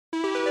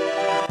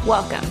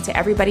Welcome to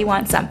Everybody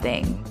Wants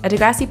Something, a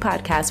Degrassi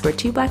podcast where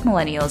two Black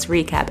millennials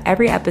recap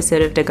every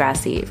episode of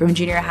Degrassi from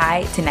junior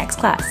high to next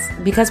class.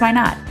 Because why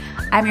not?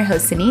 I'm your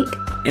host, Sanique.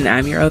 And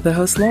I'm your other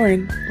host,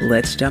 Lauren.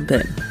 Let's jump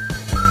in.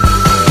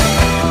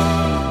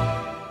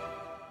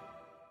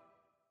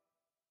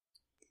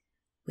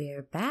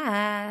 We're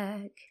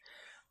back.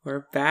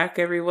 We're back,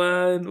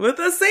 everyone, with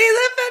the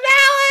season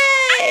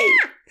finale!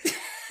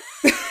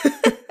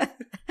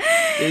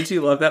 Didn't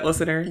you love that,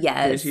 listener?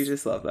 Yes. Didn't you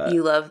just love that?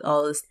 You loved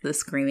all this, the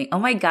screaming. Oh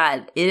my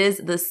God. It is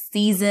the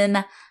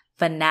season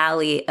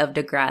finale of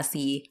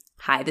Degrassi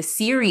High. The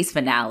series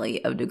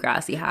finale of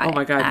Degrassi High. Oh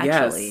my God,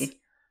 actually. yes.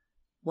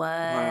 What?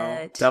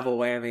 Wow. Double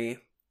whammy.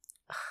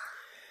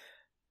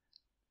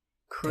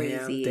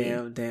 Crazy.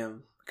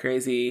 Damn.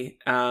 Crazy.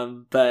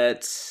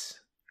 But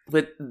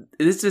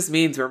this just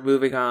means we're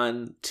moving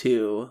on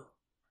to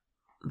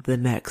the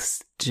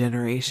next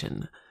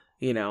generation,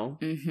 you know?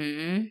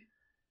 Mm-hmm.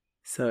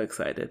 So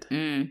excited.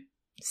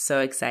 So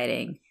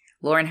exciting.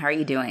 Lauren, how are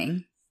you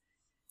doing?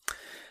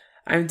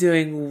 I'm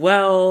doing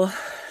well.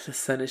 The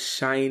sun is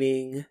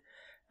shining.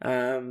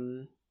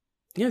 Doing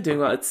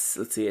well. It's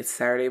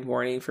Saturday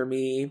morning for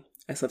me.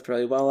 I slept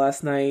really well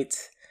last night.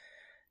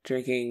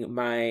 Drinking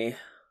my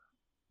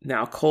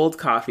now cold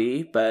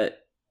coffee,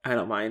 but I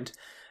don't mind.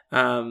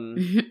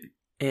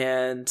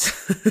 And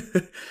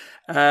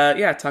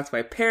talked to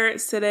my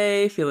parents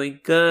today. Feeling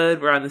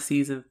good. We're on the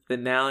season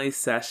finale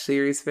 /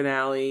 series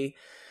finale.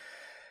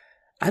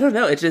 I don't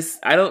know.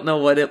 I don't know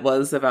what it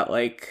was about,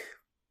 like,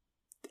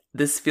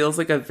 this feels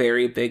like a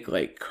very big,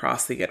 like,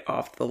 crossing it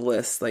off the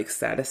list, like,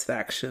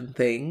 satisfaction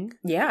thing.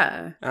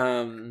 Yeah.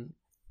 And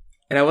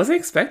I wasn't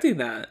expecting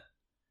that.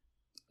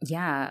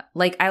 Yeah.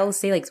 Like, I will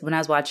say, like, when I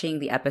was watching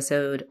the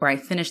episode, or I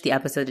finished the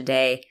episode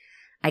today,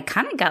 I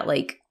kind of got,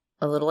 like,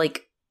 a little,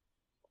 like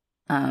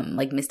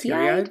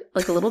misty-eyed,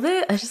 like a little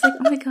bit. I was just like,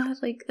 oh my God,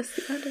 like, it's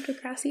the end of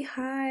Degrassi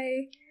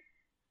High.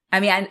 I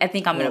mean, I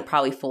think I'm going to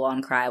probably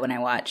full-on cry when I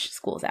watch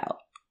School's Out.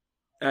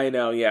 I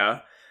know, yeah.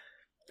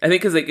 I think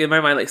because, like, in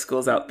my mind, like,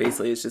 School's Out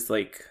basically is just,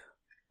 in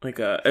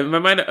my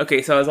mind,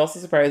 okay, so I was also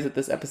surprised that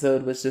this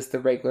episode was just the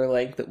regular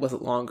length. It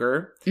wasn't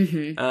longer.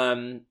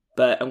 Mm-hmm.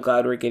 But I'm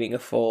glad we're getting a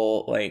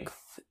full-length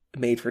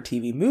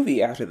made-for-TV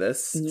movie after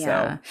this.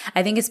 Yeah. So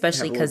I think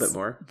especially because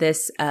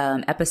this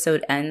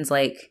episode ends,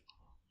 like,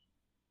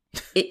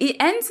 it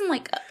ends in,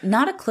 like,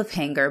 not a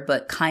cliffhanger,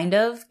 but kind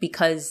of,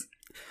 because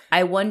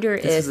I wonder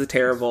if... This was a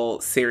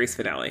terrible series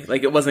finale.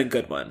 Like, it wasn't a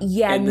good one.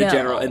 Yeah,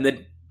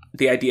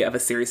 The idea of a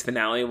series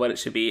finale, what it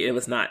should be, it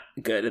was not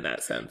good in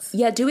that sense.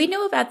 Yeah, do we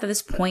know if at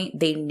this point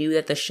they knew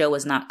that the show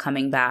was not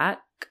coming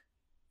back?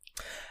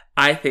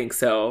 I think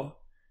so.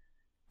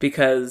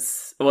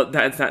 Because, well,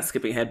 that's not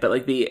skipping ahead, but,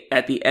 like,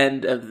 at the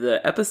end of the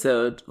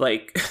episode,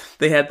 like,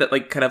 they had that,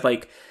 like, kind of,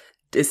 like,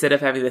 instead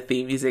of having the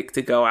theme music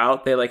to go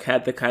out, they, like,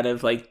 had the kind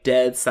of, like,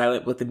 dead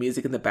silent with the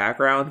music in the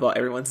background while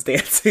everyone's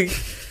dancing.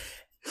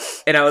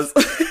 And I was,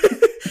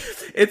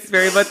 it's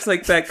very much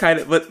like that kind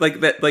of, like,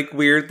 that, like,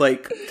 weird,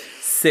 like,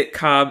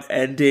 sitcom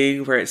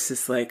ending where it's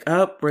just like,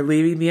 oh, we're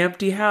leaving the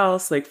empty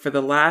house, like, for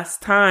the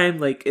last time.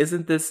 Like,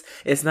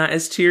 it's not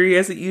as cheery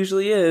as it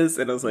usually is.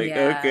 And I was like,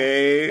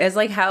 okay. It's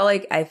like how,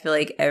 like, I feel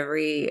like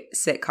every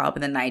sitcom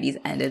in the 90s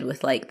ended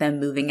with, like, them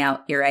moving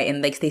out, you're right,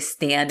 and, like, they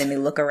stand and they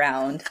look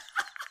around.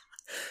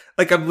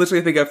 Like, I'm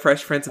literally thinking of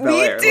Fresh Prince of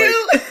Bel-Air. Me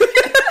too!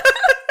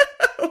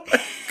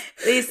 Like,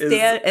 they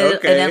stand and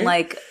then,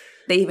 like,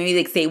 they maybe,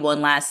 like, say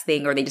one last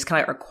thing, or they just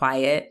kind of are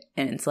quiet,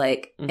 and it's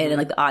like, and then,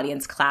 like, the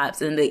audience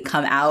claps, and then they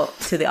come out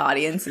to the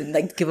audience and,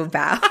 like, give a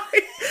bow.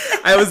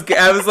 I was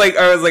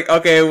like,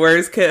 okay,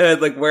 where's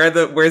Kid? Like,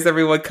 where's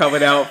everyone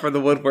coming out from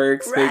the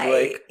woodworks? Right. Being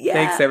like, yeah.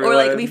 Thanks, everyone. Or,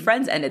 like, We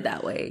Friends ended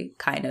that way,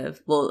 kind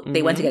of. Well,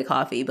 they went to get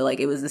coffee, but,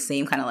 like, it was the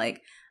same kind of,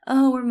 like,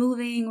 oh,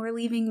 we're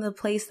leaving the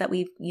place that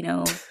we've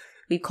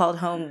called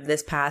home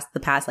the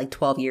past, like,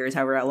 12 years,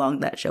 however long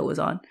that show was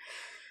on.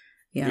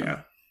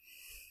 Yeah.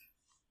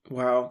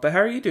 Wow. But how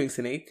are you doing,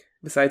 Sanique,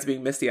 besides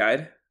being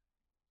misty-eyed?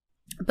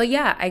 But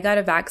yeah, I got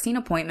a vaccine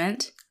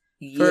appointment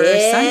for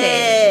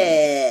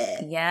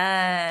Sunday.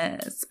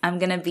 Yes. I'm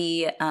going to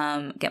be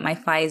get my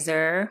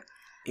Pfizer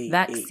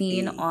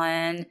vaccine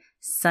on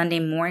Sunday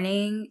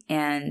morning,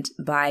 and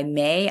by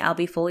May, I'll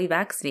be fully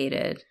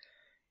vaccinated.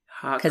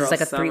 Because it's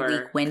like a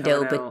 3-week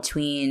window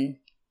between...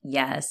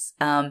 Yes.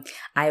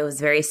 I was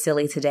very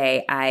silly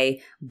today.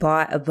 I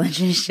bought a bunch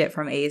of shit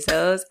from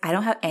ASOS.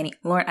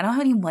 Lauren, I don't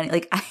have any money.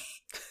 Like,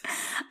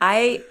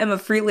 I am a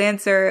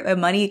freelancer. My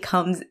money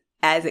comes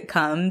as it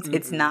comes. Mm-hmm.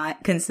 It's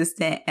not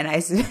consistent. And I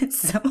spent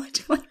so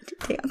much money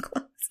today on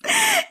clothes.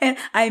 And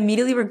I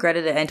immediately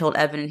regretted it and told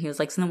Evan, and he was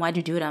like, so then why'd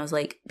you do it? I was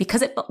like,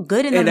 because it felt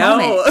good in the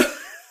moment.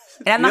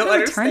 And I'm not going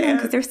to return them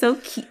because they're so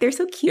cute. They're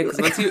so cute.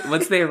 Yeah,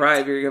 once they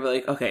arrive, you're going to be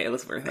like, okay, it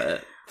was worth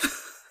it.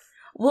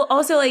 Well,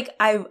 also, like,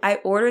 I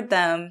ordered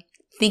them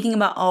thinking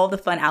about all the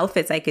fun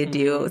outfits I could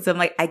do. So I'm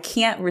like, I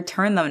can't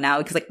return them now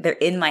because, like, they're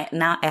in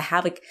now I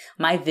have, like,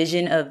 my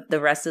vision of the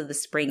rest of the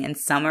spring and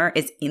summer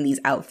is in these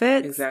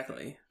outfits.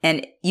 Exactly.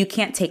 And you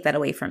can't take that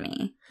away from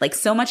me. Like,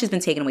 so much has been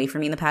taken away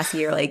from me in the past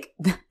year. Like,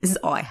 this is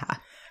all I have.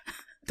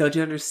 Don't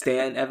you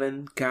understand,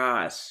 Evan?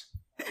 Gosh.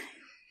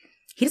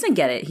 He doesn't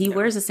get it. He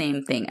wears the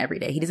same thing every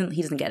day. He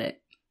doesn't get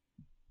it.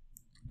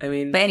 I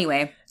mean, but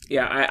anyway.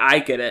 Yeah, I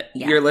get it.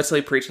 Yeah. You're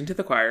literally preaching to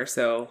the choir,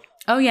 so.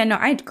 Oh yeah, no,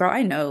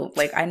 I know.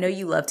 Like, I know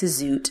you love to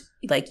zoot.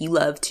 Like, you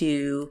love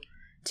to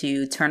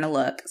turn a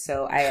look.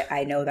 So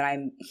I know that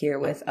I'm here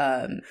with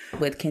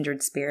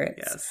kindred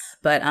spirits. Yes.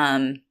 But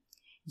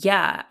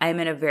yeah, I'm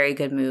in a very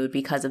good mood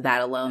because of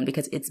that alone.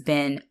 Because it's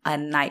been a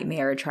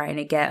nightmare trying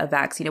to get a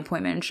vaccine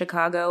appointment in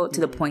Chicago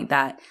to the point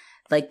that,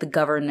 like, the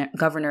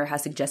governor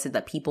has suggested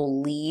that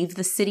people leave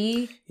the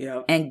city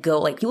and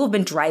go. Like, people have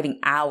been driving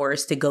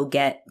hours to go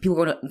get.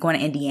 People going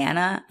to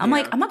Indiana. I'm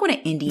like, I'm not going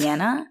to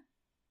Indiana.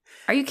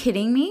 Are you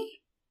kidding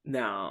me?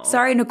 No.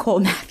 Sorry, Nicole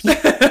Matthews.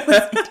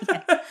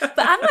 But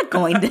I'm not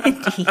going to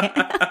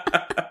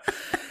Indiana.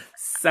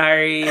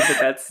 Sorry, but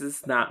that's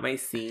just not my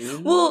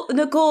scene. Well,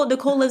 Nicole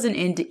lives in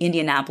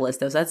Indianapolis,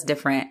 though, so that's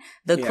different.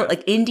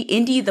 Like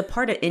Indy, the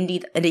part of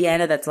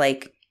Indiana that's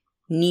like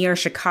near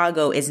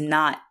Chicago is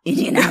not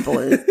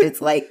Indianapolis.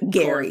 It's like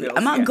Gary.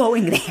 I'm not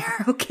going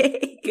there,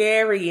 okay?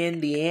 Gary,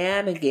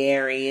 Indiana.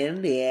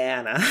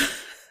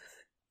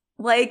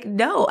 Like,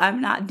 no,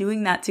 I'm not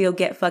doing that to go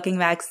get fucking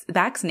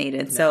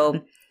vaccinated. No.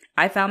 So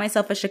I found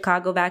myself a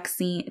Chicago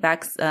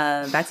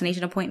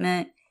vaccination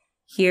appointment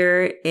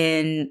here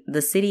in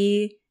the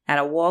city at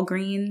a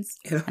Walgreens,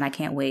 and I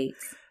can't wait.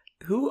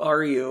 Who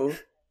are you?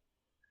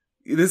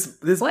 This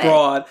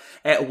broad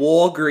at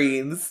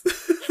Walgreens.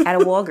 At a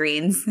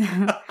Walgreens.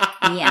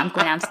 Yeah, I'm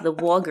going out to the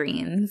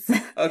Walgreens.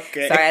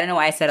 Okay. Sorry, I don't know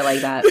why I said it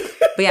like that.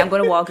 But yeah, I'm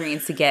going to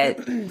Walgreens to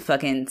get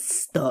fucking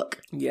stuck.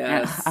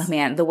 Yes. Oh,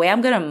 man, the way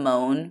I'm going to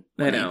moan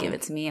when they give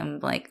it to me, I'm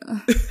like...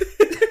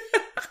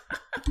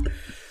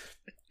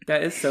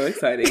 That is so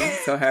exciting.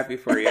 So happy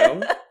for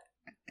you.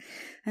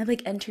 I'd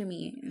like, enter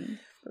me. And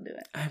they'll do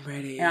it. I'm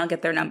ready. And I'll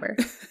get their number.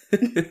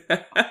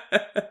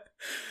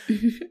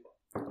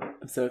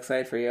 I'm so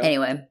excited for you.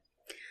 Anyway.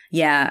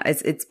 Yeah,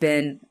 it's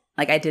been...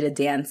 Like, I did a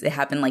dance. It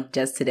happened, like,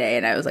 just today.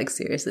 And I was, like,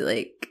 seriously,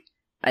 like...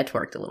 I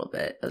twerked a little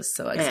bit. I was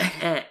so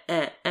excited.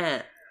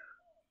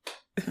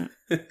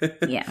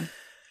 Yeah.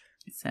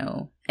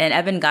 So... And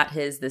Evan got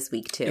his this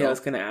week, too. Yeah, I was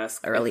going to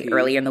ask.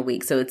 Earlier in the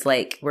week. So it's,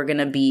 like, we're going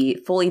to be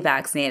fully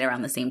vaccinated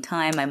around the same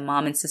time. My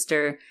mom and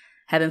sister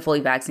have been fully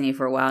vaccinated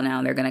for a while now.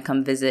 And they're going to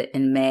come visit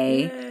in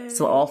May. Yay.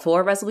 So all 4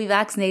 of us will be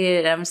vaccinated.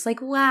 And I'm just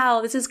like, wow,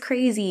 this is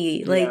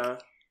crazy. Like... Yeah.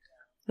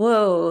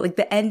 Whoa, like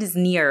the end is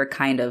near,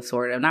 kind of,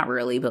 sort of. Not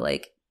really, but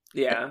like,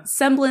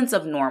 semblance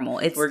of normal.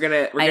 It's we're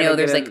gonna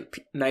there's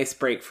like nice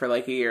break for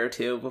like a year or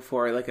two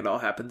before like it all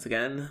happens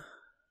again.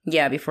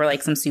 Yeah, before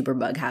like some super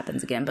bug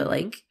happens again. But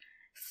like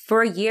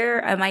for a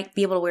year, I might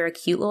be able to wear a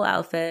cute little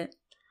outfit.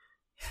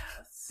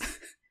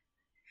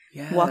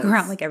 Yes. Walk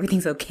around like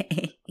everything's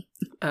okay.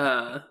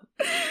 Look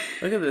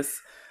at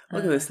this.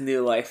 Look at this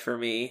new life for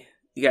me.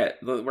 We're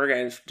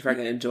gonna try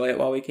to enjoy it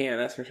while we can.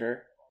 That's for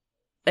sure.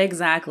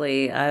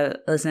 Exactly.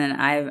 Listen,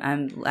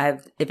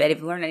 if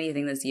I've learned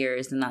anything this year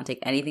is to not take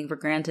anything for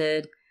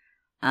granted.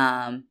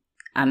 I'm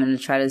going to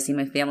try to see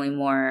my family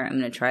more. I'm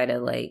going to try to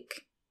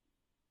like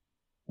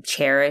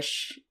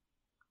cherish,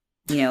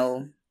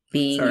 being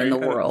in the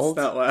world.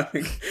 Stop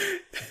laughing.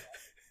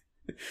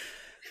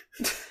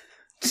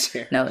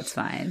 No, it's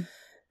fine.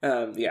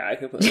 Yeah, I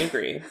completely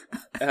agree.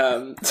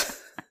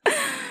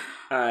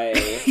 I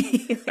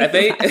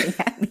think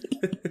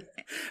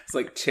it's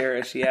like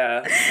cherish,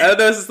 yeah. I don't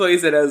know if this is what you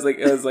said. I was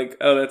like,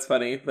 oh, that's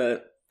funny,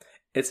 but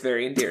it's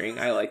very endearing.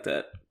 I liked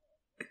it.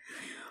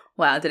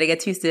 Wow, did I get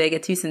too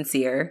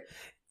sincere?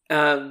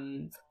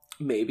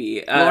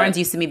 Maybe. Lauren's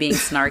used to me being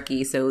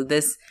snarky, so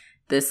this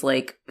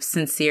like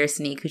sincere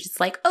sneak who's just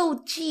like,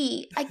 oh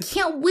gee, I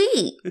can't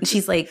wait. And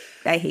she's like,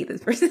 I hate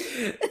this person.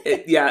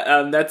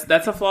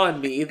 That's a flaw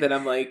in me that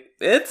I'm like,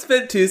 it's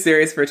been too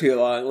serious for too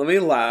long. Let me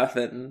laugh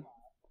and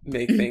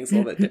make things a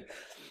little bit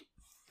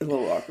a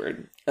little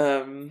awkward.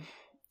 Yay.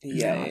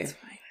 No,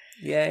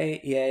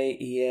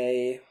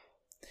 yay.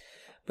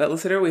 But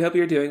listener, we hope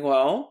you're doing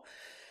well.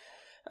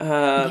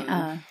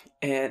 And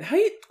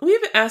we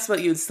haven't asked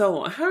about you in so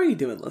long. How are you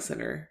doing,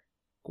 listener?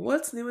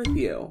 What's new with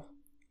you?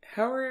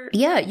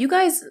 You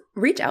guys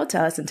reach out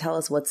to us and tell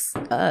us what's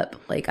up.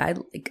 I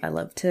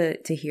love to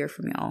hear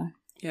from y'all.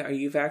 Yeah, are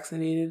you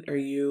vaccinated? Are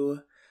you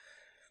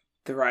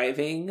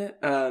thriving?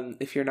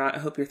 If you're not, I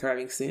hope you're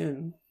thriving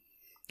soon.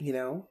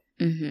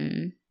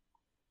 Mm-hmm.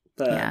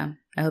 But yeah,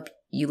 I hope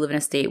you live in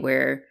a state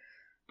where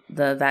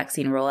the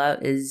vaccine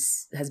rollout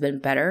has been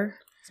better.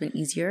 It's been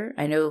easier.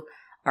 I know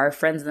our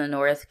friends in the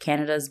north,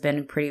 Canada's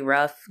been pretty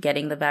rough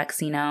getting the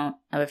vaccine out.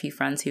 I have a few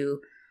friends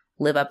who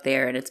live up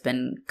there, and it's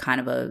been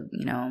kind of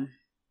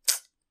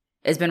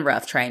it's been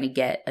rough trying to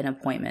get an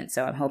appointment.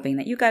 So I'm hoping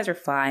that you guys are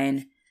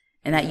fine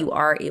and that you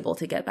are able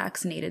to get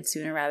vaccinated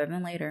sooner rather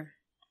than later.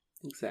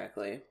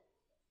 Exactly.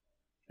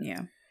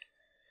 Yeah.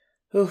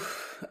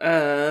 Oof.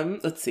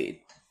 Let's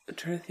see. I'm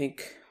trying to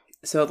think.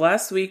 So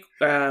last week,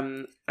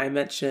 I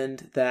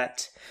mentioned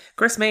that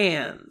Chris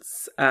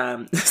Mans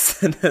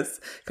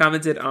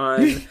commented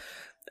on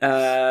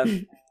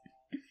one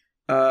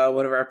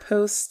of our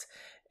posts,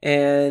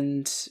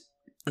 and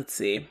let's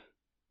see.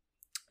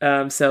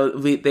 So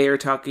they are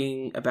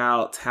talking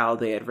about how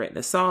they had written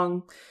a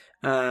song.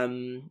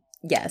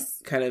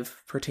 Yes. Kind of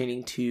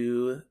pertaining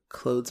to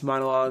Claude's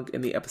monologue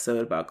in the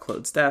episode about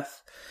Claude's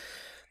death.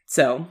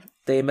 So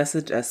they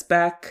messaged us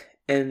back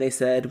and they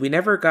said, we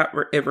never got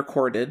it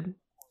recorded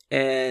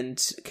and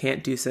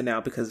can't do so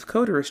now because of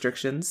quota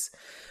restrictions,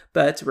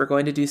 but we're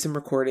going to do some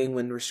recording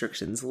when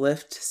restrictions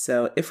lift.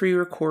 So if we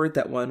record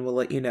that one, we'll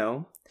let you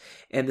know.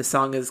 And the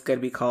song is going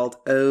to be called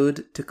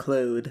Ode to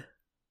Claude.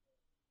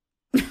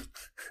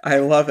 I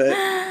love it.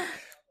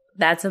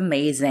 That's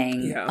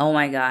amazing. Yeah. Oh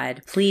my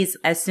God. Please,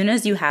 as soon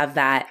as you have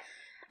that,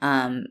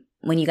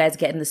 when you guys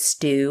get in the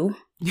stew,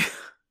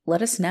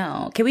 let us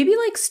know. Can we be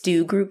like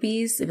stew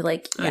groupies? Be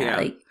like,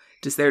 like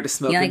just there to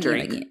smoke and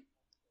drink.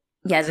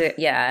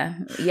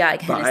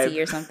 Like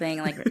Hennessy or something.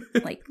 Like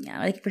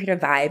for her to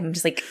vibe. I'm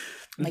just like,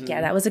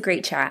 yeah, that was a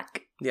great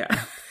track.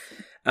 Yeah.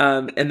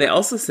 And they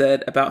also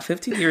said, about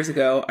 15 years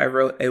ago, I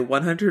wrote a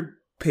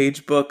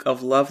 100-page book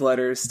of love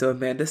letters to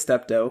Amanda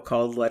Steptoe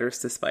called Letters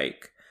to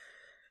Spike.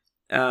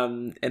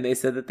 And they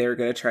said that they were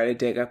going to try to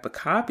dig up a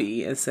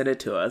copy and send it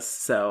to us.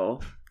 So,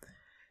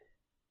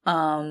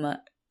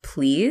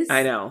 please?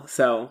 I know.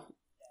 So,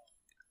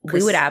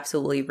 we would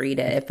absolutely read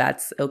it if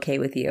that's okay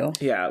with you.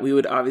 Yeah, we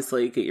would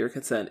obviously get your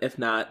consent. If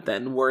not,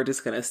 then we're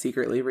just going to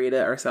secretly read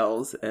it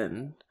ourselves.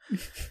 And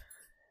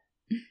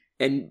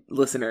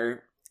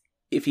listener,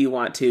 if you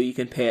want to, you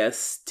can pay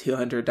us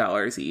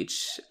 $200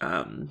 each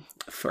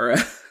for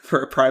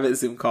a private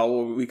Zoom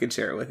call where we can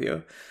share it with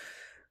you.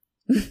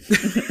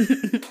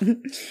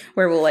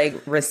 Where we'll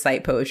like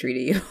recite poetry to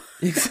you.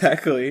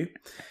 Exactly.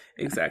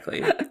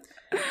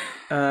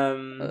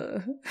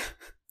 But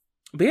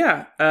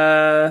yeah,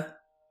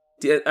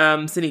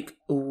 Sinique,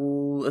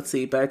 let's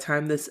see, by the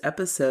time this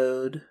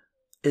episode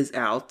is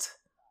out,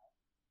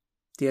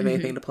 do you have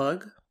anything to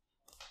plug?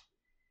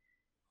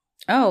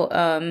 No,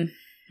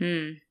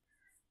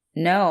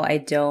 I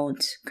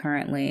don't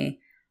currently.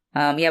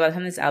 By the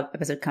time this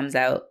episode comes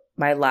out,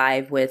 my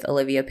live with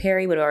Olivia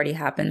Perry would already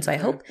happen. So I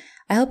hope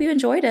you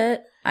enjoyed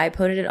it. I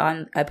put it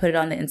on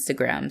the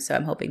Instagram. So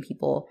I'm hoping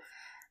people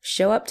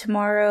show up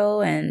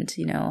tomorrow and,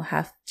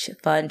 have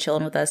fun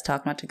chilling with us,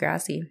 talking about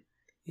Degrassi.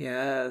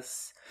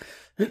 Yes.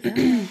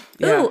 Yeah.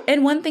 Oh,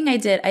 and one thing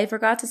I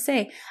forgot to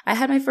say, I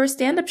had my first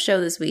stand-up show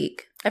this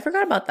week. I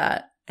forgot about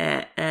that.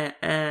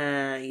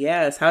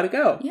 Yes. How'd it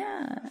go?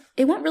 Yeah.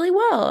 It went really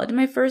well. I did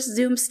my first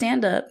Zoom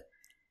stand-up.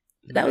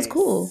 That was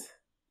cool.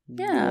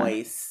 Yeah.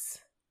 Nice.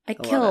 I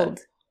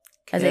killed,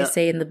 as they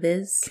say in the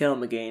biz.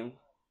 Killing the game.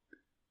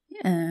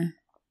 Yeah.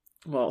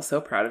 Well,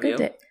 so proud of you.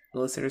 The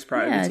listeners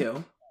proud of you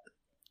too.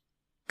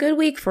 Good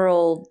week for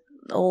old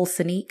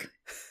Sinique.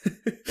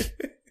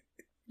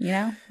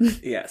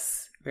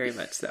 Yes, very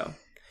much so.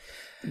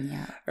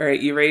 Yeah. All right,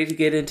 you ready to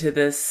get into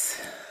this?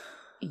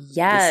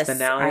 Yes, this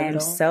finale I am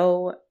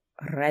so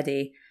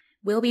ready.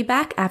 We'll be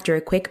back after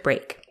a quick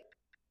break.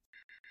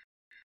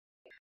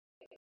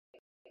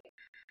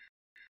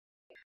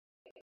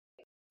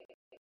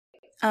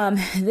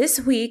 This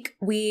week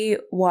we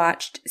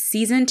watched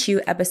season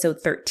 2,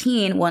 episode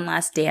 13, One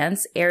Last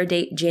Dance, air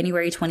date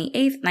January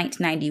 28th,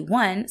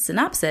 1991.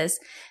 Synopsis: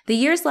 The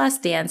year's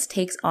last dance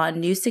takes on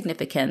new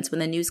significance when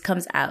the news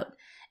comes out.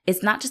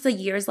 It's not just the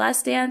year's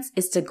last dance,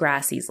 it's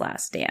Degrassi's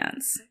last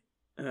dance.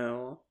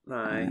 Oh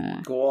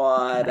my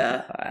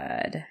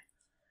God.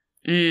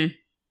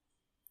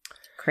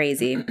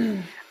 Crazy. So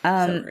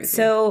crazy.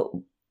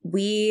 So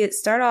we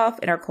start off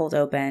in our cold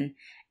open.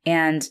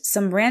 And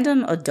some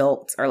random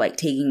adults are like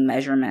taking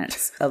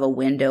measurements of a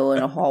window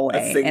in a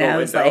hallway. And I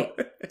was like,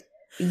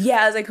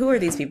 who are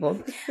these people?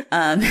 Who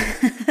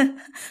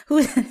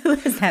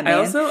is that man? I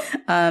also,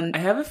 I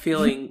have a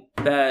feeling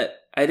that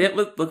I didn't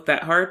look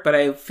that hard, but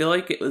I feel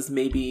like it was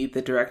maybe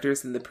the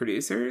directors and the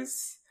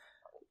producers.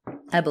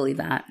 I believe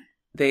that.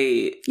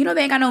 They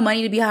ain't got no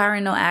money to be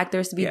hiring no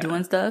actors to be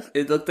doing stuff.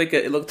 It looked like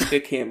a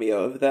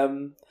cameo of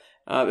them.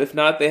 If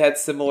not, they had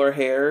similar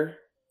hair.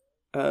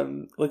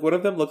 Like one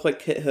of them looked like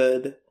Kit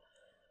Hood,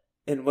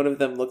 and one of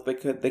them looked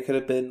like they could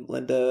have been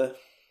Linda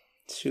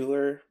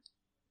Schuler.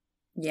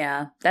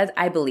 Yeah,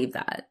 I believe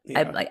that.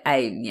 Yeah.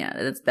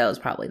 That was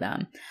probably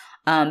them.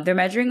 They're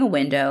measuring a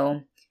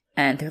window,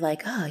 and they're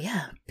like, "Oh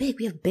yeah, big.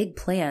 We have big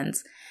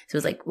plans." So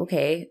it's like,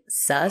 okay,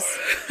 sus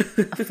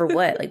for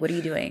what? Like, what are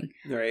you doing?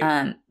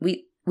 Right.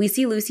 We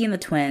see Lucy and the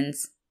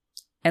twins,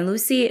 and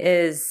Lucy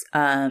is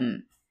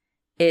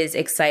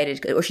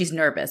excited, or she's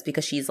nervous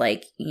because she's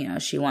like,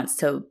 she wants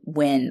to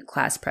win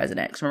class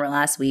president. Because remember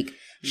last week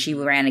she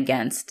ran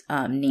against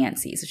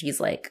Nancy, so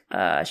she's like,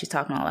 she's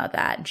talking all about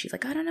that, and she's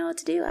like, I don't know what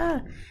to do,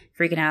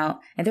 freaking out.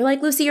 And they're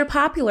like, Lucy, you're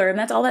popular, and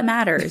that's all that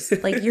matters.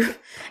 Like,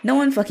 no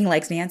one fucking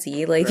likes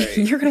Nancy. Like, right.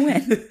 You're gonna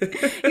win.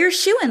 You're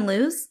shooing,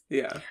 Luz.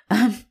 Yeah.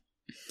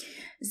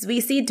 So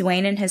we see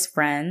Dwayne and his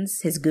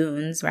friends, his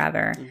goons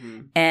rather,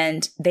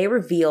 and they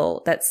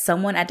reveal that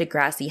someone at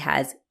Degrassi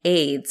has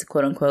AIDS,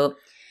 quote unquote.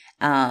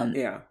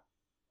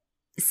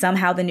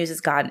 Somehow the news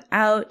has gotten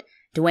out,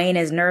 Dwayne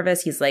is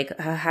nervous. He's like,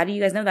 how do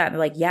you guys know that? And they're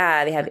like,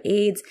 yeah, they have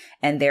AIDS,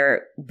 and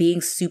they're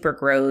being super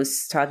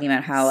gross, talking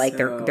about how like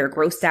they're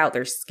grossed out,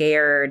 they're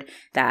scared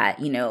that,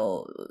 you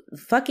know,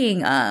 fucking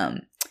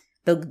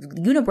the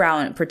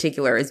unibrow in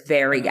particular is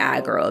very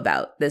aggro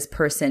about this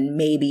person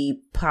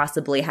maybe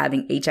possibly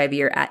having HIV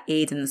or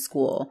AIDS in the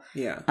school.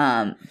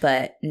 Yeah.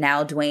 But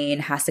now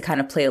Dwayne has to kind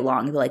of play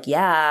along and be like,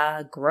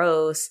 yeah,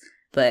 gross,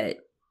 but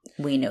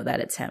we know that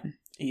it's him.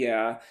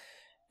 Yeah.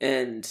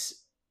 And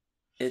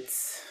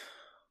it's,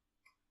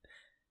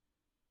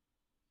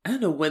 I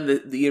don't know when the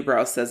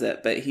unibrow says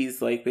it, but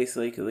he's like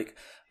basically like,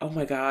 oh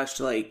my gosh,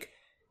 like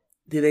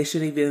they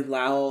shouldn't even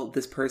allow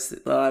this person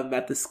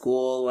at the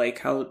school, like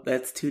how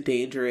that's too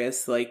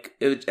dangerous. Like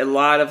it was a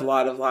lot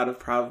of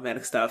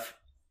problematic stuff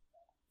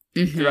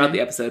throughout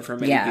the episode for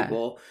many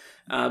people.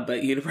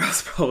 But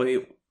Unibrow's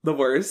probably the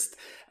worst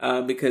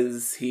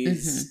because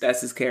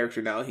that's his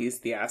character now. He's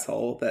the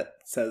asshole that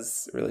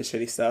says really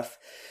shitty stuff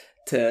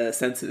to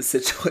sensitive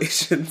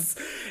situations.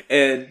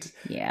 And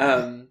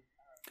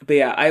but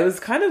yeah, I was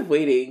kind of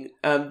waiting.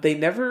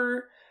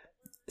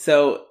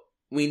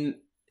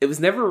 It was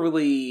never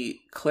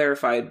really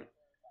clarified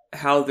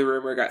how the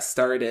rumor got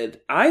started.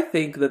 I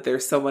think that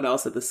there's someone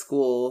else at the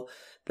school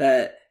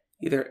that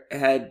either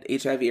had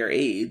HIV or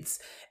AIDS,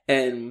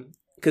 and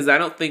because I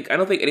don't think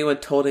anyone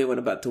told anyone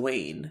about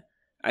Dwayne.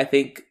 I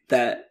think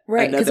that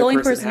because the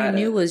only person who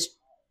knew was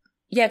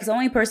because the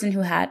only person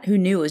who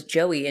knew was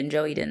Joey, and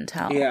Joey didn't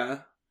tell. Yeah,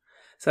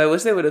 so I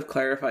wish they would have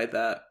clarified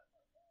that.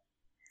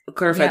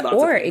 Clarified lots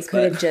or of things, it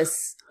could have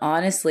just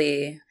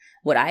honestly.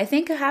 What I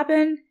think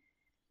happened.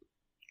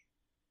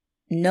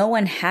 No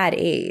one had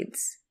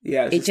AIDS.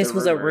 Yeah, it just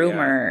was a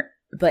rumor,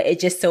 but it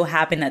just so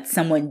happened that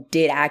someone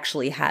did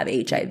actually have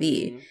HIV.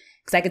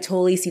 Because I could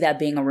totally see that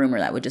being a rumor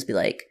that would just be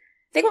like,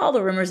 think about all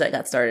the rumors that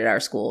got started at our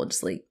school.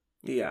 Just like,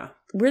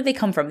 where'd they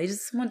come from? They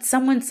just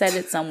someone said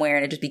it somewhere,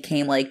 and it just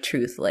became like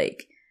truth.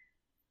 Like,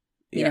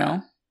 you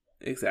know,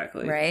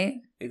 exactly, right?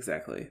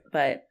 Exactly.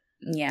 But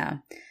yeah.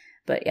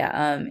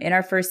 In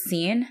our first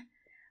scene.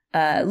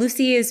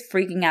 Lucy is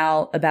freaking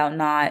out about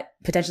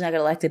potentially not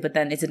get elected, but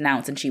then it's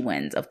announced and she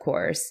wins, of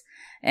course.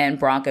 And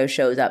Bronco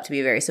shows up to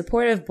be a very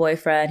supportive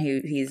boyfriend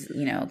who he's,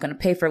 you know, going to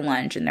pay for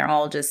lunch, and they're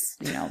all just,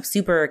 you know,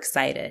 super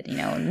excited. You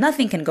know,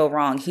 nothing can go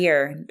wrong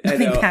here.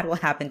 Nothing bad will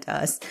happen to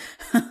us.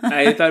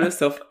 I thought it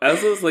was I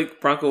was like,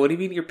 Bronco, what do you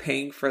mean you're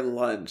paying for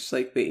lunch?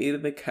 Like they ate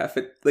in the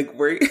cafe, like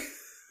where?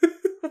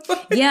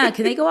 Yeah,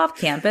 can they go off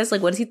campus?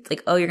 Like, what is he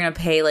like? Oh, you're going to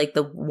pay like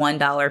the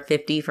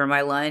 $1.50 for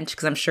my lunch?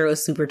 Because I'm sure it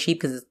was super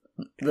cheap because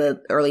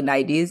the early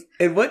 90s.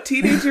 And what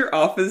teenager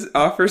offers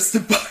to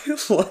buy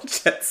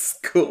lunch at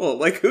school?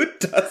 Like, who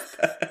does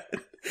that?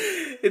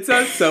 It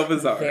sounds so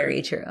bizarre.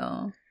 Very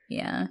true.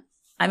 Yeah.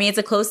 I mean, it's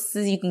the closest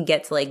as you can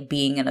get to like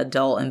being an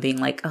adult and being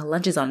like, oh,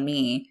 lunch is on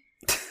me.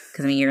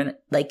 Because I mean,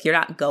 you're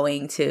not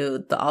going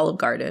to the Olive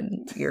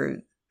Garden.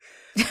 You're.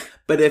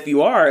 But if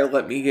you are,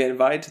 let me get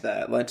invited to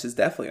that. Lunch is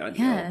definitely on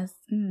you. Yes.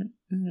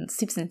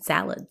 Soups and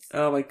salads.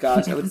 Oh my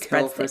gosh, I would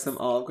kill for some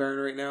Olive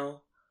Garden right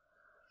now.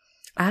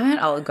 I haven't had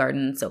Olive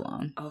Garden in so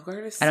long. Olive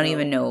Garden is I don't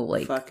even know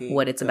like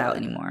what it's about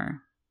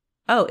anymore.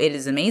 Oh, it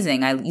is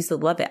amazing. I used to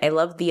love it. I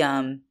love the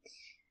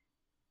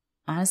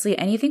honestly,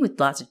 anything with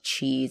lots of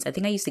cheese. I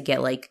think I used to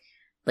get like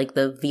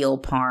the veal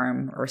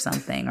parm or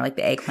something, or like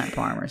the eggplant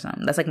parm or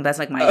something. That's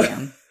like my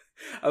jam.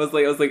 I was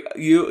like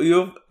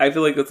you I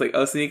feel like it's like,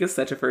 oh, Sanika's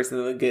such a person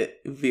that would get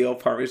veal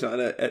parmesan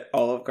at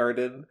Olive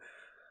Garden.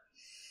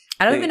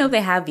 I don't even know if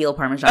they have veal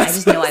parmesan. I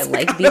just know I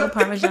like veal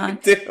parmesan. I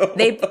don't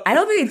think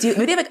they do.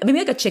 Maybe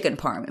like a chicken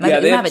parm.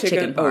 They have a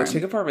chicken parm. Oh,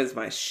 chicken parm is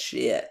my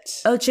shit.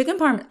 Oh, chicken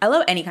parm. I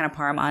love any kind of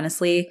parm,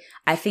 honestly.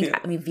 I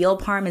mean, veal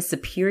parm is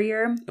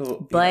superior,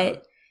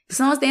 but as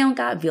long as they don't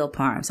got veal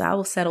parm, so I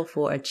will settle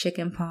for a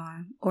chicken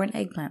parm or an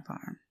eggplant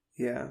parm.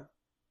 Yeah.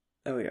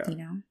 Oh, yeah. You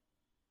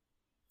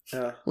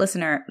know?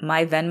 Listener,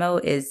 my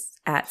Venmo is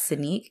at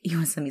Sanique. You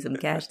want to send me some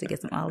cash to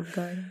get some Olive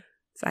Garden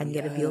so I can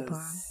get a veal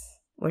parm?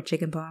 Or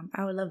chicken parm.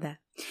 I would love that.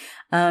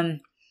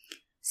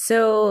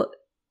 So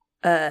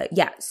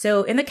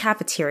in the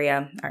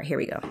cafeteria, all right, here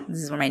we go. This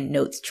is where my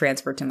notes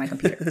transfer to my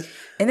computer.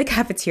 In the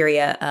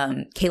cafeteria,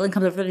 Caitlin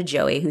comes over to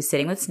Joey, who's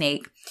sitting with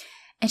Snake,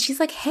 and she's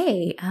like,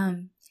 hey,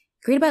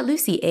 great about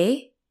Lucy,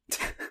 eh?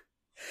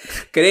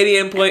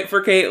 Canadian point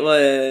for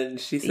Caitlin.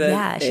 She said,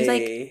 yeah, she's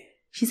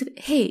like,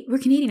 hey, we're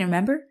Canadian,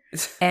 remember?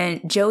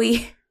 And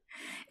Joey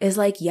is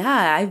like,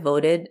 yeah, I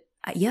voted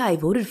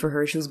for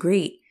her. She was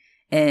great.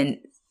 And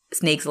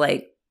Snake's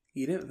like,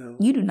 you didn't vote.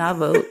 You do not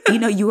vote. You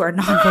know you are a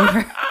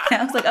non-voter.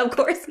 And I was like, of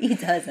course he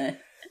doesn't.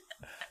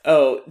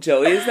 Oh,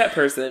 Joey is that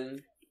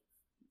person.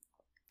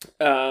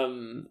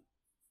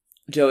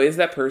 Joey is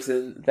that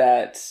person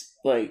that,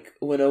 like,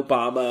 when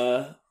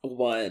Obama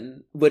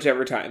won,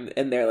 whichever time,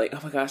 and they're like,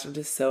 oh my gosh, I'm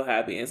just so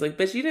happy. And it's like,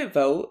 bitch, you didn't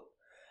vote.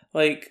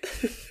 Like,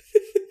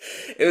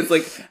 it was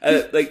like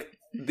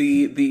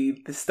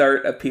the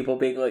start of people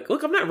being like,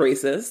 look, I'm not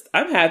racist.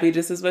 I'm happy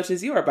just as much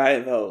as you are, but I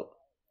didn't vote.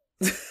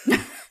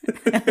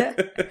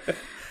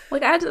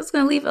 Like, I'm just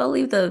gonna leave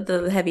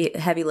the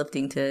heavy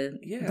lifting to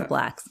the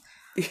blacks.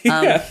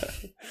 Yeah.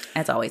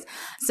 As always.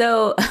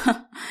 So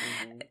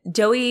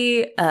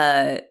Joey,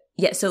 so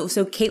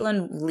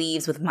Caitlin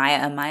leaves with Maya,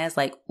 and Maya's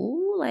like,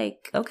 ooh,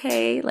 like,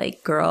 okay,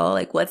 like, girl,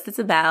 like, what's this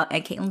about?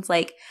 And Caitlin's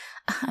like,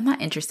 I'm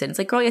not interested. It's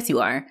like, girl, yes, you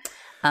are.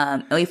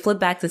 And we flip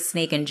back to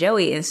Snake and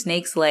Joey, and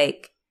Snake's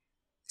like,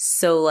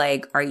 so,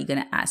 like, are you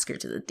going to ask her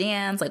to the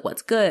dance? Like,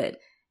 what's good?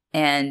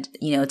 And,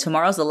 you know,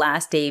 tomorrow's the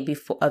last day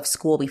of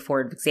school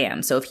before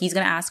exam. So if he's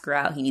going to ask her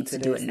out, he needs to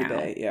do it now.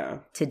 Day, yeah.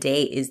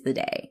 Today is the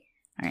day.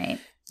 All right.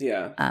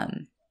 Yeah.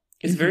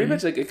 It's very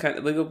much like a kind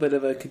of like a bit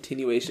of a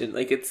continuation.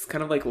 Like, it's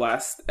kind of like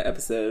last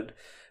episode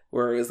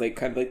where it was like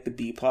kind of like the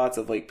B plots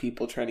of like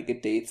people trying to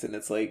get dates, and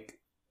it's like,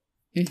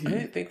 I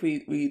didn't think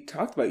we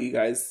talked about you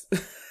guys.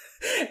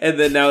 And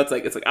then now it's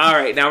like all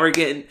right, now we're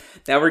getting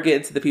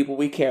to the people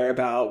we care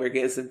about. We're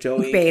getting some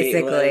Joey,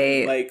 basically.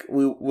 Caitlin. Like,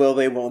 will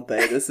they, won't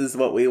they? This is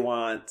what we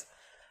want.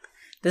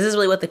 This is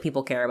really what the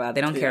people care about.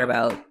 They don't care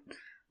about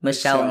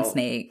Michelle and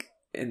Snake.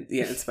 And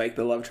Spike,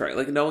 the love triangle.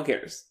 Like, no one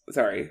cares.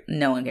 Sorry.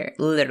 No one cares.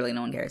 Literally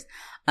no one cares.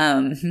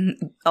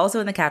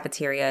 Also in the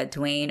cafeteria,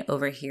 Dwayne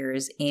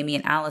overhears Amy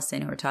and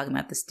Allison, who are talking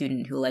about the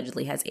student who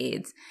allegedly has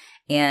AIDS.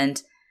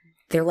 And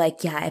they're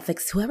like, yeah, if like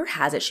whoever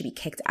has it should be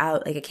kicked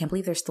out. Like, I can't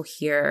believe they're still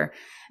here.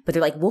 But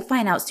they're like, we'll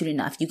find out soon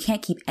enough. You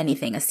can't keep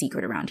anything a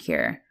secret around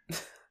here.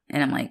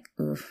 And I'm like,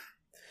 oof.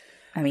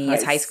 I mean,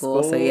 it's high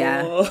school, so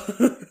yeah.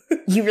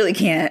 You really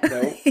can't.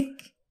 Nope.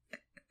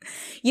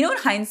 You know, in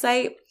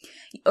hindsight,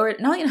 or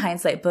not only in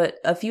hindsight, but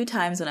a few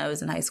times when I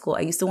was in high school,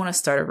 I used to want to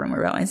start a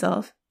rumor about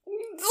myself.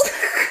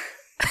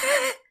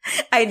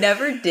 I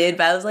never did,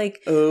 but I was like,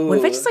 what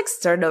if I just like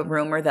started a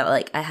rumor that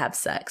like I have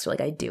sex, or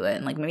like I do it,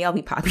 and like maybe I'll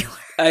be popular.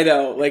 I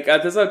know, like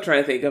that's what I'm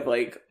trying to think of.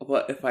 Like,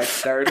 what if I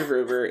started a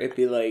rumor? It'd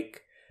be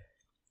like,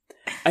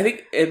 I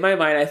think in my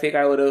mind, I think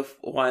I would have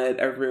wanted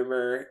a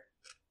rumor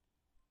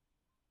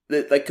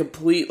that like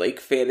complete like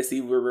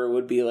fantasy rumor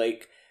would be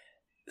like,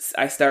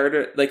 someone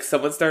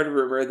started a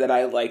rumor that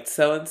I liked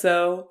so and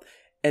so,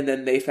 and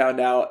then they found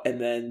out,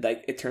 and then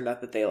like it turned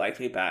out that they liked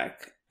me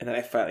back, and then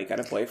I finally got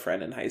a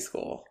boyfriend in high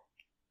school.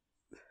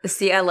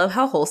 See, I love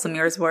how wholesome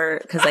yours were,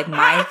 because like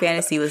my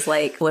fantasy was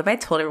like, what if I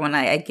told everyone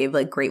I gave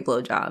like great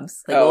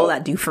blowjobs? Like, what will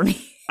that do for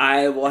me?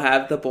 I will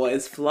have the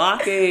boys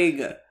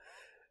flocking.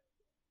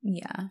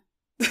 Yeah,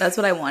 that's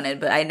what I wanted,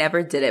 but I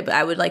never did it. But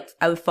I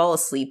would fall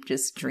asleep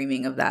just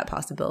dreaming of that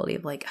possibility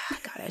of like, oh,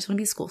 God, I just want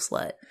to be a school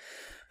slut.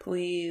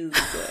 Please,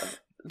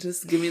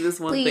 just give me this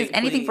one thing. Please,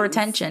 anything for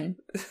attention.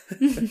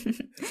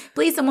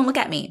 Please, someone look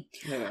at me.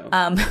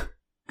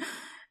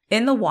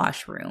 In the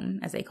washroom,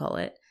 as they call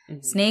it,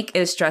 Snake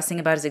is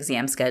stressing about his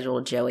exam schedule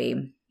with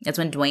Joey. That's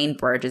when Dwayne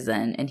barges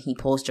in, and he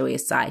pulls Joey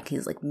aside.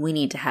 He's like, we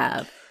need to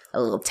have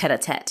a little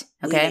tete-a-tete,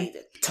 okay? We need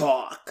to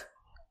talk.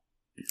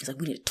 He's like,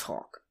 we need to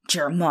talk.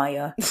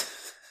 Jeremiah.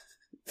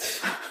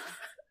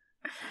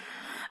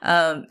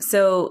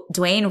 So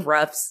Dwayne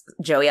roughs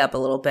Joey up a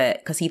little bit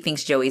because he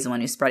thinks Joey's the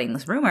one who's spreading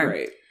this rumor.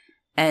 Right.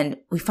 And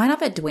we find out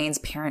that Dwayne's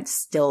parents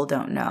still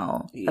don't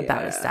know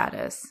about his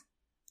status.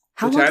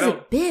 How long has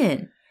it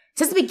been?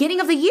 Since the beginning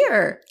of the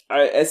year.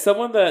 As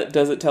someone that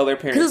doesn't tell their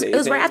parents it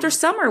was right after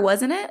summer,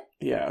 wasn't it?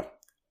 Yeah.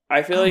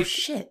 I feel like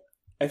shit.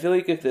 I feel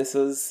like if this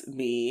was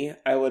me,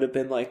 I would have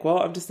been like, well,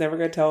 I'm just never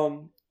going to tell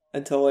them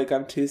until like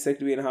I'm too sick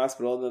to be in a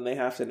hospital, and then they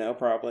have to know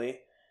probably.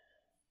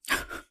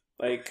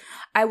 Like,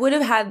 I would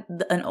have had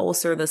an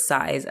ulcer the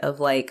size of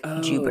like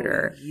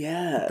Jupiter.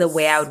 Yes. The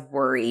way I would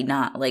worry,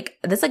 not like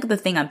that's like the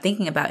thing I'm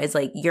thinking about is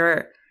like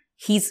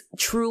he's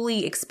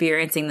truly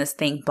experiencing this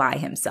thing by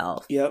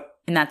himself. Yep.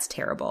 And that's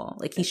terrible.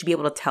 Like, he should be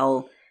able to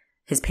tell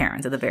his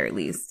parents at the very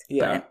least.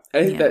 Yeah. But,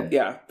 I think that,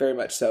 yeah, very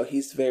much so.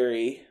 He's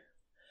very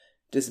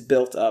just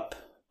built up,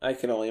 I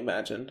can only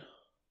imagine.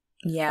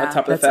 Yeah. On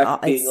top of the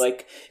fact being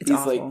like, he's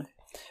awful. like,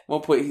 at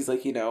one point he's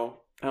like, you know,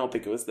 I don't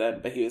think it was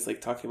then, but he was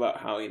like talking about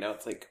how, you know,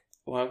 it's like,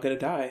 well, I'm going to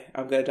die.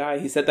 I'm going to die.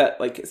 He said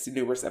that like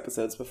numerous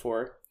episodes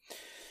before.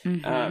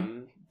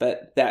 Mm-hmm.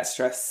 But that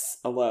stress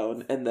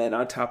alone, and then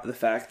on top of the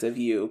fact of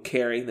you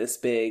carrying this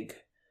big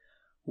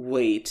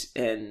weight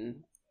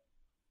and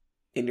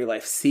in your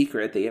life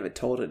secret that you haven't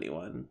told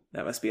anyone,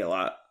 that must be a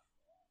lot.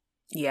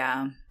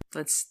 Yeah,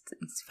 it's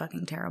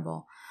fucking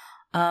terrible.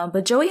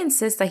 But Joey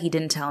insists that he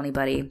didn't tell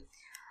anybody.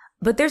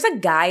 But there's a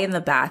guy in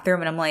the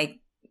bathroom, and I'm like,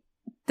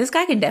 this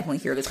guy can definitely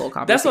hear this whole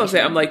conversation. That's what I'm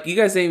saying. I'm like, you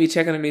guys didn't even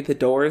check underneath the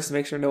doors to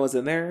make sure no one's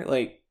in there?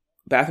 Like,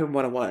 bathroom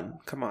 101.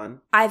 Come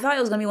on. I thought it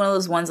was going to be one of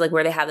those ones like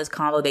where they have this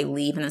combo, they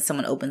leave, and then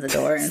someone opens the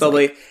door. And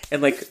slowly,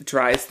 and like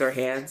dries their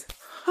hands.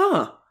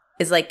 Huh.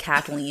 It's like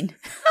Kathleen.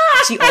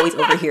 She always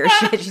overhears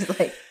shit. She's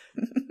like...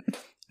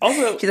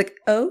 Also, she's like,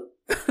 oh.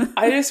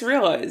 I just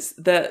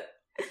realized that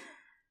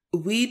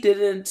we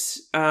didn't...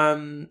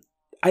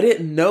 I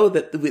didn't know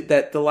that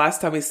the last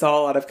time we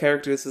saw a lot of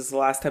characters was the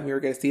last time we were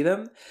going to see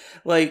them.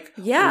 Like,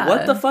 yeah.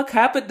 What the fuck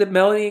happened to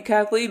Melanie and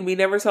Kathleen? We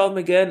never saw them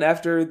again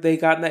after they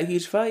got in that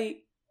huge fight.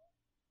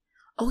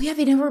 Oh, yeah,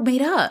 they never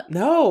made up.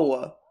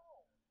 No.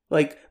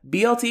 Like,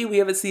 BLT we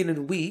haven't seen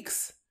in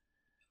weeks.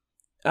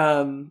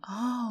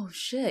 Oh,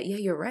 shit. Yeah,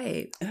 you're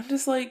right. And I'm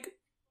just like,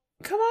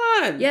 Come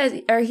on. Yeah,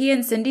 are he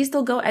and Cindy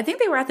still go? I think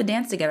they were at the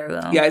dance together,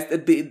 though. Yeah,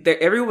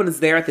 everyone is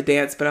there at the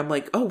dance, but I'm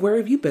like, oh, where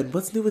have you been?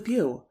 What's new with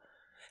you?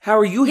 How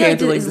are you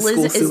handling the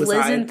school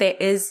suicide?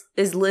 Is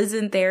Liz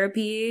in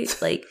therapy?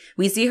 Like,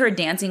 we see her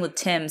dancing with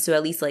Tim, so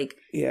at least, like,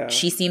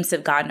 she seems to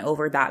have gotten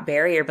over that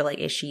barrier. But, like,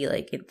 is she,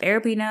 like, in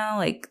therapy now?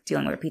 Like,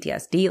 dealing with her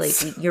PTSD? Like,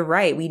 you're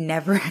right. We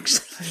never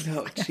actually... I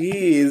know.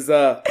 Jeez.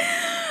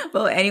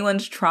 Well,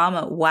 anyone's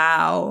trauma.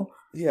 Wow.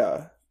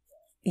 Yeah.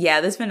 Yeah,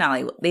 this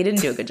finale, they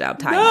didn't do a good job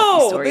tying up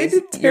these stories. They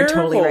did terrible. You're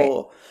totally right.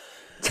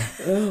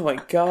 Oh, my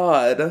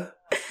God.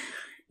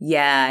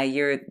 Yeah,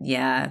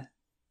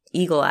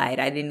 eagle-eyed.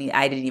 I didn't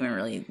even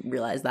really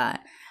realize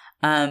that.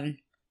 But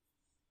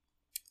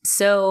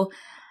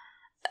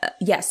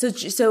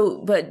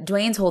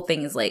Dwayne's whole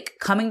thing is like,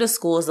 coming to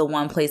school is the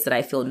one place that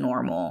I feel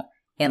normal,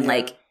 and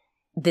like,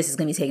 this is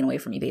gonna be taken away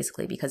from me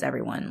basically because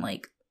everyone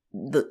like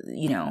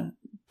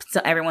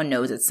so everyone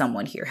knows that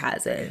someone here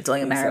has it. It's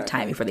only a matter of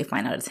time before they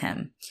find out it's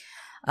him.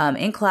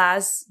 In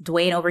class,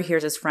 Dwayne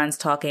overhears his friends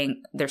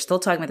talking. They're still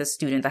talking about the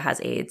student that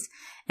has AIDS,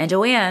 and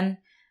Joanne,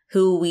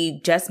 who we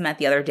just met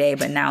the other day,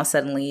 but now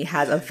suddenly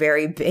has a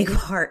very big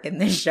part in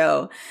this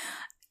show,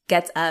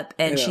 gets up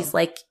and she's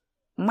like,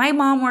 my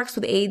mom works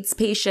with AIDS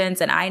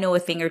patients and I know a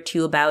thing or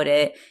two about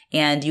it,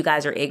 and you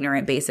guys are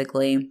ignorant,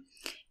 basically.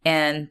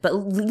 But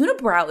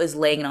Unibrow is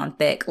laying it on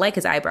thick, like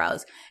his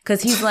eyebrows,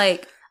 because he's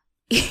like,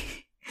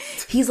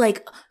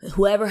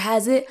 whoever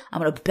has it,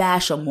 I'm going to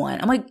bash someone.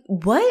 I'm like,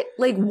 what?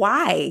 Like,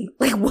 why?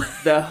 Like, what?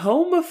 The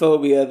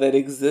homophobia that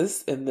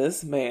exists in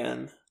this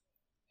man.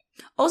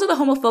 Also the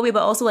homophobia,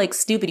 but also like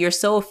stupid. You're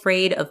so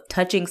afraid of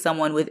touching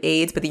someone with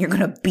AIDS, but then you're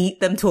gonna beat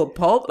them to a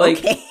pulp. Like,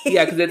 okay,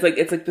 yeah, because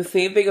it's like the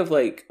same thing of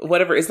like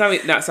whatever. It's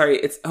not sorry.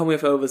 It's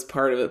homophobia is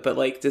part of it, but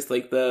like just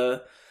like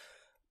the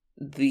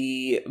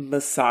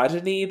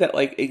misogyny that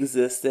like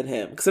exists in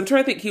him. Because I'm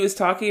trying to think. He was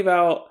talking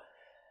about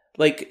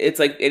like it's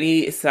like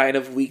any sign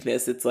of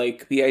weakness. It's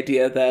like the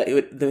idea that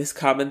his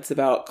comments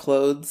about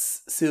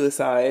Claude's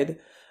suicide,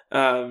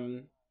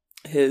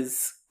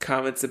 his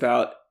comments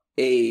about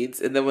AIDS,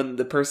 and then when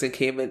the person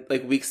came in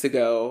like weeks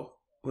ago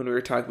when we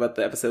were talking about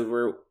the episode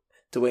where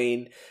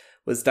Dwayne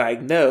was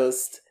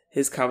diagnosed,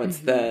 his comments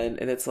then,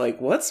 and it's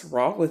like, what's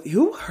wrong with you?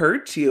 Who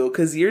hurt you?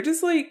 Because you're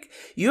just like,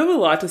 you have a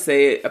lot to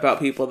say about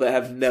people that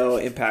have no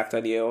impact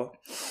on you,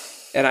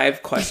 and I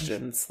have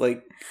questions.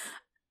 Like,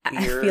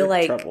 I feel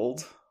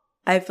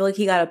like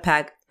he got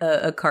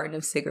a carton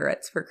of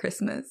cigarettes for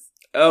Christmas.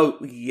 Oh,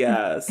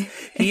 yes.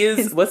 He is.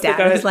 His what's dad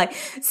the guy? was like,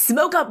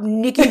 smoke up,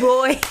 Nicky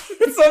boy.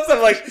 So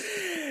I'm like,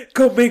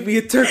 go make me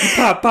a turkey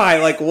pot pie.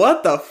 Like,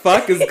 what the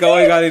fuck is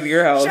going on in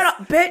your house? Shut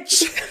up,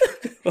 bitch.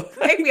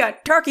 Make me a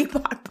turkey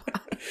pot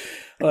pie.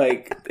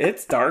 Like,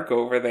 it's dark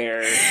over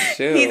there.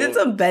 Shoot. He's in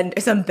some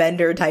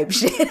bender type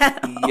shit.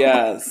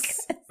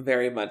 Yes,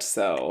 very much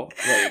so.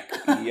 Like,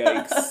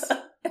 yikes.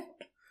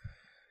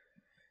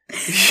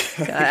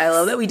 God, I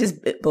love that we just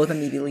both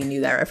immediately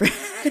knew that reference.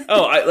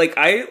 Oh, I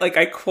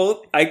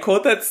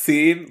quote that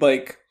scene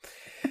like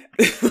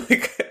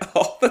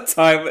all the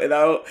time, and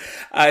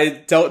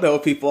I don't know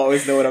if people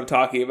always know what I'm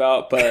talking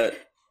about, but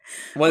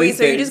wait,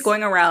 so you're just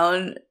going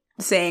around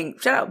saying,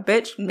 "Shut up,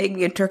 bitch! Make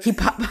me a turkey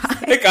pot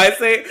pie." Like I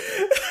say,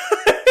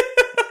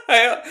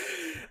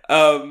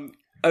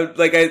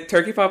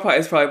 turkey pot pie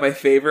is probably my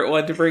favorite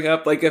one to bring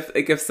up. Like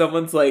if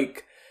someone's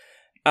like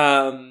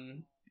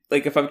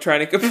if I'm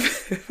trying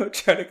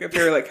to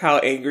compare like how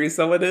angry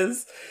someone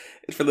is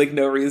for like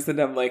no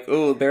reason, I'm like,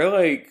 oh, they're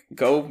like,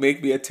 go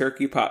make me a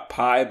turkey pot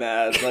pie,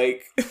 man.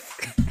 Like,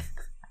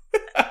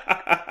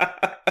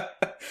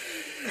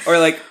 or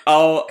like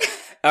I'll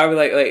be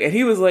like, and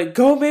he was like,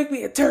 go make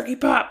me a turkey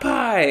pot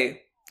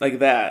pie, like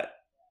that.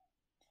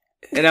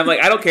 And I'm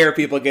like, I don't care if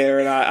people get it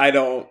or not. I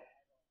don't.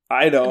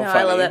 No,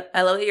 I love it.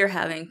 I love that you're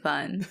having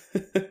fun.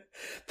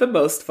 The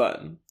most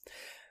fun.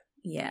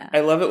 Yeah. I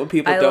love it when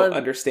people don't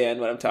understand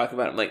what I'm talking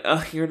about. I'm like,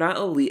 oh, you're not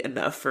elite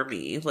enough for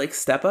me. Like,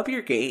 step up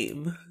your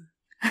game.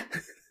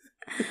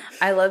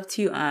 I love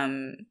to,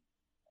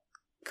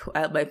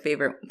 my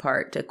favorite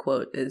part to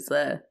quote is,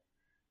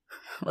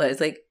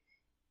 it's like,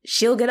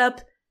 she'll get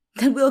up,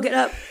 then we'll get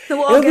up, then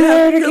we'll all get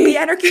up, it'll be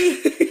anarchy.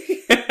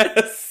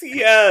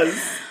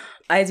 Yes.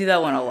 I do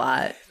that one a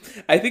lot.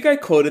 I think I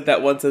quoted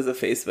that once as a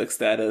Facebook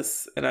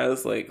status, and I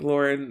was like,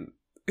 Lauren,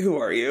 who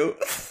are you?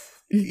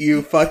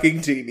 You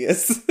fucking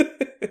genius.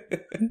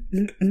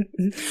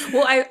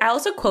 Well, I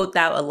also quote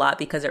that a lot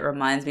because it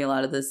reminds me a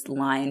lot of this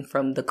line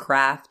from The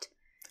Craft,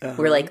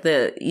 where like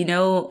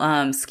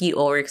Skeet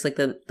Ulrich's like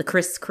the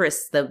Chris,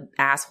 the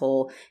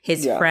asshole,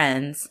 his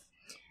friends,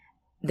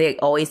 they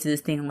always do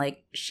this thing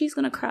like, she's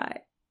gonna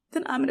cry,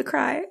 then I'm gonna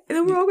cry, and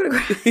then we're all gonna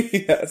cry.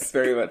 Yes,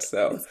 very much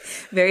so.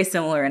 It's very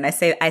similar, and I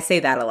say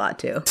that a lot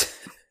too.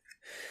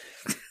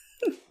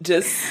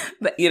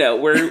 But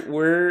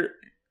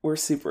we're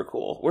super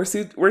cool. We're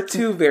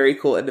two very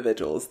cool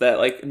individuals that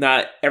like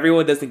not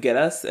everyone doesn't get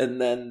us,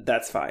 and then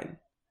that's fine.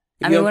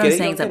 What I'm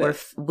saying is that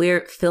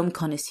we're film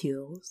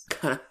connoisseurs.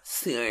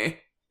 Connoisseur.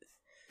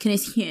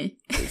 Did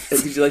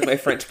you like my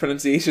French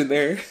pronunciation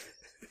there?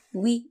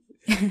 Oui.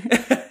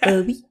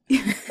 Bobby.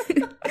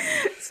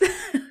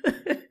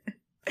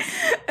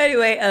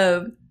 Anyway,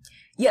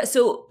 yeah,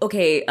 so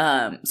okay,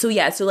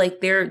 so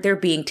like they're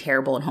being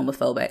terrible and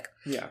homophobic.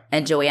 Yeah.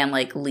 And Joanne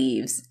like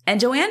leaves. And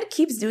Joanne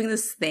keeps doing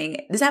this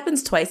thing. This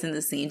happens twice in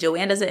the scene.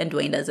 Joanne does it and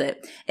Dwayne does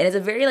it. And it's a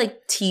very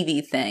like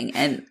TV thing.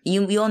 And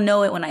you'll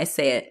know it when I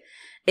say it.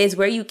 It's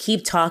where you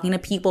keep talking to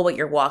people, but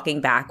you're walking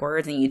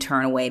backwards and you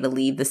turn away to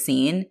leave the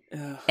scene.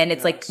 Oh, and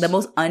it's like the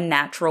most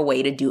unnatural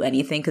way to do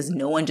anything because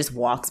no one just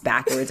walks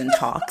backwards and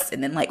talks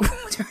and then like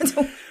turns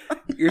away.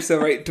 You're so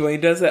right.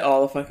 Dwayne does it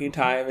all the fucking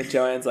time. And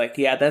Joanne's like,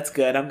 yeah, that's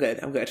good. I'm good.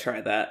 I'm going to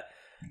try that.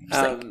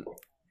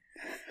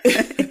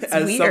 It's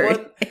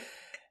weird.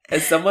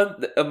 As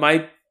someone,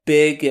 my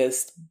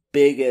biggest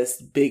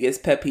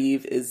pet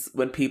peeve is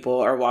when people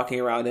are walking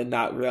around and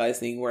not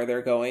realizing where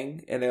they're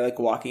going and they're like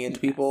walking into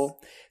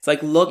people. It's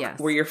like, look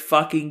where you're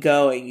fucking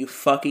going, you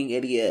fucking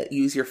idiot.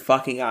 Use your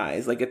fucking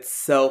eyes. Like, it's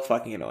so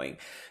fucking annoying.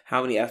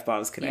 How many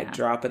F-bombs can I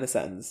drop in a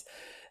sentence?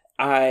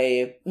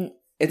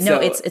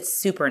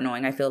 It's super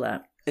annoying. I feel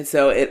that. And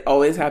so it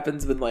always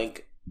happens when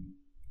like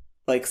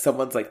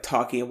someone's like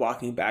talking and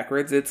walking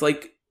backwards. It's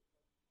like,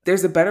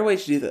 there's a better way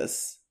to do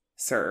this,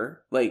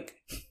 sir. Like,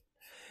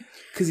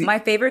 my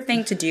favorite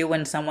thing to do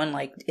when someone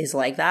like is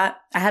like that,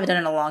 I haven't done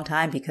it in a long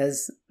time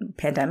because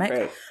pandemic,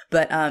 right.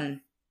 But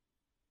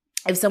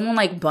if someone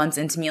like bumps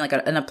into me like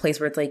in a place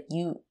where it's like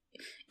if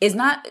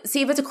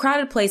it's a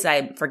crowded place,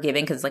 I'm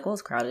forgiving because it's like, well,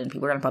 it's crowded and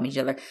people are gonna bump each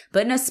other.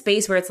 But in a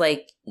space where it's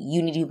like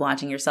you need to be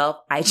watching yourself,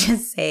 I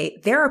just say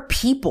there are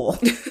people.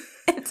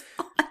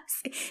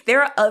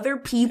 There are other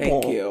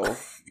people. Thank you.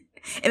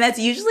 And that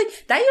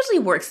usually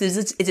works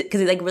because it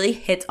like really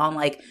hits on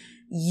like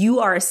you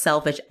are a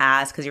selfish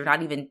ass because you're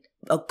not even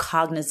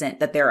cognizant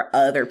that there are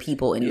other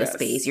people in the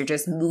space. You're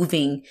just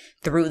moving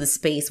through the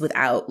space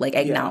without like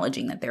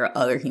acknowledging that there are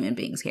other human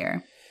beings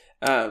here.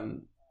 I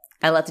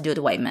love to do it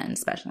to white men,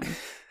 especially.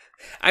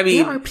 I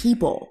mean, there are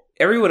people.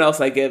 Everyone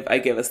else I give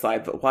a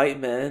slide, but white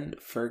men,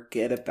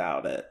 forget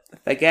about it.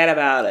 Forget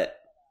about it.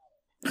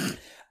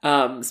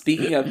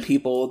 Speaking of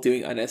people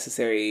doing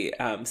unnecessary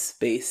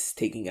space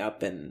taking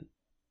up and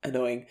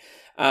annoying,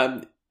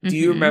 do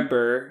you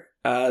remember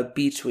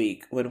beach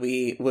week when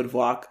we would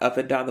walk up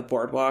and down the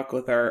boardwalk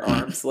with our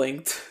arms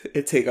linked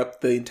and take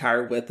up the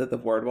entire width of the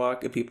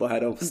boardwalk and people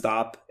had to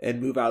stop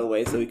and move out of the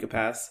way so we could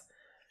pass?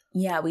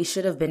 Yeah, we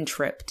should have been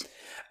tripped.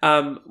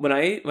 When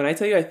I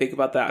tell you I think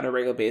about that on a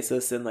regular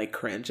basis and like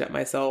cringe at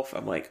myself,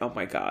 I'm like, oh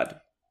my God.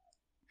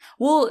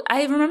 Well,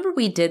 I remember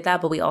we did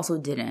that, but we also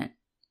didn't.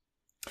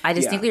 I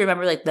distinctly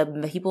remember like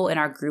the people in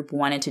our group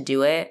wanted to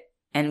do it,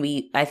 and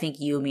I think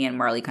you, me, and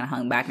Marley kind of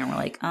hung back and were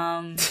like,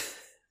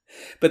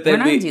 but then we're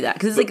not gonna do that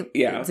because it's like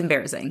it's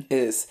embarrassing. It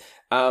is.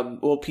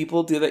 Well,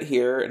 people do that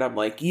here, and I'm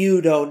like,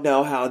 you don't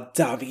know how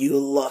dumb you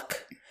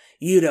look.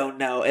 You don't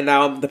know. And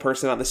now I'm the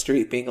person on the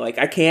street being like,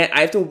 I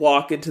have to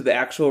walk into the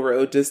actual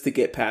road just to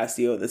get past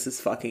you, and this is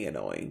fucking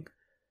annoying.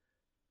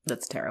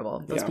 That's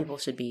terrible. Those people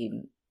should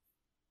be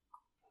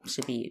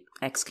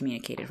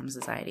excommunicated from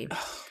society.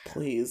 Oh,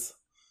 please.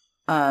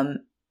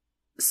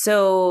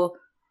 So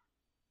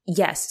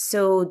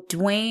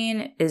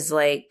Dwayne is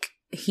like,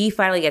 he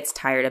finally gets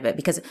tired of it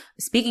because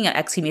speaking of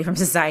excommunicated from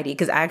society,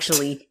 because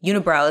actually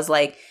Unibrow is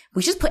like,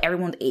 we just put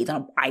everyone with AIDS on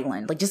an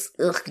island, like just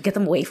get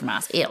them away from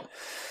us, ew.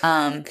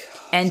 And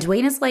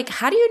Dwayne is like,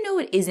 how do you know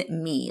it isn't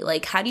me?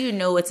 Like, how do you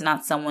know it's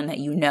not someone that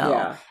you know?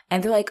 Yeah.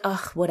 And they're like,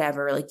 ugh,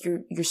 whatever. Like,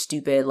 you're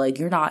stupid. Like,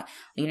 you're not,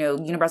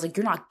 Unibrow's like,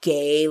 you're not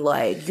gay.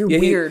 Like, you're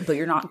weird, but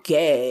you're not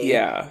gay.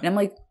 Yeah. And I'm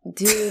like,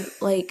 dude,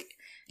 like,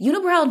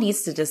 Unibrow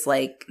needs to just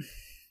like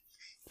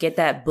get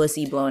that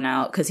pussy blown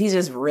out because he's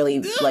just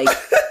really like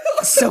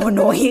so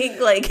annoying.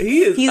 Like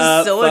he's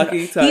so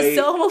he's so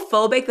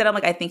homophobic that I'm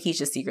like, I think he's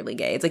just secretly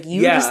gay. It's like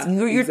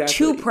you're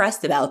too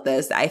pressed about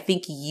this. I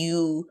think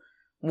you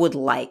would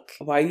like.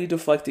 Why are you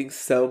deflecting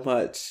so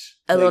much?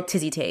 A little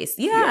tizzy taste.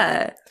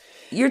 Yeah.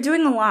 You're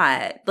doing a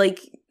lot. Like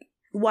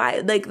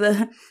why? Like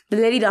the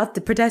lady doth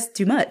to protest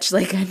too much.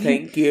 Like I mean,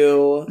 thank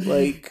you.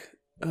 Like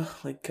oh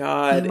my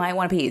God. You might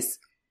want a piece.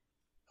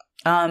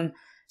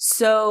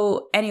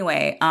 So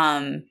anyway,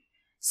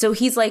 so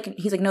he's like,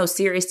 no,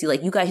 seriously,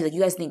 like you guys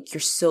think you're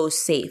so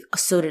safe.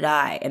 So did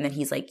I. And then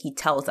he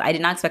tells, I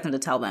did not expect him to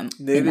tell them.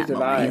 Neither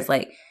did I. He's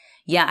like,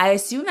 yeah, I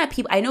assume that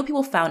I know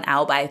people found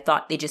out, but I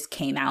thought they just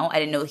came out. I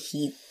didn't know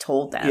he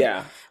told them.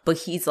 Yeah. But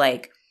he's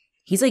like,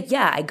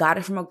 yeah, I got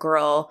it from a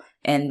girl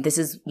and this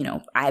is,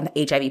 I'm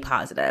HIV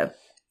positive.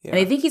 Yeah. And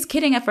I think he's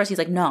kidding at first. He's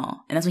like,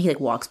 no. And that's when he like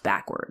walks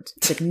backwards.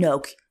 It's like,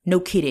 no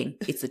kidding.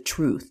 It's the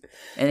truth.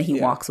 And then he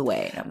walks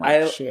away. And I'm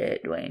like,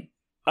 shit, Dwayne.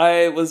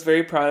 I was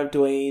very proud of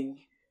Dwayne.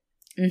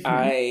 Mm-hmm.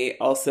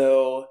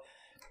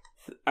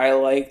 I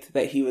liked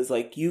that he was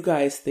like, you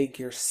guys think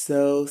you're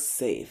so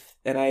safe.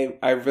 And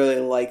I really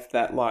liked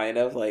that line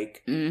of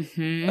like,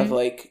 of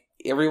like,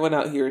 everyone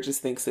out here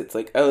just thinks it's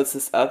like, oh, it's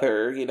this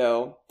other,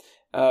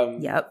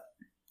 Yep.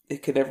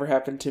 It could never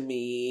happen to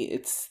me.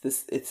 It's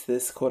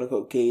this quote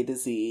unquote gay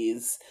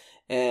disease.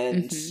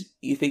 And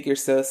you think you're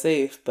so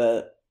safe,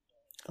 but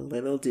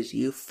Little did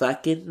you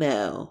fucking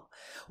know.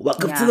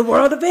 Welcome to the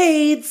world of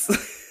AIDS.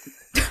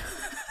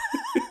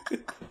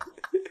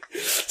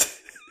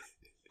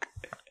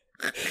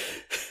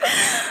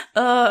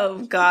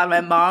 Oh God,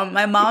 my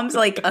mom's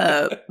like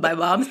my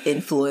mom's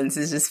influence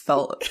is just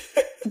felt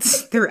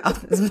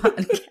throughout this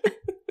podcast.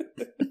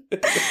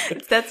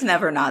 That's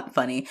never not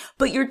funny.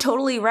 But you're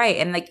totally right.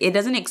 And like it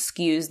doesn't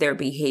excuse their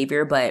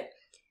behavior, but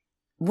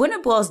when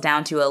it boils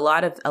down to a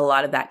lot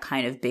of that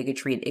kind of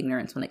bigotry and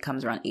ignorance when it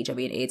comes around HIV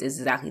and AIDS is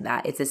exactly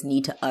that. It's this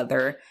need to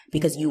other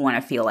because you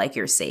want to feel like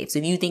you're safe. So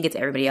if you think it's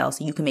everybody else,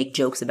 you can make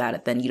jokes about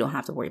it, then you don't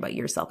have to worry about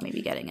yourself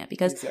maybe getting it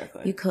because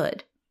you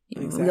could.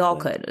 Exactly. We all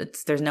could.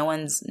 There's no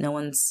one's,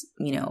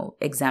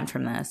 exempt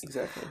from this.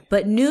 Exactly.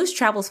 But news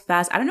travels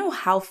fast. I don't know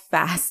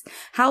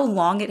how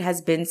long it has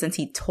been since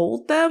he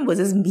told them. Was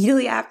this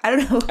immediately after? I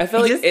don't know. I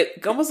feel like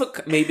it almost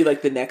looked maybe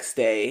like the next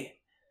day.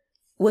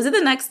 Was it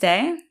the next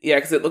day? Yeah,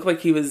 because it looked like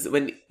he was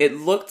when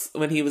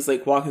he was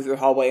like walking through the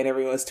hallway and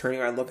everyone was turning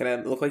around looking at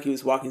him. It looked like he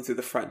was walking through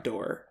the front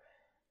door.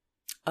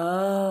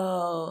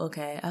 Oh,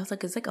 okay. I was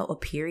like, it's like a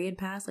period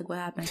pass. Like, what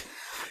happened?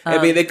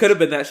 I mean, it could have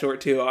been that short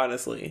too,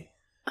 honestly.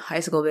 High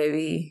school,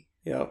 baby.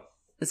 Yep.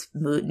 This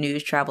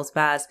news travels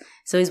fast.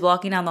 So he's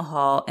walking down the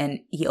hall and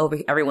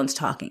everyone's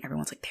talking.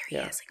 Everyone's like, there he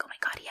is. Like, oh my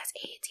God, he has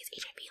AIDS. He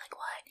has HIV. Like,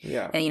 what?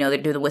 Yeah. And, they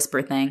do the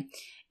whisper thing.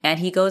 And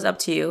he goes up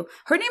to,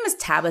 her name is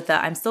Tabitha.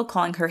 I'm still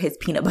calling her his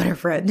peanut butter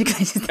friend because I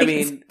just think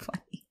it's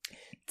funny.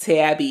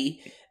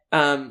 Tabby.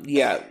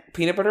 Yeah.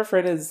 Peanut butter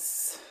friend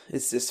is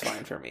just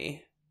fine for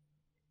me.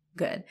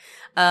 Good.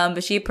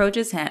 But he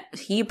approaches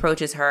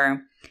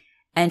her.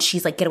 And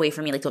she's like, get away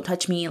from me. Like, don't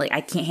touch me. Like,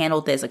 I can't handle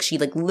this. Like, she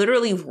like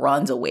literally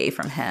runs away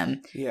from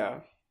him.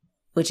 Yeah.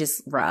 Which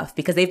is rough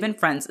because they've been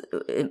friends.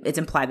 It's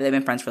implied that they've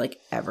been friends for like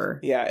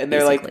ever. Yeah. And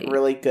they're basically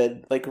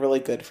really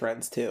good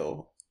friends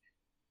too.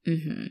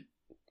 Mm-hmm.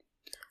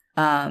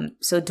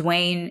 So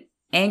Dwayne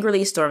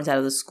angrily storms out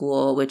of the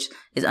school, which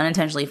is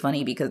unintentionally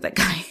funny because that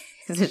guy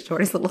has the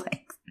shortest little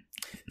legs.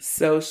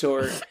 So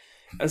short.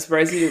 I'm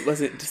surprised he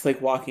wasn't just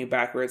like walking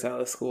backwards out of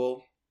the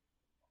school.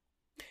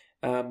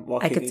 While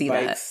I could see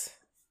bikes.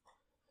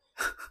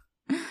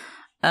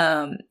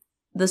 That.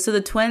 So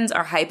the twins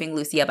are hyping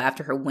Lucy up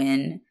after her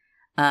win.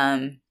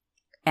 And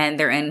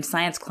they're in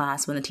science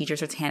class when the teacher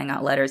starts handing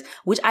out letters,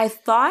 which I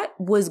thought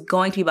was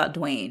going to be about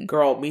Dwayne.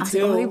 Girl, me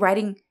too. Like, are they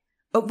writing?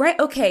 Oh, right.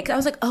 Okay. Cause I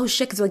was like, oh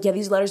shit. Cause like, yeah,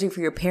 these letters are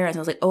for your parents. I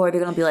was like, oh, are they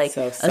going to be like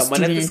a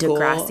student in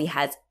Degrassi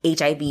has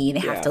HIV and they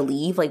have to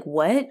leave? Like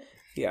what?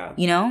 Yeah.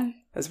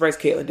 I'm surprised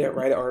Caitlin didn't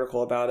write an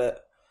article about it.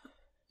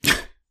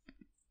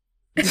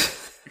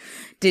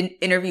 Didn't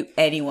interview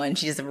anyone.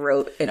 She just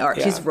wrote an art.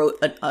 Yeah. She just wrote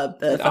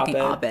a fucking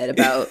op-ed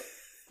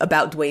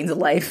about Dwayne's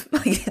life.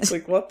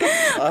 Like what the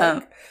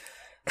fuck?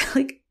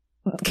 Like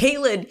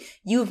Caitlin,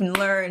 you've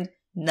learned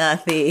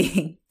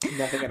nothing.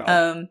 Nothing at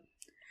all.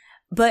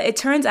 But it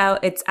turns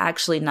out it's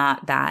actually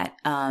not that.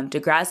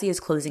 Degrassi is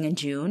closing in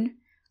June,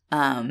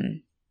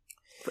 and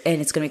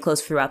it's going to be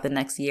closed throughout the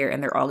next year,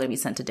 and they're all going to be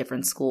sent to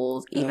different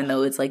schools, even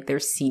though it's like their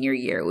senior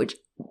year, which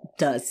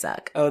does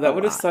suck. Oh, that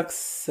would have sucked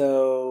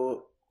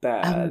so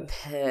bad. I'm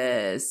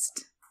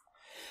pissed.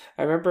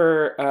 I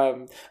remember,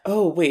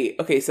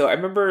 so I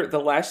remember the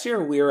last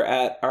year we were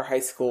at our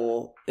high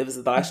school, it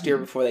was the last year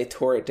before they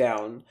tore it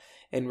down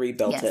and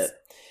rebuilt it.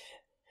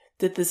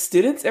 Did the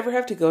students ever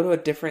have to go to a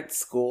different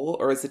school,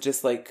 or is it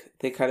just like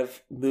they kind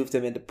of moved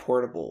them into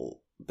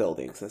portable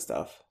buildings and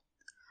stuff?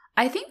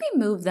 I think they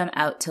moved them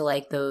out to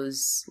like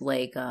those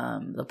like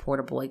the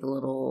portable like the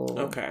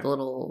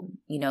little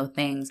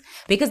things,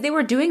 because they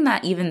were doing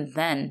that even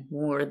then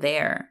when we were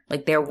there.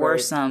 Like there were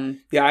some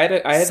I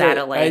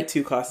had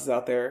 2 classes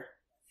out there.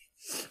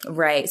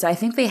 Right. So I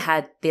think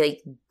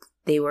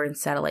they were in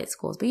satellite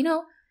schools.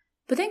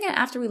 But then again,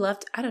 after we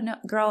left, I don't know,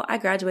 girl, I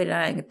graduated.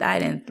 I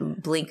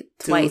didn't blink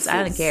twice.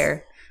 I didn't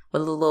care what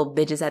the little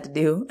bitches had to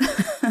do.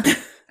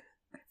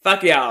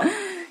 Fuck y'all.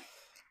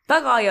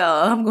 Fuck all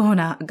y'all. I'm going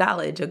to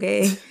college,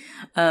 okay?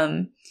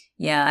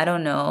 Yeah, I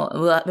don't know.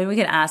 Well, maybe we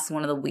can ask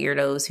one of the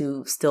weirdos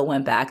who still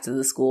went back to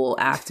the school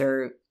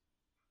after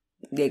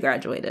they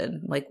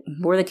graduated. Like,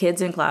 were the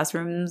kids in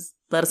classrooms?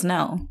 Let us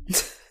know.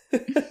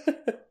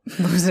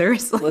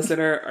 Losers.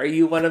 Listener, are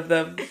you one of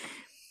them?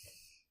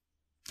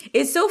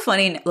 It's so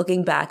funny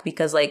looking back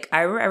because, like,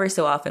 I remember every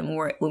so often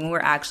when we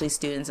were actually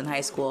students in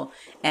high school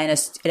and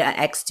an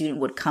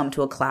ex-student would come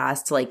to a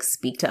class to, like,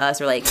 speak to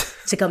us or, like,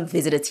 to come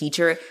visit a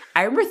teacher.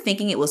 I remember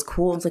thinking it was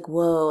cool. It's like,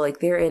 whoa,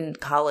 like, they're in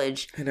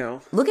college. I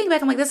know. Looking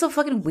back, I'm like, that's so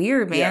fucking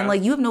weird, man. Yeah.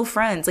 Like, you have no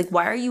friends. Like,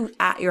 why are you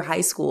at your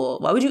high school?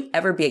 Why would you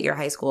ever be at your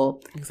high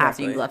school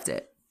after you left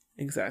it?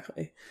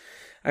 Exactly.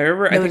 I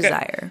remember,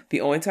 the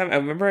only time I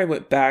remember I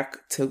went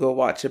back to go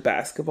watch a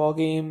basketball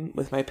game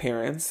with my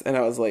parents, and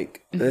I was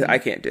like, I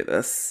can't do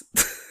this.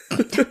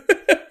 But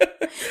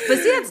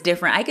see, that's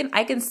different.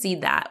 I can see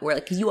that where,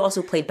 like, 'cause you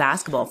also played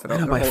basketball for the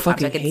whole time. So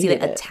I can see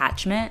the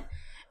attachment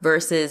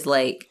versus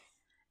like,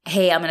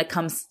 hey, I'm gonna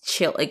come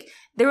chill. Like,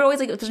 they were always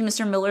like, especially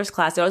Mr. Miller's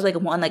class, they always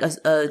like one like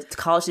a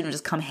college student would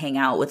just come hang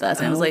out with us,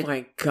 and I was like, oh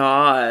my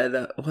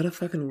god, what a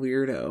fucking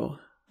weirdo.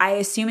 I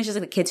assume it's just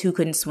like the kids who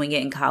couldn't swing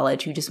it in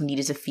college who just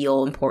needed to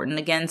feel important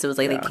again. So it was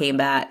like they came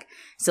back.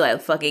 So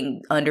like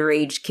fucking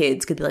underage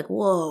kids could be like,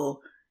 whoa.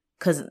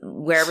 Because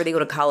wherever they go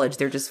to college,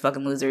 they're just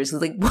fucking losers.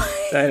 It's like,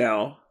 what? I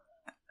know.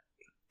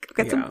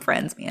 Get some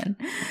friends, man.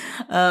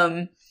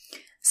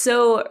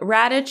 So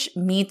Radich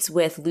meets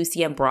with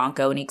Lucy and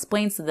Bronco, and he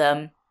explains to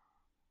them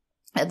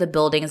that the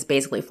building is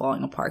basically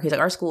falling apart. He's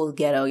like, our school is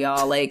ghetto,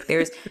 y'all. Like,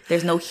 there's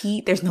no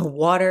heat, there's no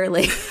water.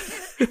 Like,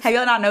 have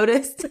y'all not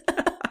noticed?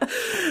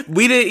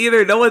 We didn't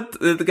either. No one.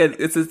 Again,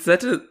 it's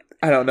such a.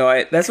 I don't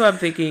know. That's what I'm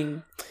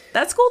thinking.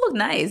 That school looked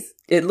nice.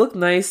 It looked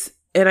nice,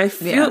 and I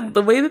feel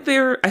the way that they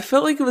were. I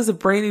felt like it was a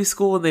brand new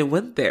school when they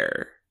went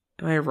there.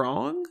 Am I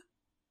wrong?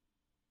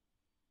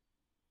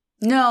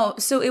 No,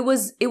 so it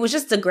was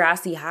just a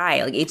grassy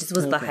high. Like it just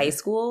was the high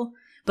school,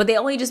 but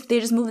they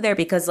just moved there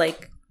because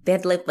like they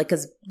had to like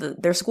because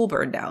their school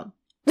burned down.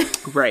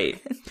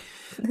 Right.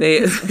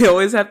 They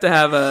always have to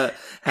have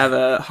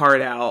a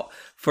heart out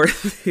for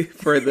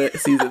the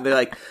season. They're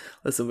like,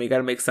 listen, we got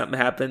to make something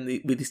happen.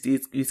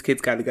 These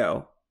kids got to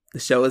go.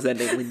 The show is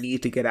ending. We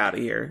need to get out of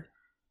here.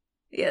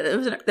 Yeah,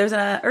 there's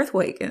an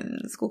earthquake in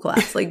school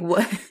class. Like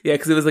what? Yeah,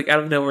 because it was like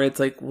out of nowhere. It's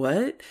like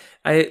what?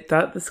 I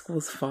thought the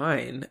school's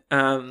fine.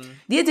 Yeah,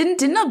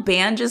 didn't a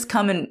band just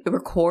come and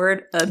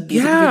record a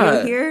music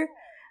video here?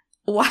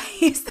 Why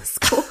is the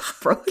school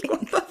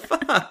broken? What the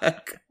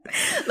fuck?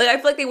 Like I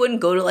feel like they wouldn't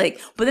go to like,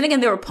 but then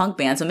again, they were punk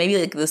bands, so maybe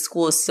like the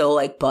school is so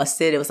like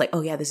busted. It was like, oh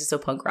yeah, this is so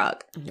punk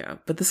rock. Yeah,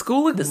 but the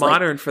school looked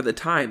modern for the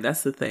time.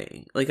 That's the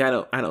thing. Like I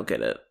don't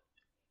get it.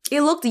 It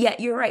looked, yeah,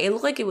 you're right. It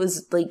looked like it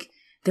was like.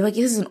 They're like,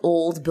 this is an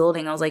old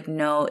building. I was like,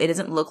 no, it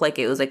doesn't look like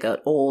it was like an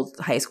old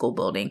high school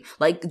building.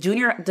 Like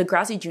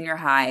Degrassi Junior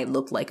High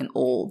looked like an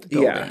old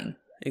building. Yeah,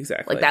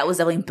 exactly. Like that was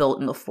definitely built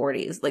in the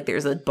 40s. Like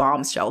there's a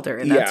bomb shelter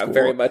in that school. Yeah,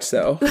 very much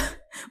so.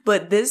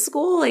 But this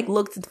school like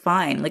looked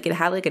fine. Like it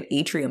had like an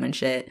atrium and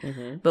shit.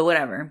 Mm-hmm. But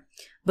whatever.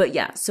 But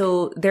yeah,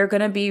 so they're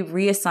going to be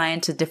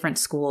reassigned to different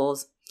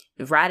schools.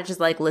 Radich is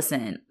like,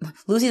 listen,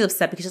 Lucy's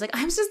upset because she's like,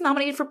 I was just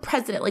nominated for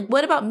president. Like,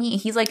 what about me?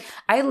 He's like,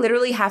 I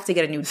literally have to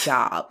get a new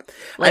job.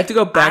 Like, I have to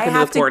go back into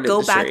the porn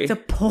industry. I have to go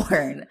back to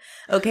porn.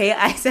 Okay.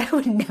 I said I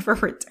would never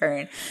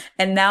return.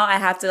 And now I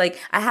have to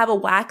I have a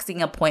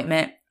waxing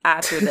appointment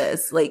after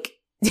this. Like,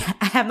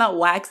 I have not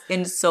waxed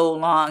in so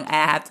long. I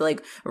have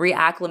to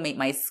reacclimate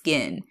my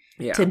skin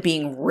to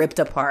being ripped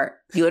apart.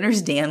 You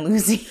understand,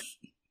 Lucy?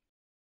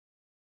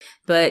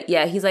 But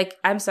yeah, he's like,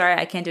 I'm sorry,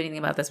 I can't do anything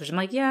about this. Which I'm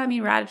like, yeah, I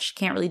mean, Radich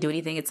can't really do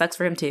anything. It sucks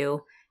for him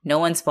too. No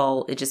one's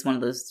fault. It's just one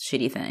of those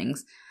shitty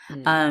things.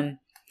 Mm.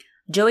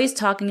 Joey's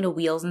talking to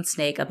Wheels and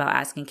Snake about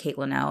asking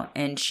Caitlin out.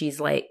 And she's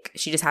like,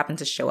 she just happened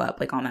to show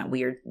up on that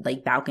weird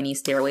balcony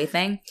stairway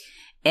thing.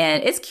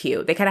 And it's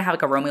cute. They kind of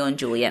have a Romeo and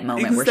Juliet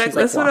moment where she's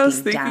that's walking what I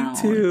was thinking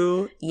down.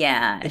 Too.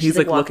 Yeah. And he's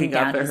looking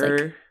up at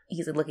her.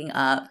 He's looking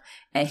up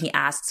and he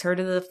asks her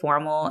to the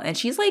formal. And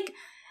she's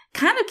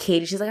kind of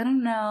cagey. She's like, I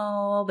don't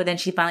know. But then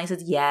she finally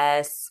says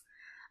yes.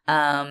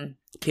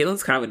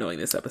 Caitlin's kind of annoying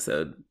this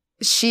episode.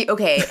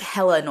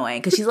 Hella annoying.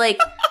 Because she's like,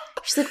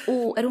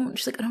 oh, I don't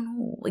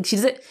know. Like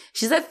she's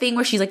that thing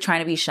where she's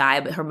trying to be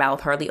shy, but her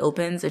mouth hardly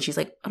opens. And she's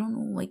like, I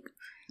don't know.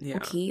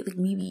 Okay,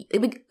 maybe.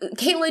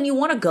 Caitlin, you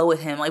want to go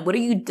with him. What are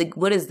you,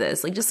 what is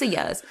this? Just say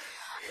yes.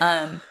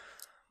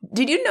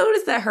 Did you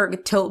notice that her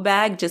tote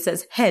bag just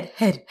says head?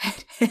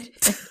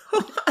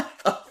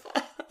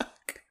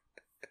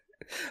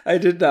 I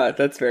did not.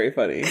 That's very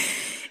funny.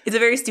 It's a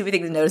very stupid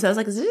thing to notice. I was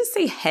like, does it just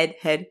say head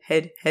in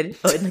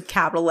the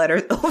capital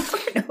letters over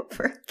and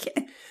over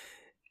again?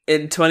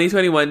 In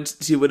 2021,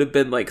 she would have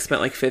been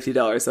spent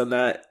 $50 on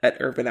that at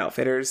Urban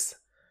Outfitters.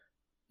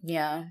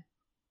 Yeah.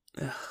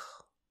 Ugh.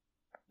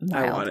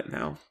 I want it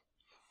now.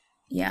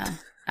 Yeah.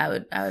 I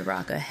would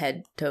rock a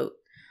head tote.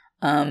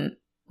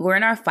 We're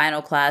in our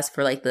final class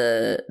for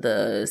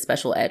the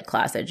special ed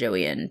class that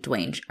Joey and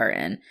Dwayne are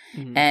in.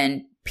 Mm-hmm.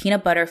 And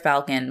Peanut Butter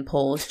Falcon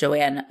pulls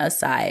Joanne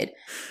aside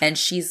and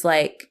she's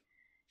like,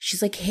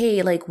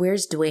 hey,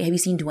 where's Dwayne? Have you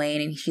seen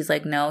Dwayne? And she's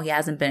like, no, he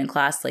hasn't been in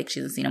class. She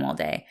hasn't seen him all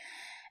day.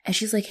 And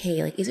she's like,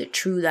 hey, is it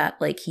true that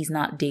he's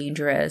not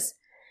dangerous?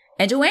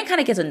 And Joanne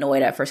kind of gets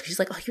annoyed at first because she's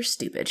like, oh, you're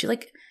stupid. She's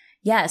like,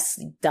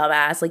 yes,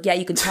 dumbass. Yeah,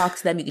 you can talk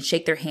to them. You can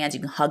shake their hands.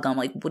 You can hug them.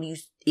 What are you,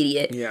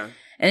 idiot? Yeah.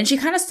 And then she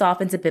kind of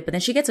softens a bit, but then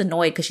she gets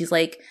annoyed because she's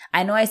like,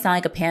 I know I sound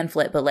like a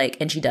pamphlet, but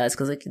and she does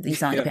because you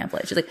sound like a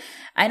pamphlet. She's like,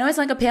 I know I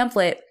sound like a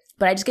pamphlet,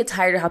 but I just get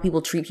tired of how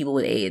people treat people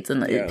with AIDS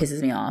and it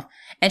pisses me off.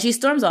 And she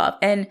storms off.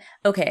 And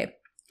okay,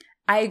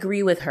 I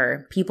agree with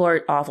her. People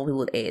are awful people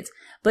with AIDS.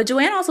 But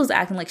Joanne also is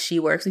acting like she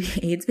works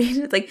with AIDS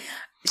patients.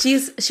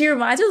 She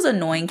reminds me of those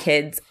annoying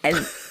kids,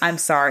 and I'm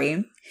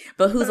sorry,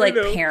 but who's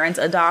parents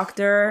a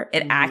doctor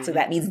and acts like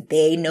that means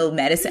they know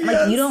medicine.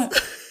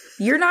 Yes.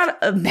 You're not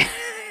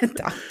a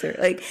doctor.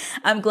 Like,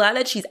 I'm glad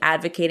that she's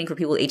advocating for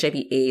people with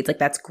HIV/AIDS. Like,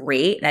 that's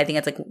great. And I think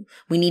it's like,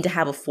 we need to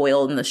have a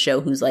foil in the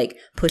show who's like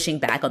pushing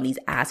back on these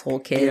asshole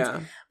kids.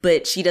 Yeah.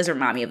 But she does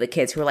remind me of the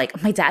kids who are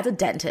like, my dad's a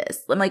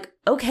dentist. I'm like,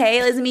 okay,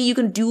 doesn't mean you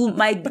can do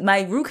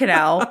my root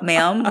canal,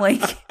 ma'am.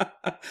 Like,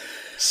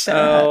 shut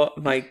up.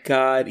 Oh my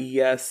God,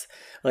 yes.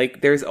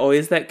 Like, there's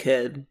always that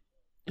kid.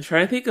 I'm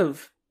trying to think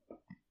of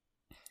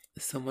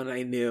someone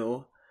I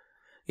knew.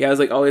 Yeah, I was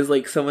like always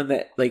like someone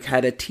that like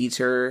had a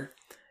teacher,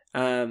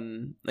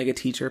 like a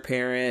teacher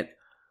parent,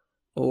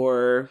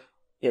 or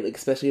yeah, like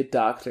especially a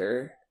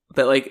doctor.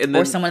 But like, and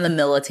then, or someone in the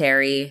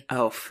military.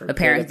 Oh, the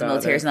parents in the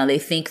military. So now they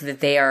think that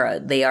they are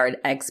an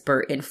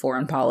expert in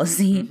foreign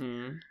policy.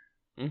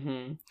 Mm-hmm.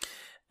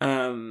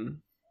 Mm-hmm.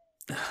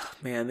 Oh,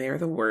 man, they are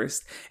the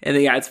worst. And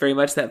yeah, it's very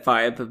much that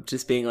vibe of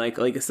just being like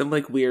some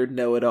like weird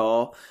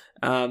know-it-all.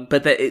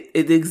 But that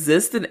it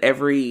exists in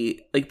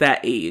every like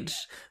that age.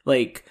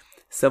 Like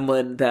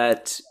someone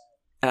that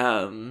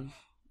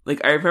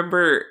like I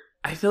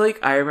feel like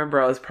I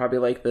remember I was probably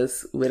like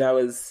this when I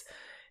was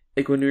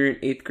like when we were in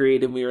 8th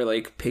grade and we were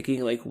like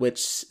picking like which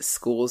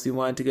schools we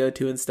wanted to go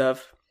to and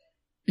stuff.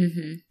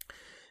 Mm-hmm.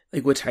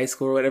 Like which high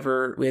school or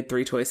whatever. We had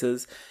 3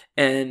 choices.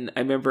 And I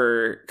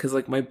remember because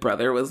like my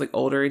brother was like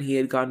older and he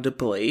had gone to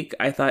Blake.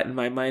 I thought in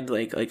my mind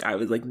like I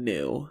was like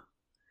new.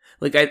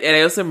 Like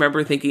I also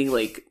remember thinking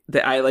like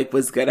that I like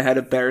was gonna have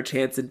a better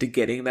chance into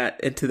getting that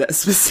into that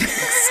specific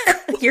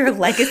school. Your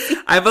legacy.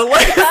 I'm a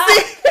legacy.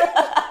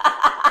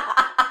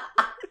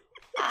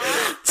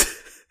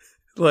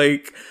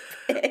 Like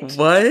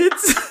what?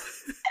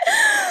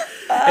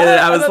 And then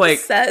I was like,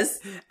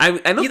 obsessed. I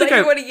don't think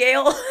you went to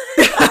Yale.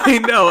 I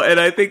know, and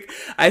I think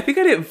I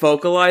didn't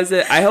vocalize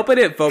it. I hope I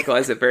didn't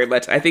vocalize it very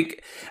much. I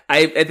think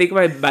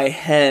in my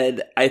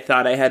head I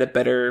thought I had a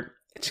better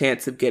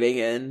chance of getting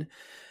in.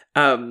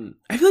 I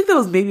feel like that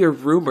was maybe a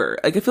rumor.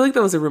 Like I feel like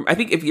that was a rumor. I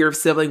think if your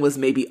sibling was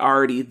maybe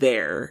already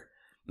there,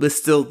 was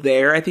still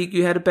there, I think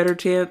you had a better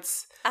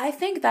chance. I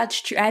think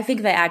that's true. I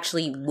think that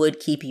actually would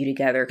keep you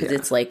together because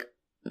it's like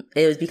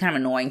it would be kind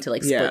of annoying to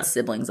like split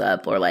siblings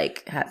up or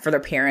like for their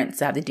parents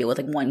to have to deal with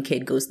like one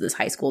kid goes to this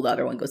high school, the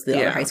other one goes to the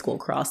other high school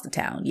across the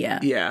town. Yeah.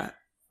 Yeah.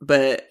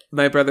 But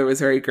my brother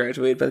was already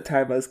graduated by the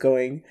time I was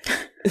going.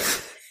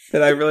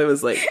 And I really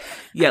was like,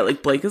 yeah,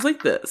 like Blake is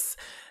like this.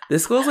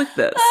 This school's like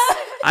this.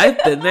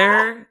 I've been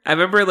there. I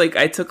remember like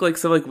I took like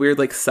some like weird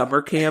like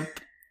summer camp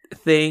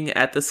thing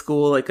at the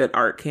school, like an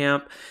art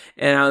camp.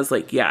 And I was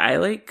like, yeah, I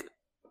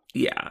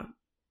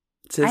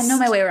know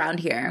my way around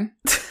here.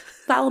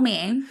 Follow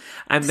me.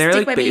 I'm there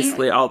like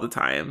basically all the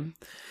time.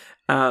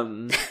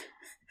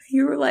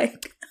 You were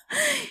like,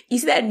 you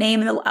see that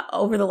name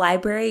over the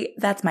library?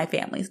 That's my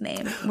family's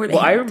name.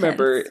 I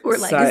remember. We're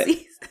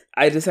legacies.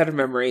 I just had a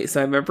memory.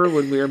 So I remember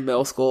when we were in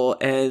middle school,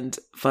 and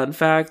fun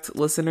fact,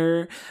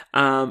 listener,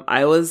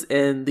 I was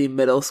in the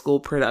middle school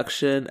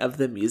production of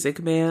The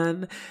Music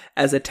Man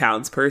as a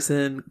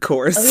townsperson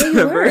chorus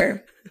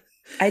member.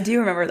 I do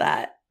remember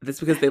that. That's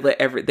because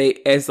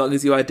they as long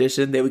as you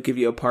audition, they would give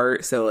you a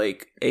part. So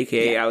like,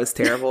 AKA I was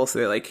terrible. So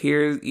they're like,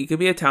 here, you can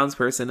be a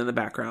townsperson in the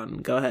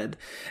background. Go ahead.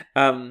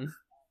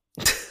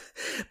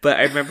 But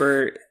I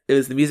remember it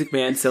was The Music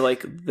Man. So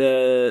like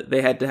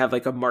they had to have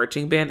like a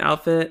marching band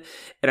outfit.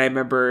 And I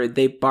remember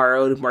they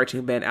borrowed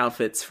marching band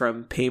outfits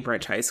from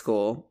Paintbrush High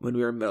School when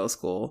we were in middle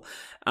school.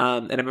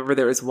 And I remember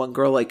there was one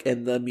girl like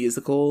in the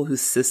musical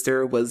whose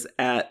sister was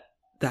at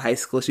the high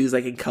school. She was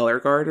like in color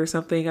guard or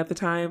something at the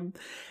time.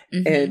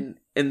 Mm-hmm.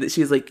 And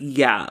she's like,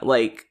 yeah,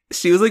 like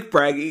she was like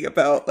bragging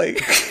about like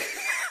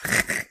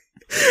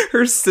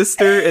her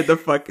sister and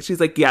she's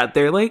like, yeah,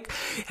 they're like,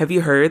 have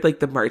you heard like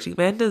the marching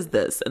band does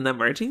this and the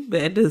marching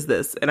band does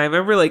this? And I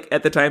remember like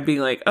at the time being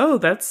like, oh,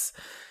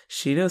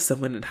 she knows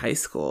someone in high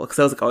school, because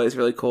I was like always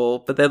really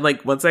cool. But then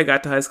like once I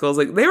got to high school, I was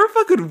like, they were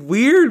fucking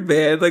weird,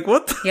 man. Like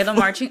what? The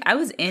marching. I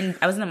was in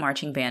the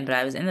marching band, but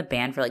I was in the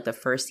band for like the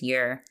first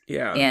year.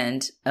 Yeah.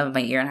 And of my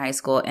year in high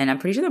school, and I'm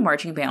pretty sure the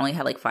marching band only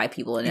had like 5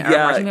 people in it. Our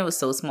marching band was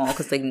so small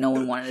because like no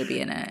one wanted to be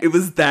in it. It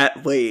was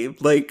that lame.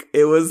 Like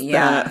it was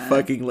that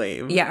fucking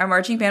lame. Yeah, our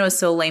marching band was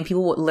so lame.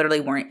 People literally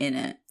weren't in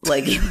it.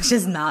 Like it was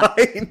just not.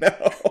 I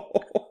know.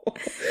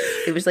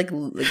 It was like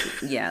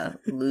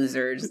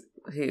losers.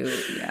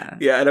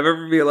 And I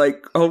remember being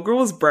like, homegirl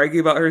was bragging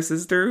about her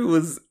sister who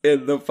was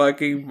in the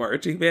fucking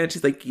marching band.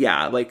 She's like,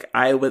 yeah, like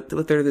I went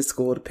with her to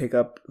school to pick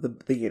up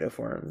the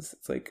uniforms.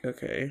 It's like,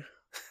 okay.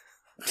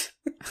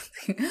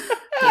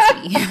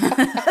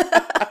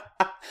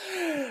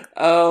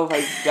 Oh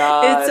my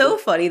god, it's so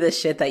funny the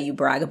shit that you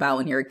brag about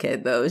when you're a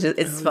kid though.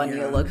 It's funny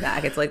to look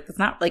back. It's like, it's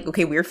not like,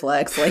 okay, weird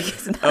flex, like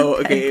it's not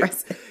that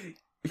impressive.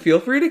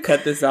 Feel free to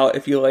cut this out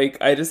if you like.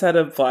 I just had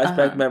a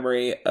flashback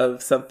memory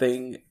of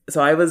something.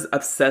 So I was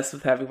obsessed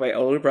with having my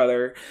older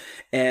brother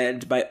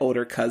and my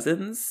older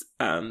cousins.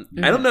 I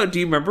don't know.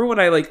 Do you remember when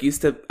I like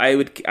used to? I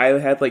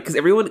had like, because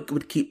everyone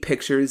would keep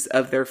pictures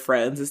of their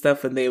friends and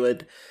stuff, and they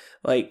would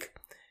like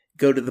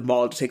go to the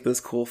mall to take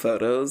those cool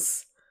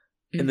photos,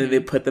 and then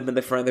they put them in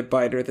the front of their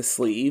binder, the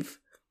sleeve.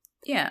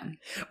 Yeah.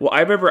 Well,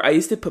 I remember I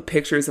used to put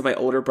pictures of my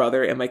older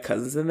brother and my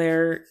cousins in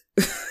there.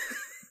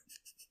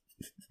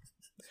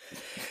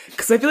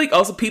 Because I feel like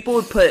also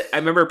I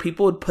remember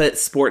people would put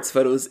sports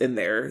photos in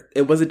there.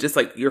 It wasn't just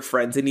like your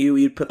friends and you.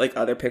 You'd put like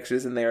other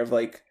pictures in there of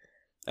like,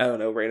 I don't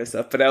know, random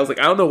stuff. But I was like,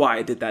 I don't know why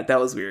I did that. That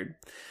was weird.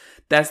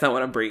 That's not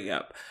what I'm bringing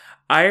up.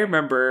 I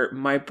remember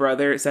my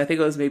brother, so I think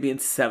it was maybe in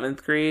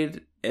 7th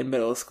grade in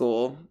middle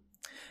school.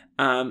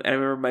 And I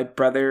remember my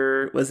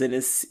brother was in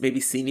his maybe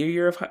senior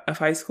year of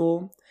high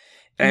school.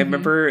 And I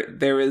remember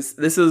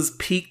this was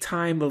peak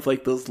time of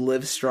like those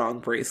Live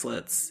Strong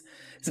bracelets.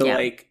 So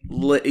like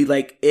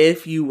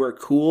if you were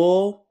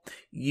cool,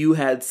 you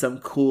had some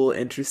cool,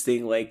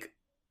 interesting like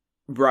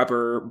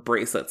rubber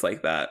bracelets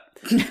like that.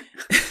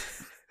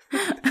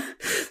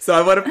 So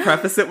I want to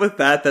preface it with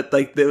that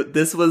like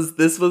this was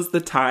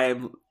the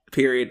time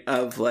period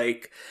of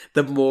like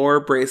the more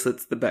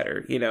bracelets, the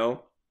better, you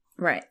know?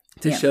 Right.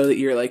 To show that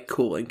you're like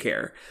cool and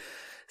care.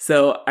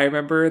 So I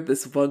remember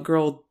this one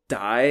girl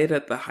died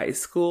at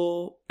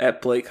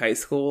at Blake High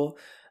School.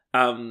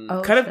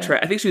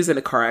 I think she was in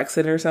a car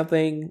accident or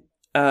something.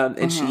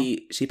 And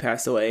she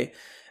passed away.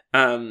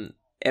 And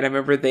I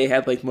remember they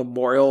had like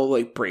memorial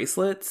like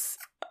bracelets,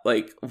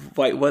 like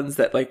white ones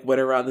that like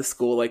went around the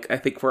school, like I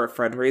think for a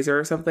fundraiser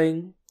or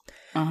something.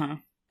 I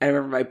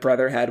remember my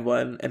brother had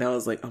one and I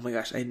was like, oh my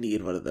gosh, I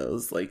need one of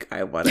those. Like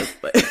I want to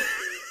like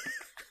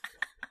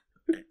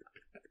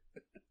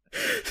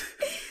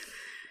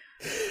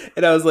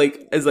and I was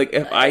like,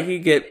 if I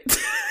could get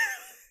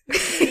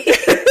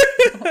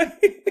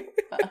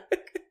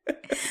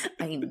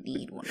I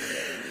need one of those.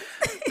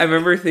 I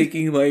remember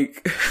thinking I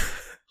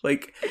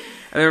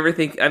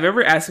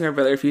remember asking my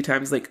brother a few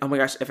times, like, oh my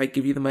gosh, if I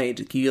give you the money,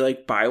 can you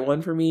like buy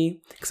one for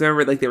me? Because I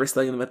remember like they were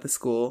selling them at the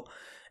school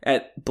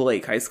at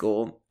Blake High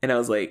School, and I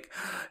was like,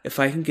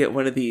 if I can get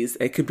one of these,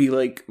 it could be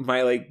like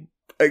my like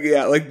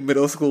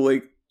middle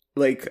school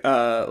like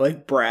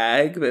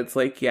brag. That's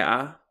like,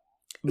 yeah,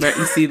 Matt,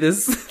 you see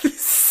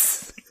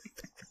this?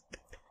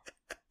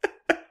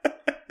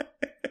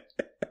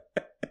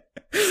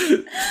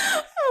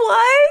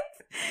 What?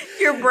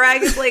 Your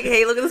brag is like,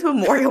 hey, look at this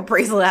memorial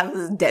bracelet I have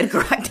this dead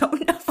girl I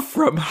don't know.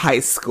 From high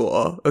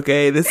school,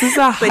 okay? This is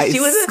a high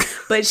school.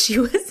 But she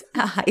was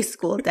a high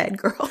school dead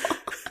girl.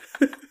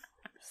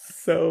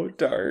 So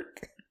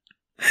dark.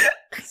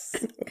 So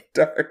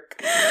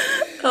dark.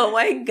 Oh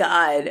my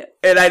God.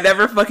 And I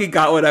never fucking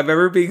got one. I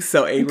remember being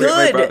so angry at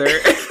my brother.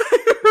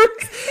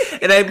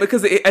 And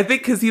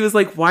because he was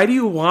like, why do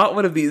you want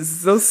one of these?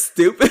 It's so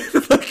stupid.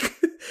 Like,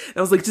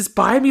 I was like, just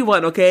buy me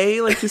one,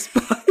 okay? Like, just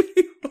buy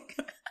me one.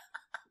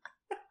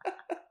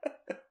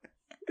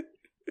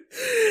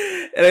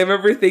 And I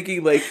remember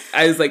thinking, like,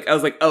 I was like,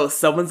 oh,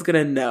 someone's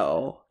gonna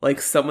know.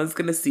 Like, someone's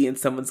gonna see and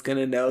someone's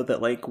gonna know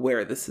that, like,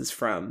 where this is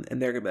from. And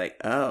they're gonna be like,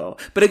 oh.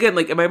 But again,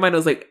 like, in my mind, I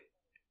was like,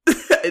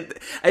 I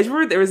just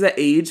remember there was that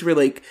age where,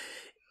 like,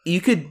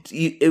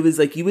 it was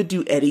like you would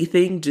do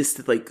anything just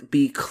to, like,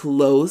 be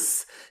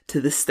close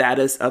to the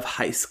status of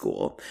high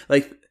school.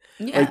 Like,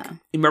 like,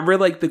 remember,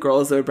 like, the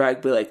girls that would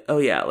brag, be like, oh,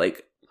 yeah,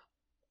 like,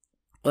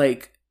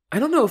 I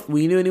don't know if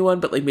we knew anyone,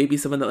 but, like, maybe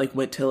someone that, like,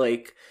 went to,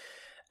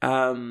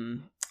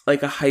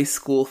 like a high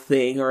school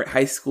thing or a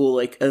high school,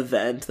 like,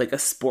 event, like a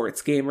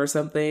sports game or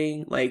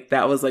something. Like,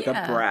 that was, like,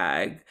 a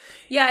brag.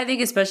 Yeah, I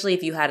think especially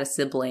if you had a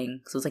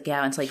sibling. So it was like,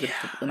 I went to, like,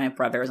 my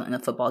brother was on the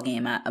football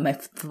game my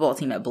football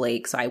team at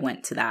Blake, so I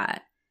went to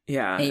that.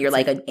 Yeah. And you're,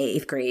 like, in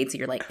 8th grade, so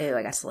you're like, oh,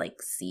 I got to,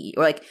 like, see.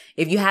 Or, like,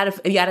 if you had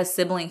a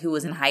sibling who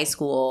was in high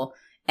school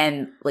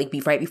and, like,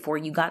 right before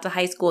you got to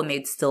high school and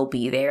they'd still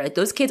be there. Like,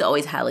 those kids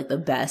always had, like, the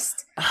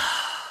best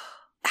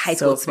high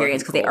school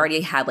experience because they already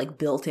had, like,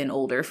 built-in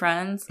older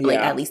friends. Like,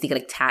 at least they could,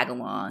 like, tag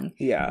along.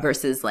 Yeah.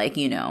 Versus, like,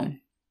 you know,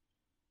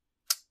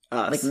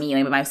 us. Like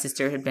me. My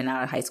sister had been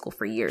out of high school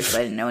for years, so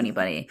I didn't know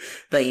anybody.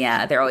 But,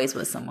 yeah, there always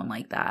was someone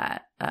like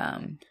that.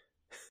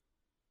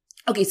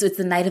 Okay, so it's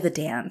the night of the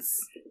dance.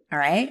 All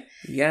right?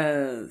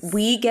 Yes.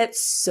 We get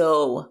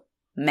so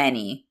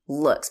many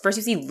looks. First,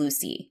 you see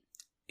Lucy.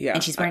 Yeah.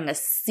 And she's wearing a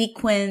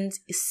sequined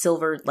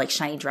silver, like,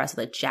 shiny dress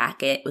with a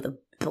jacket with a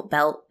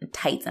belt and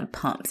tights and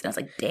pumps. And I was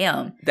like,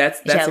 damn.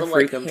 That's a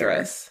freakum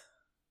dress.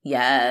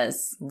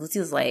 Yes. Lucy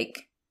was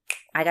like,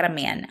 I got a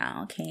man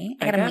now, okay?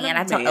 I got a man.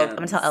 I'm going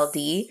to tell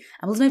LD.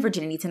 I'm losing my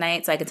virginity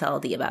tonight, so I can tell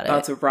LD about it.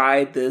 About to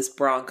ride this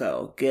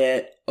Bronco.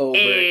 Get over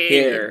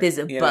here. This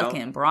is a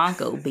bucking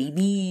Bronco,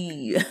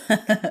 baby.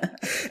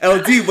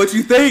 LD, what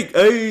you think?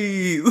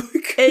 Hey.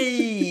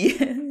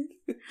 Hey.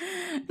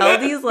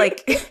 LD's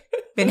like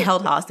been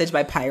held hostage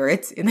by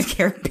pirates in the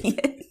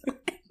Caribbean.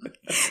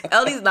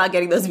 LD's not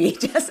getting those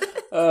VHS.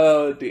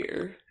 Oh,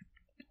 dear.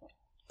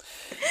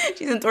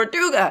 She's in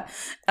Tortuga.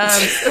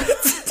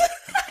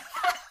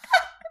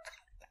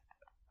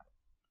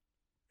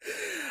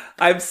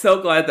 I'm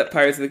so glad that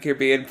Pirates of the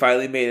Caribbean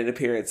finally made an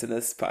appearance in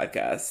this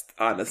podcast.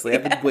 Honestly,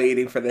 I've been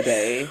waiting for the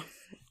day.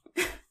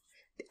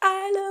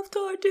 I love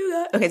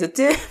Tortuga. Okay, so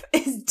Tiff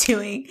is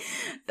doing.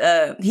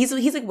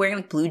 He's like wearing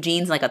like blue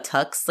jeans, like a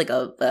tux, like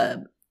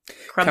a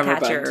crumb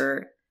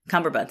catcher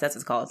Cummerbunds, that's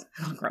what it's called.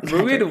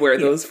 Remember we had to wear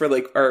those for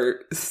like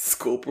our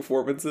school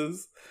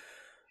performances?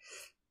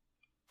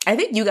 I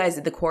think you guys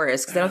did the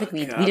chorus because I don't think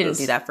we didn't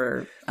do that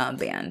for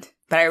band.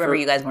 But I remember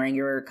you guys wearing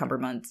your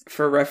cummerbunds.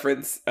 For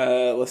reference,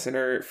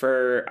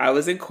 listener, I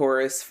was in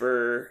chorus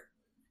for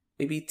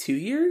maybe 2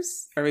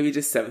 years or maybe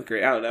just 7th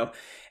grade. I don't know.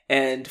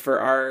 And for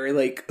our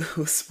like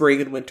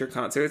spring and winter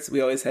concerts, we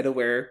always had to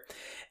wear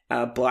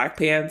black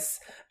pants,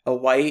 a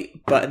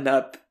white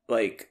button-up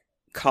like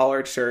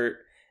collared shirt,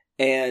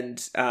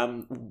 and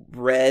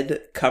red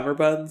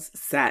cummerbunds,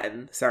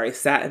 satin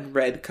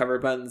red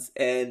cummerbunds,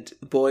 and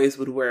boys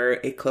would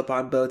wear a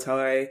clip-on bow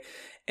tie,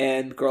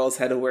 and girls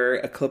had to wear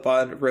a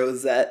clip-on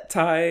rosette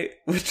tie,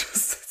 which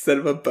was, instead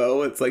of a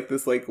bow, it's like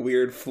this like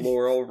weird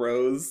floral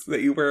rose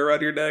that you wear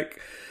around your neck.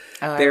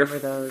 Oh, they're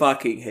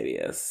fucking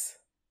hideous.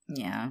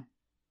 Yeah.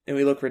 And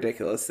we look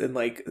ridiculous in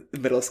like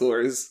middle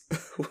schoolers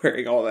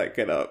wearing all that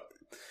get up.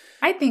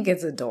 I think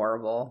it's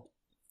adorable.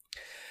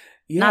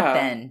 Yeah. Not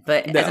then,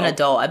 but as an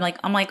adult,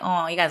 I'm like,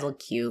 oh, you guys look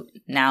cute.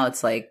 Now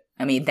it's like,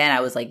 I mean, then I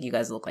was like, you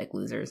guys look like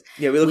losers.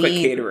 Yeah, we look like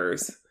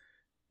caterers.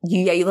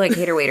 You look like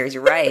cater waiters.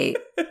 You're right.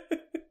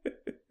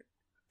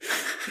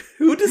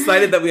 Who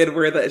decided that we had to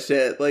wear that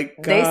shit? Like,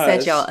 gosh. They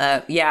set y'all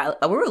up. Yeah,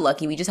 we were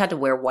lucky. We just had to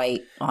wear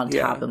white on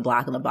top and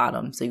black on the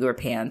bottom. So you wear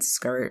pants,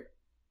 skirt,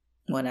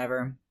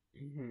 whatever.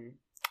 Mm-hmm.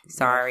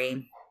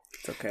 Sorry.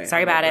 It's okay.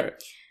 Sorry about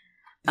it.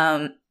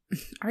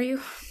 Are you?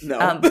 No.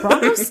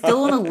 Bronco's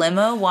still in a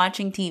limo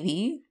watching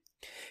TV?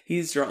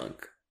 He's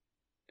drunk,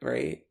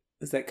 right?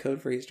 Is that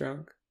code for he's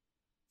drunk?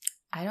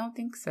 I don't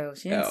think so.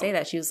 She didn't say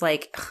that. She was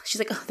like,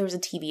 oh, there was a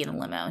TV in a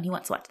limo and he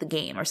wants to watch the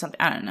game or something.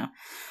 I don't know.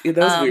 Yeah,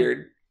 that was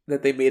weird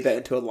that they made that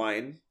into a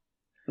line.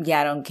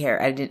 Yeah, I don't care.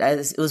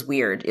 It was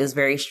weird. It was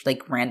very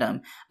like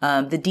random.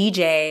 The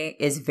DJ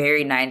is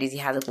very 90s. He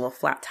has a little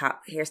flat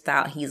top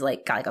hairstyle. He's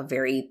like got like a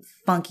very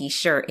funky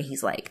shirt and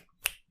he's like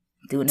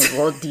doing his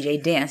little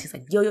DJ dance. He's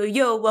like, yo, yo,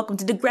 yo, welcome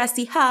to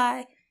Degrassi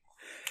High.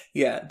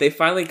 Yeah, they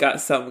finally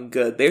got something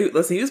good.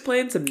 He was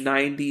playing some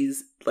 90s,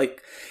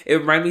 like, it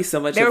reminded me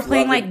so much of They were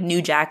playing, like,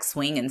 New Jack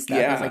Swing and stuff.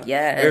 Yeah. I was like,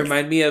 yes. It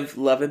reminded me of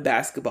Love and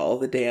Basketball,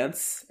 the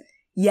dance.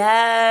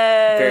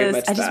 Yes. Very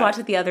much I just watched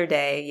it the other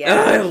day. Yeah.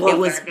 I love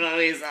that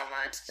movie so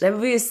much. That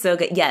movie is so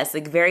good. Yes,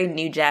 like, very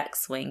New Jack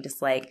Swing,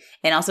 just like,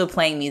 and also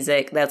playing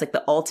music that's like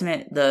the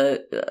ultimate,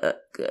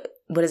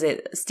 what is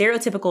it?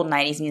 Stereotypical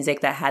 90s music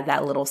that had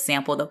that little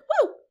sample, the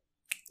woo!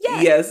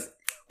 Yeah. Yes.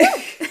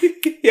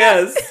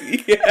 Yes.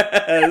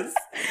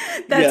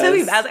 That's how I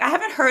was like, I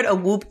haven't heard a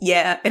whoop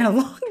yeah in a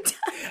long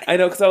time. I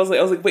know, because I was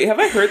like, wait, have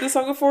I heard this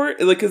song before?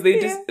 Like, because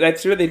I'm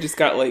sure they just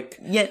got like,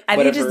 yeah, I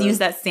think they just used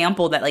that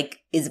sample that like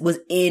was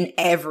in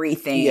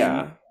everything.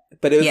 Yeah,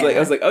 but it was like, I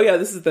was like, oh yeah,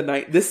 this is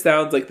this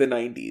sounds like the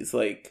 90s.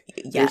 Like,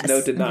 there's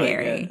no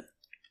denying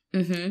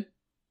it.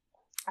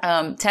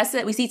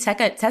 Mm-hmm. We see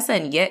Tessa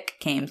and Yik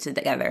came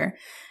together.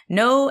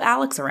 No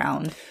Alex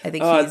around. I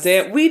think. Oh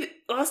damn!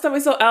 Last time we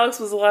saw Alex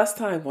was the last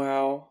time.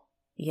 Wow.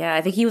 Yeah,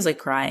 I think he was like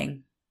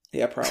crying.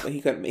 Yeah, probably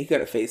he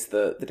couldn't face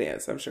the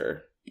dance. I'm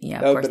sure. Yeah,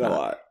 that would have been a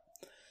lot.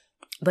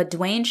 But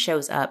Dwayne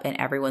shows up and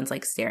everyone's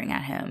like staring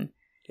at him.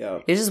 Yeah.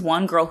 There's just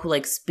one girl who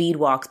like speed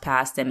walks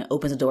past him and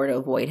opens the door to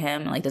avoid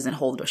him and like doesn't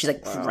hold the door. She's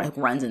like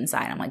runs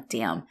inside. I'm like,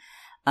 damn.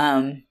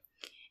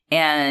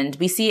 And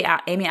we see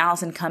Amy and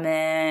Allison come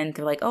in.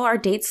 They're like, oh, our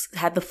dates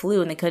had the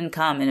flu and they couldn't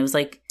come. And it was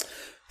like,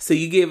 so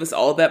you gave us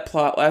all that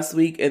plot last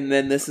week, and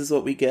then this is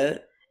what we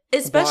get?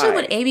 Especially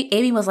when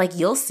Amy was like,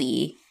 you'll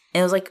see.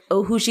 And it was like,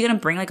 oh, who's she going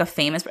to bring? Like a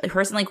famous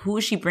person? Like, who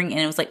is she bringing?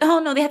 And it was like, oh,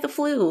 no, they had the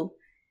flu.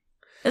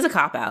 It was a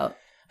cop-out.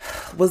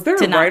 Was there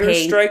a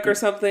writer's strike or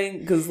something?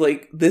 Because,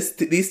 like,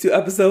 these 2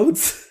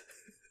 episodes?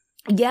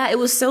 Yeah, it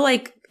was so,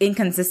 like,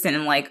 inconsistent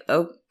and, like,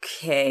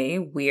 okay,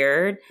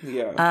 weird.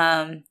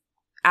 Yeah.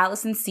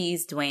 Allison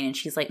sees Dwayne, and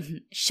she's like,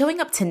 showing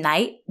up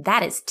tonight?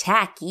 That is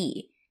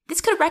tacky.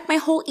 This could wreck my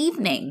whole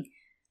evening.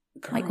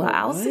 Girl, like, wow,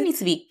 Allison needs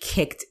to be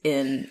kicked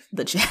in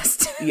the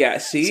chest. Yeah,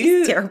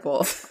 she's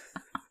terrible.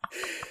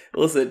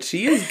 Listen,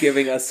 she is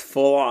giving us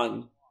full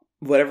on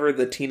whatever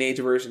the teenage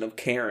version of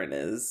Karen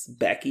is.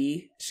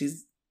 Becky.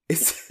 She's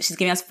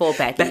giving us full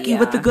Becky. Becky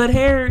with the good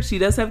hair. She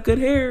does have good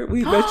hair.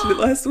 We mentioned it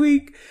last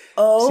week.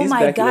 Oh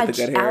my God.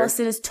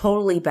 Allison is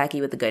totally Becky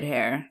with the good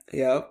hair.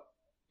 Yep.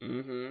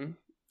 Mm-hmm.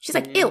 She's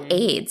like, ew,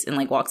 AIDS, and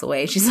like walks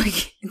away. She's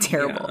like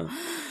terrible. Yeah.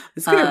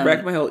 It's gonna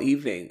wreck my whole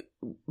evening.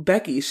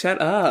 Becky, shut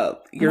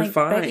up. You're like,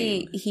 fine.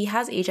 Becky, he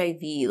has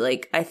HIV.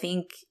 Like, I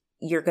think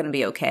you're gonna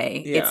be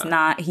okay.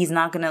 Yeah. He's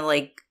not gonna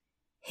like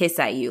hiss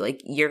at you.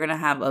 Like, you're gonna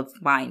have a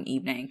fine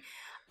evening.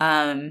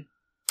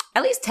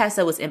 At least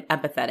Tessa was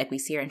empathetic. We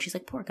see her and she's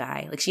like, poor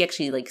guy. Like, she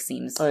actually like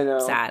seems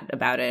sad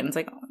about it. And it's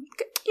like, oh,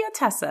 yeah,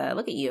 Tessa,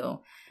 look at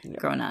you,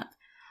 grown up.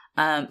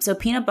 So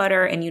Peanut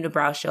Butter and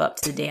Unibrow show up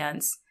to the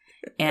dance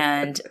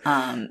and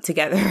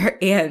together,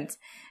 and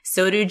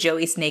so do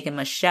Joey Snake and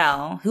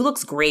Michelle, who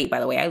looks great,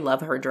 by the way. I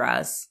love her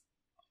dress.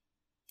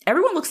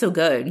 Everyone looks so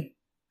good.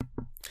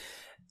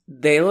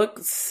 They look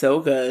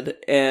so good,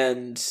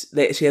 and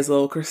she has a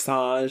little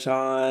corsage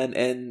on,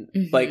 and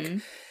like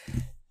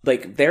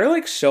like they're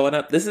like showing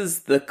up. This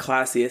is the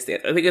classiest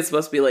dance. I think it's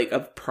supposed to be like a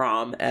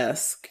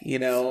prom-esque, you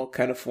know,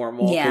 kind of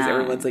formal, because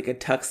everyone's like in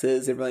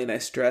tuxes and really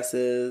nice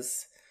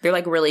dresses. They're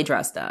like really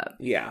dressed up.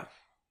 Yeah.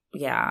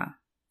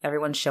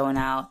 Everyone's showing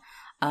out.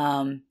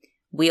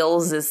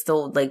 Wheels is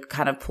still like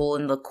kind of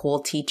pulling the cool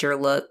teacher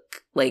look.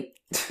 Like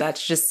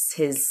that's just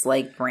his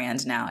like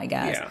brand now, I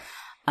guess. Yeah.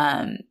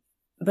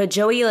 But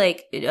Joey,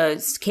 like,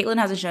 Caitlyn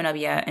hasn't shown up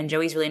yet, and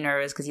Joey's really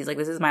nervous because he's like,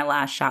 this is my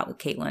last shot with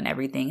Caitlyn.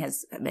 Everything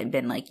has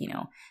been like, you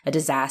know, a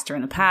disaster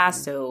in the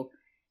past, so,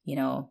 you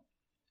know,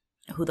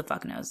 who the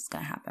fuck knows what's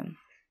gonna happen.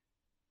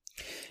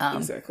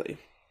 Exactly.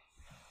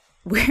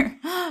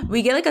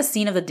 We get like a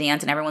scene of the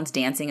dance and everyone's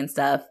dancing and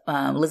stuff.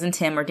 Liz and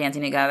Tim are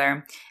dancing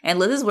together, and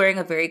Liz is wearing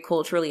a very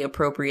culturally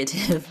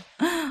appropriative,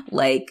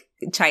 like,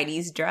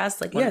 Chinese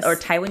dress, like, or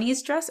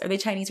Taiwanese dress. Are they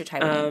Chinese or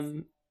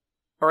Taiwanese?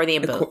 Or are they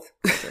in both?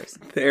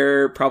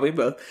 They're probably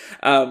both.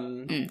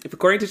 If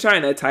according to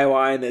China,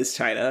 Taiwan is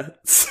China.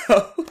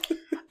 So.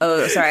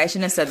 Oh, sorry, I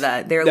shouldn't have said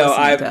that. They're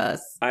listening to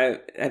us. I know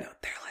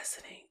they're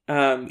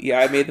listening.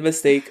 Yeah, I made the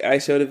mistake. I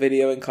showed a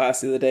video in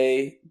class the other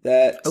day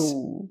that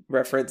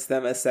referenced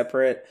them as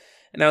separate,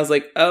 and I was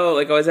like, oh,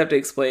 like I always have to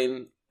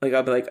explain. Like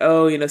I'll be like,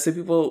 oh, you know, some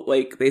people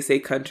like they say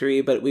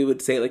country, but we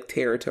would say like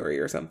territory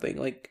or something.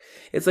 Like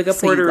it's like a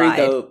Puerto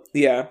Rico,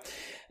 yeah.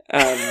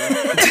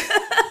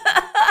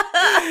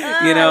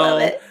 You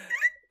know,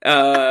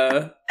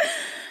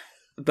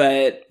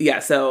 but yeah,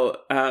 so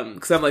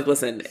because I'm like,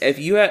 listen,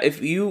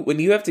 when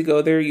you have to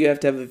go there, you have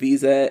to have a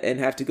visa and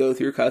have to go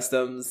through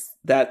customs.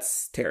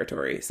 That's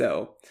territory.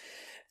 So,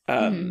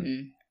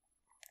 but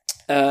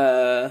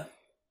what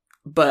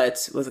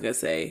was I gonna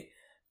say?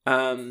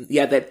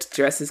 Yeah, that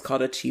dress is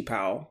called a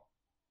qipao.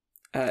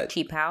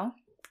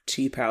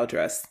 Qipao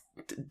dress.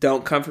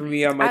 Don't come for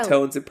me on my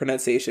tones and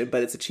pronunciation,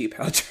 but it's a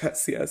qipao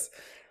dress. Yes.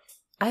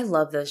 I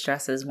love those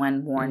dresses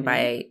when worn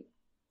by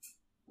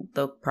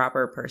the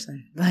proper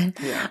person. But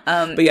yeah,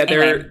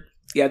 they're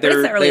it's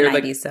the early 90s,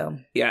 like, so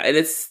yeah,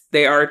 and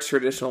they are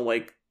traditional,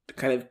 like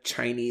kind of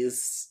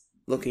Chinese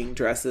looking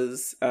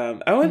dresses.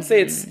 I wouldn't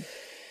say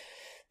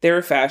they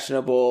were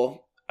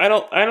fashionable. I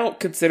don't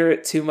consider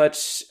it too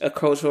much a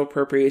cultural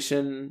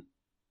appropriation,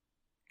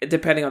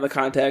 depending on the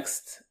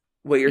context.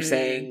 What you're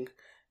saying,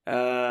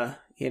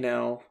 you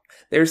know.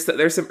 There's late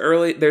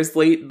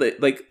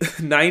like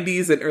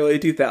 90s and early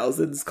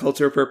 2000s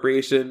culture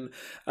appropriation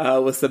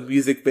with some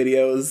music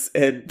videos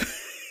and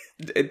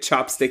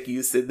chopstick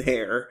use in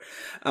hair.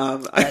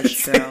 That's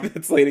true.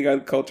 It's leaning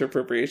on culture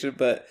appropriation,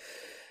 but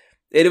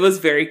it was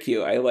very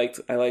cute. I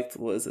liked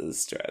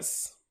Liz's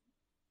dress.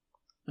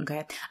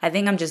 Okay. I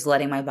think I'm just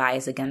letting my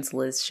bias against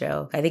Liz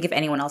show. I think if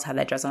anyone else had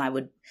that dress on, I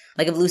would,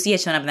 like, if Lucy had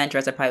shown up in that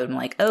dress, I probably would have been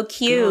like, oh,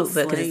 cute.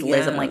 But because it's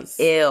Liz, I'm like,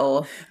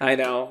 ew. I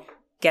know.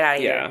 Get out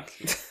of here.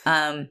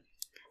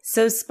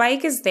 So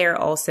Spike is there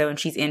also, and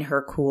she's in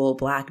her cool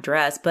black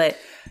dress. But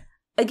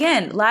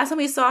again, last time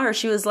we saw her,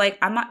 she was like,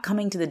 I'm not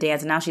coming to the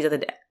dance. And now she's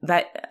at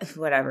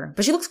whatever.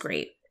 But she looks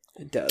great.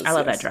 It does. I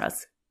love that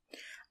dress.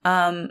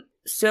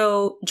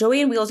 So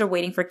Joey and Wheels are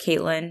waiting for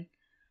Caitlyn,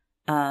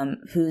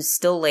 who's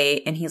still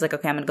late. And he's like,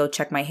 okay, I'm going to go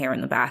check my hair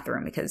in the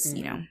bathroom because,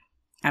 you know,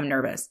 I'm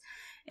nervous.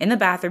 In the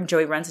bathroom,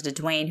 Joey runs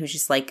into Dwayne, who's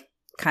just like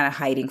kind of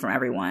hiding from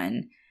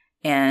everyone.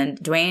 And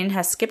Dwayne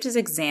has skipped his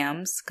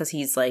exams because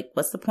he's like,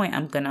 what's the point?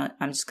 I'm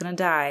just gonna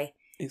die.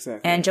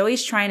 Exactly. And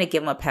Joey's trying to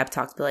give him a pep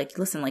talk to be like,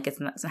 listen, like, it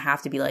doesn't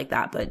have to be like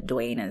that. But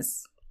Dwayne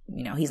is,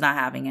 you know, he's not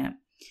having it.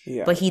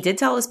 Yeah. But he did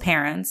tell his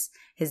parents.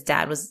 His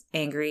dad was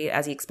angry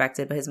as he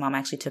expected, but his mom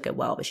actually took it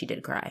well, but she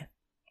did cry.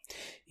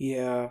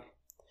 Yeah.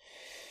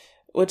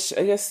 Which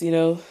I guess, you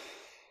know,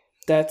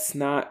 that's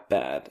not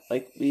bad.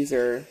 Like, these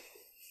are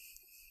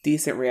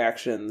decent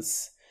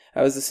reactions.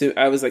 I was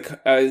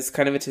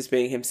kind of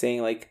anticipating him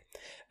saying like,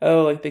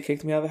 oh, like they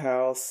kicked me out of the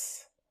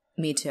house.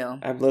 Me too.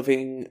 I'm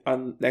living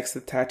next to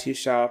the tattoo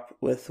shop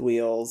with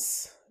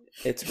Wheels.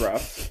 It's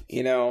rough,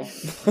 you know?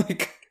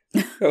 Like,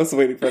 I was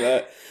waiting for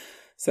that.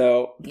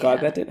 So,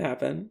 glad that didn't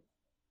happen.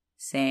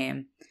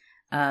 Same.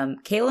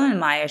 Kayla and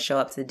Maya show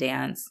up to the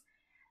dance.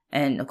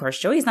 And, of course,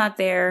 Joey's not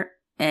there.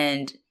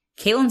 And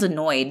Kaylin's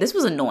annoyed. This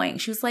was annoying.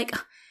 She was like,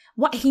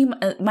 what?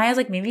 Maya's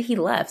like, maybe he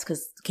left.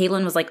 Because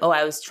Caitlyn was like, oh,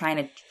 I was trying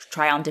to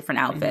try on different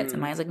outfits.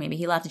 And Maya's like, maybe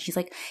he left. And she's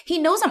like, he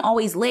knows I'm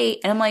always late.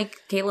 And I'm like,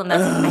 Caitlyn,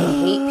 I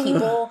hate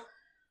people.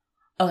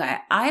 Okay,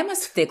 I am a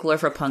stickler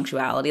for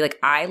punctuality. Like,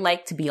 I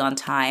like to be on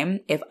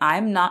time. If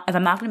I'm not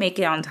going to make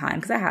it on time,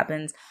 because that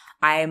happens,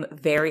 I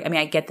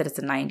get that it's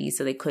the 90s,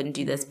 so they couldn't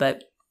do this,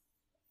 but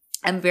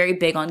I'm very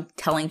big on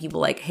telling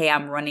people, like, hey,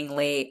 I'm running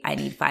late. I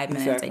need 5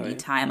 minutes. Exactly. I need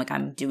time. Like,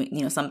 I'm doing,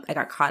 I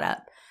got caught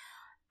up.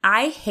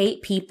 I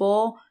hate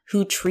people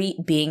who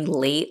treat being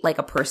late like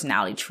a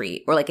personality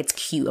trait or like it's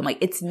cute. I'm like,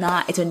 it's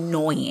not. It's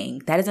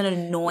annoying. That is an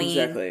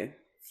annoying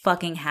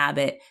fucking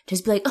habit.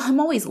 Just be like, oh, I'm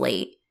always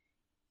late.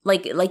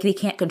 Like they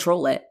can't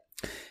control it.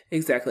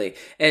 Exactly.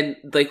 And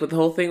like with the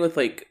whole thing with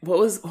like, what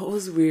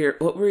was weird?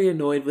 What were you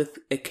annoyed with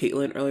at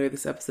Caitlyn earlier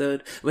this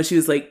episode when she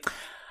was like,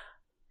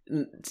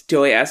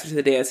 Joey asks her to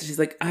the dance, and she's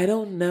like, I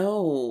don't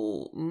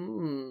know.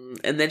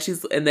 And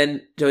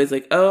then Joey's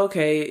like, oh,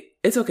 okay,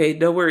 it's okay,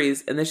 no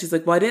worries. And then she's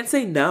like, well, I didn't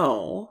say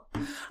no.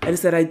 I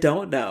just said I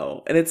don't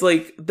know. And it's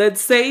like, then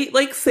say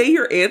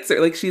your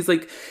answer. Like she's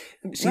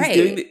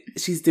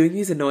doing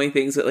these annoying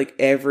things that like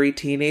every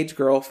teenage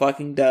girl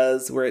fucking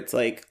does, where it's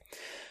like,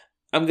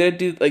 I'm gonna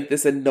do like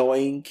this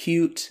annoying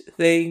cute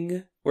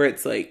thing where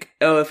it's like,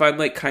 oh, if I'm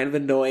like kind of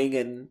annoying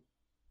and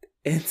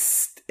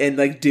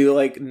like do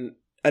like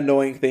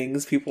annoying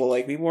things, people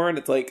like me more. And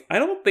it's like, I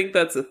don't think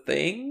that's a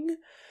thing.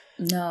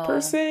 No.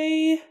 Per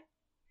se.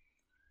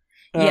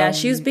 Yeah,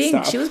 she was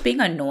being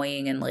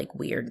annoying and like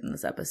weird in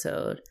this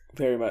episode.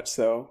 Very much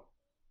so.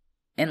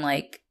 And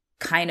like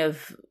kind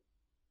of,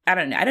 I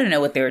don't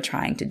know what they were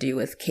trying to do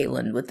with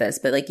Caitlin with this,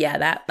 but like, yeah,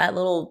 that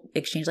little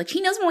exchange, like,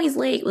 she knows I'm always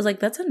late, was like,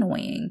 that's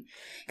annoying.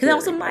 Because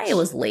also Maya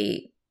was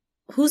late.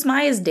 Who's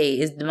Maya's date?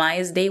 Is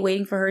Maya's date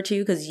waiting for her too?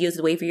 Because you have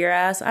to wait for your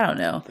ass? I don't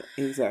know.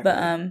 Exactly.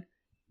 But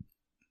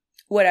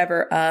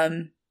whatever.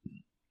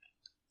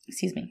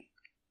 Excuse me.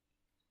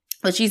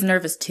 But she's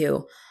nervous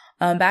too.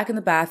 Back in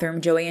the bathroom,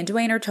 Joey and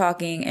Dwayne are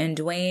talking, and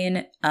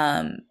Dwayne,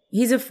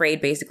 he's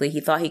afraid basically. He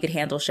thought he could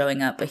handle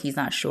showing up, but he's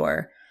not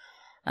sure.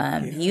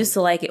 He used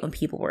to like it when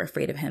people were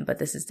afraid of him, but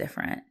this is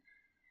different.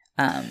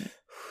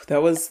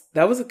 That was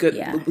a good.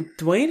 Yeah.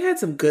 Dwayne had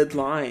some good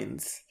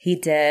lines. He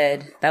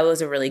did. That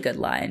was a really good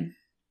line.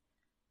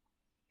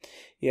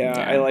 Yeah,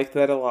 I liked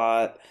that a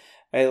lot.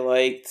 I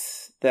liked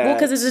that. Well,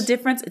 because it's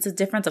a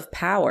difference of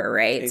power,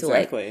 right?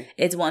 Exactly. So like,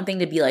 it's one thing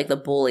to be like the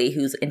bully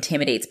who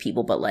intimidates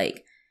people, but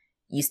like,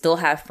 you still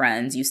have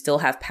friends, you still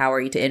have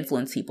power to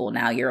influence people.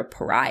 Now you're a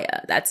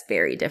pariah. That's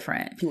very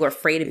different. People are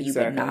afraid of you,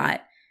 but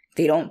not.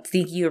 They don't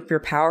think you're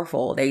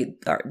powerful. They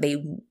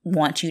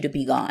want you to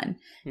be gone.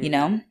 You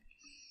know.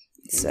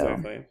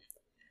 So,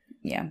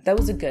 yeah, that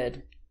was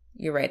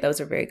you're right. That was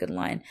a very good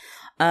line.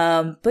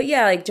 But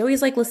yeah, like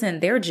Joey's like, listen,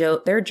 they're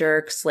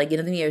jerks. Like, you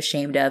know, nothing to be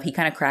ashamed of. He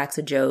kind of cracks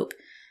a joke.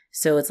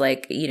 So it's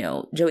like, you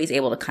know, Joey's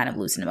able to kind of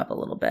loosen him up a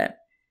little bit.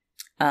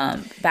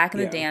 Back in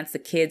the dance, the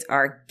kids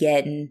are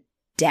getting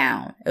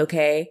down.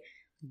 Okay.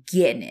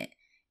 Getting it.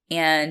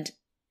 And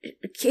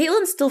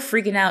Caitlin's still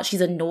freaking out.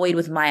 She's annoyed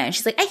with Maya. And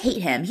she's like, I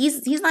hate him.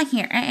 He's not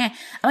here. I'm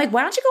like,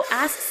 why don't you go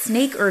ask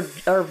Snake or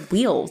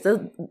Wheels?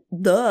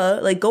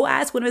 Like, go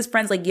ask one of his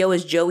friends, like, yo,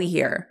 is Joey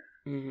here?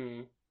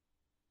 Mm-hmm.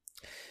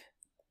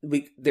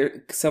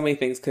 There so many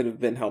things could have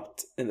been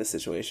helped in this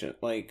situation.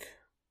 Like,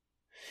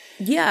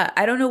 yeah,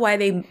 I don't know why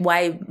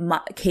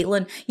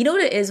Caitlin, you know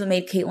what it is what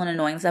made Caitlin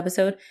annoying this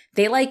episode?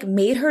 They like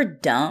made her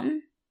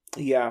dumb.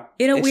 Yeah.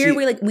 In a weird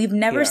way, like we've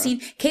never seen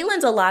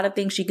Caitlin's a lot of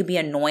things she could be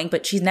annoying,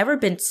 but she's never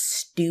been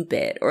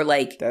stupid or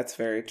like that's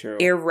very true.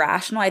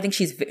 Irrational. I think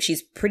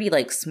she's pretty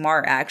like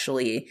smart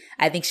actually.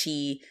 I think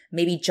she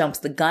maybe jumps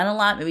the gun a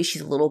lot. Maybe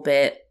she's a little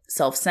bit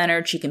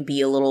self-centered. She can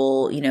be a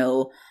little, you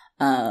know,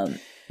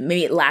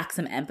 maybe it lacks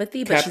some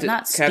empathy, but she's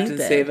not stupid.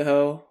 Captain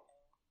Save-A-Ho.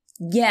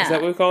 Yeah. Is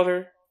that what we called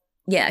her?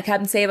 Yeah,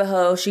 Captain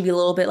Save-A-Ho. She'd be a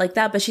little bit like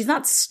that, but she's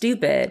not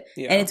stupid.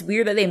 Yeah. And it's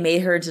weird that they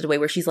made her into the way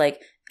where she's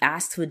like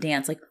asked to a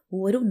dance, like,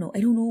 oh, I don't know.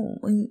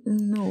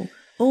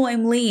 Oh,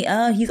 I'm late.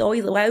 He's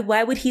always,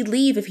 why would he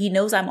leave if he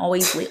knows I'm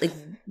always late? Like,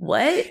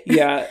 what?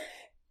 Yeah,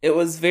 it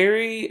was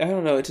very, I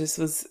don't know,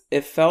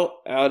 it felt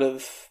out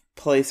of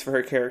place for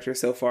her character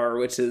so far,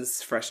 which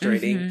is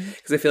frustrating.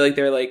 Because I feel like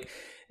they're like,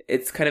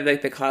 it's kind of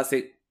like the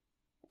classic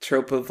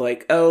trope of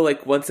like, oh,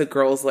 like once a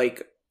girl's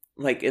like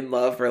in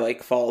love or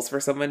like falls for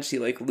someone, she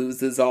like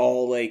loses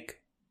all like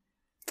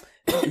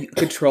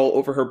control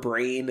over her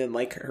brain and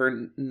like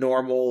her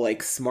normal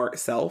like smart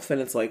self, and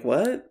it's like,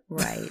 what?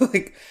 Right.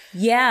 Like,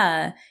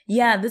 yeah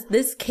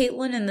this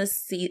Caitlin in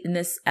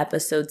this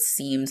episode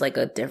seems like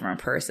a different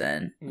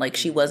person. Like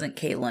she wasn't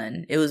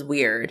Caitlin. It was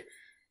weird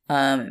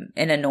and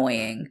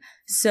annoying.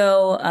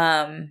 So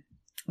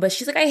but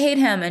she's like, I hate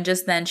him, and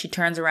just then she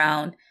turns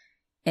around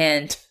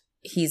and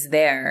he's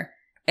there.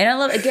 And I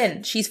love,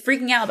 again, she's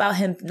freaking out about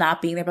him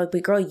not being there, but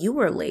girl, you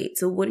were late,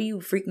 so what are you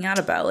freaking out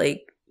about?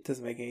 Like,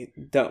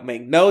 don't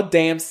make no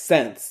damn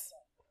sense.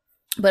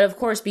 But of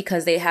course,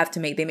 because they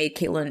made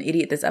Caitlin an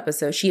idiot this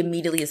episode, she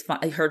immediately is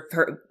fine. Her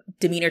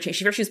demeanor changed.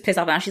 She was pissed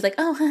off, and she's like,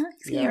 oh,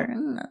 he's here.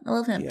 I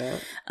love him.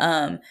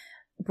 Yeah.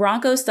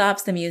 Bronco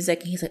stops the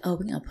music, and he's like, oh,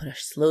 we're gonna put a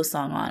slow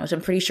song on, which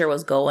I'm pretty sure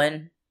was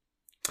Going.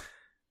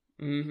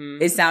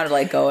 It sounded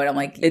like Going. I'm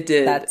like, it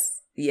did.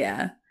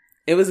 Yeah.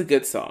 It was a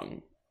good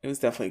song. It was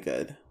definitely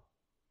good.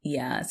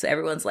 Yeah. So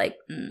everyone's like,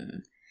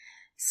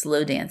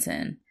 slow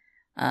dancing.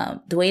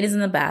 Dwayne is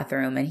in the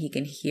bathroom, and he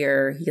can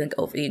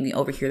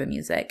overhear the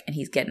music, and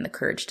he's getting the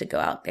courage to go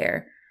out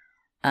there.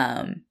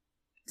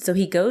 So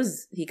he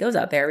goes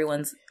out there.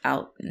 Everyone's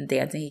out and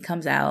dancing. He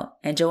comes out,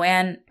 and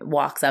Joanne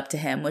walks up to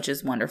him, which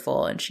is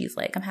wonderful. And she's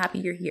like, I'm happy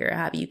you're here. I'm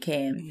happy you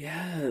came.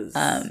 Yes.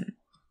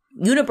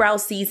 Unibrow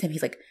sees him.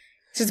 He's like,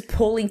 just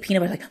pulling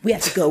peanut butter, like, we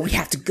have to go. We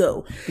have to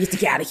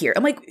get out of here.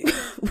 I'm like,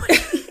 what?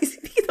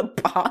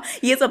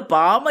 He has a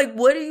bomb. Like,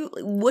 what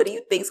do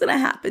you think's gonna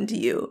happen to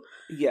you?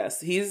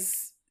 Yes,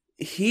 he's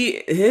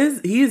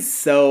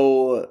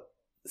so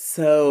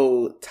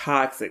so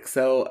toxic,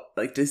 so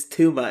like just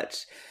too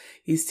much.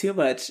 He's too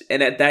much.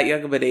 And at that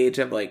young of an age,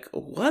 I'm like,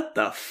 what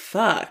the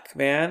fuck,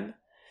 man?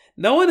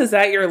 No one is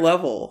at your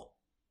level.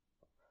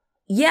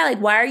 Yeah, like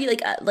why are you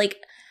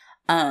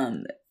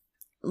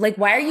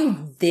why are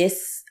you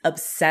this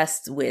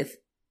obsessed with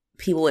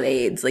people with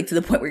AIDS? Like to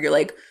the point where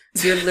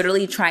you're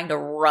literally trying to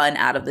run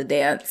out of the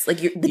dance. Like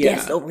the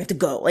dance is over, we have to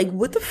go. Like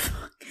what the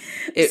fuck?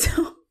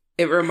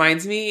 It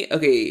reminds me,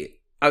 okay,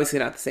 obviously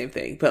not the same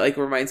thing, but like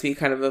reminds me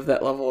kind of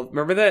that level of,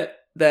 remember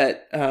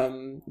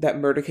that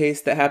murder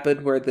case that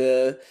happened where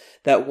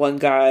that one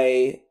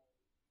guy,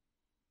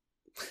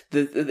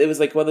 it was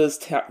like one of those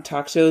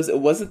talk shows.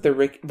 Was it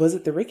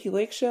the Ricky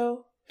Lake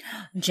show?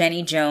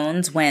 Jenny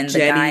Jones, when the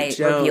guy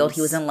revealed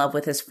he was in love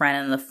with his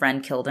friend and the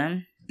friend killed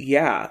him.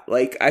 Yeah,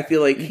 like I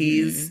feel like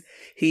he's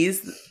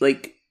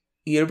like,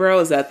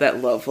 Unibrow is at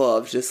that level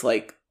of just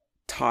like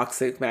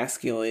toxic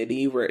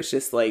masculinity where it's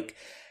just like,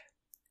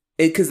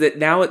 because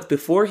now it's,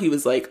 before he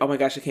was like, oh my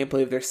gosh, I can't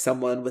believe there's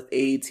someone with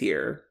AIDS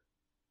here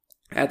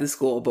at the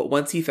school. But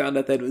once he found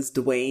out that it was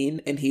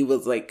Dwayne, and he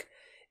was like,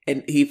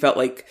 and he felt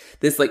like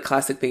this like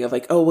classic thing of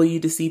like, oh, well,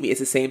 you deceive me. It's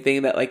the same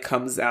thing that like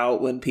comes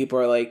out when people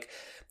are like,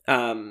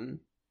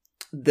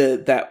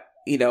 that,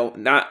 you know,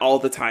 not all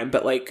the time,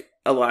 but like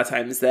a lot of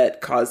times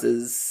that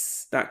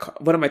causes,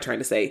 what am I trying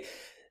to say?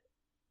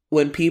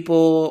 When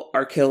people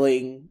are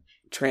killing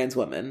trans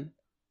women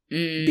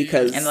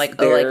because and like,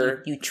 oh, like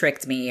you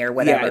tricked me or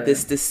whatever. Yeah,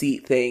 this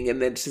deceit thing,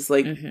 and then it's just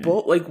like,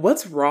 like,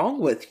 what's wrong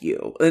with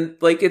you? And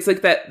like, it's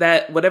like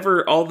that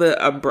whatever, all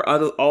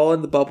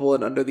in the bubble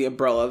and under the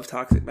umbrella of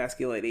toxic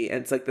masculinity,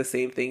 and it's like the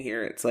same thing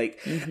here. It's like,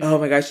 oh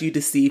my gosh, you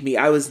deceived me.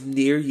 I was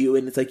near you,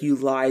 and it's like you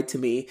lied to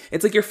me.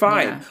 It's like, you're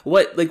fine.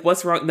 Yeah.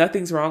 What's wrong?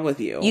 Nothing's wrong with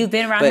you. You've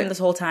been around him this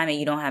whole time, and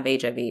you don't have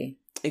HIV.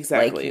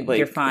 Exactly, like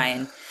you're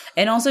fine.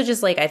 And also,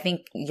 just like, I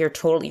think you're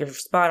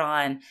spot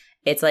on.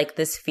 It's like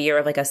this fear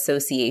of like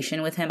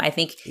association with him. I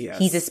think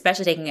he's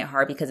especially taking it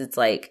hard because it's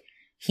like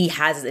he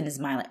has it in his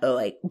mind like, oh,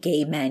 like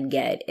gay men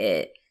get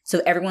it.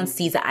 So everyone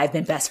sees that I've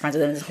been best friends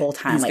with him this whole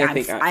time.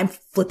 Like I'm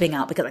flipping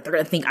out because like they're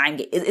gonna think I'm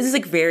gay. It's just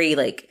like very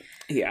like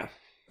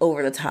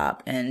over the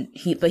top. And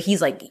he's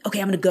like,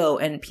 okay, I'm gonna go.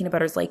 And Peanut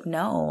Butter's like,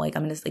 no, like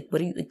I'm gonna like, what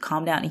do you, like,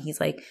 calm down. And he's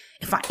like,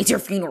 fine, it's your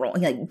funeral.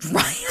 And he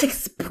like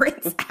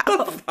sprints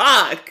out.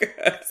 Fuck,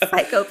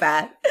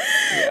 psychopath.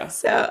 Yeah.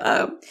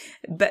 So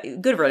but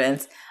good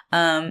riddance.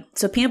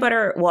 So Peanut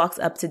Butter walks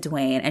up to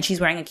Dwayne, and she's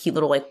wearing a cute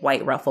little like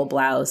white ruffle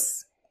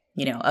blouse,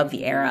 you know, of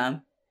the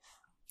era.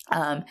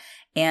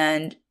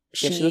 And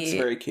she looks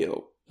very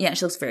cute. Yeah,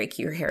 she looks very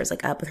cute. Her hair is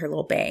like up with her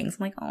little bangs.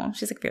 I'm like, oh,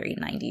 she's like very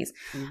 90s.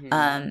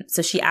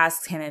 So she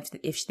asks him if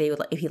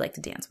he'd like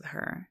to dance with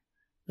her,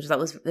 which I thought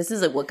was, this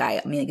is like what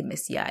got me like a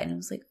misty eye, and I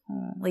was like,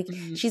 oh, like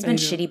she's been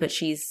shitty, but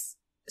she's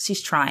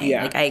trying.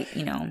 Yeah. Like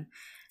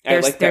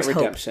there's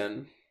redemption.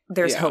 Hope.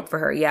 There's hope for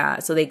her. Yeah.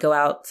 So they go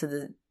out to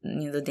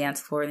the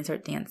dance floor and they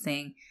start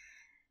dancing.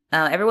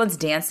 Everyone's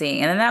dancing,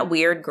 and then that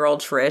weird girl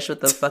Trish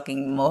with the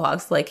fucking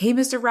mohawks like, hey,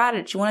 Mr.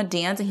 Raditch, you want to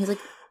dance? And he's like,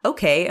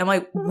 okay. I'm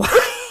like, why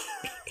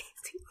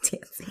is he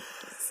dancing?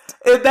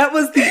 And that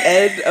was the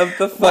end of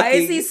the fucking. Why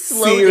is he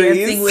slow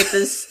dancing with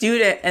the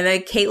student? And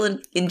then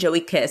Caitlin and Joey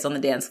kiss on the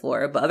dance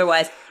floor, but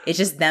otherwise it's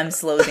just them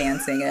slow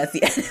dancing, and that's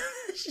the end of the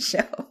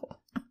show.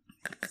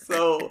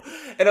 So,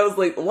 and I was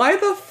like, why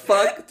the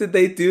fuck did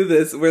they do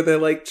this? Where they're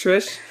like,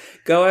 Trish,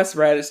 go ask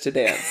Radish to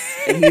dance,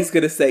 and he's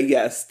gonna say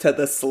yes to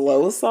the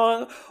slow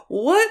song.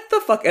 What the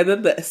fuck? And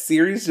then the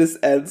series just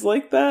ends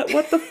like that.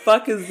 What the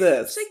fuck is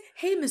this? She's like,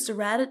 hey, Mr.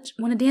 Radish,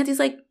 want to dance? He's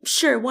like,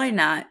 sure, why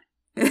not?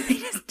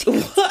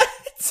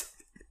 What?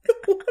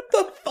 What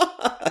the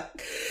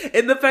fuck?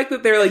 And the fact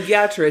that they're like,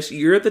 yeah, Trish,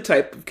 you're the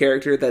type of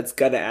character that's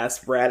gonna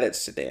ask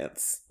Raditch to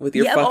dance with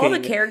your fucking. Of all the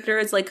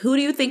characters, like, who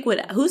do you think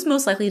who's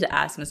most likely to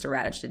ask Mr.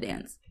 Raditch to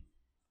dance?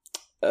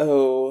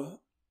 Oh,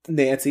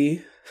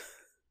 Nancy.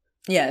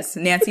 Yes,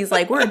 Nancy's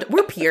like,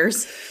 we're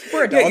peers,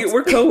 we're adults, yeah,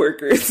 we're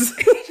coworkers.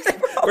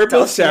 We're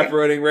both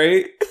chaperoning,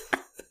 right?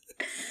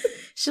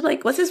 She's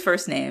like, what's his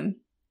first name?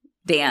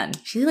 Dan.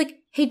 She's like,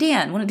 hey,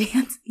 Dan, want to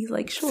dance? He's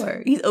like,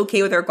 sure. He's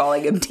okay with her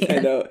calling him Dan.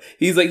 I know.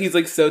 He's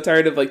like so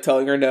tired of like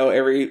telling her no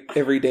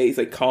every day. He's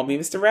like, call me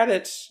Mr.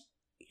 Raditch.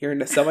 You're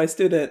a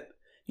semi-student.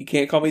 You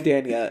can't call me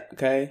Dan yet,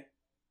 okay?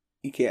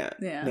 You can't,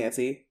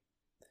 Nancy.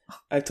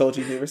 I've told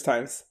you numerous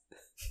times.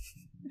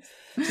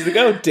 She's like,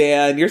 oh,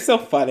 Dan, you're so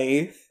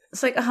funny.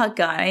 It's like, oh,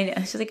 God.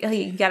 She's like, oh,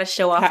 you got to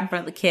show off in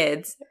front of the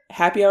kids.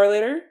 Happy hour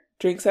later?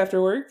 Drinks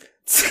after work?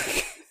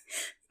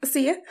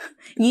 See ya.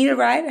 You need a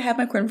ride? I have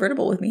my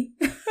convertible with me.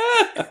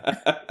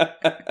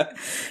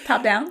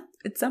 Top down.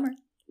 It's summer.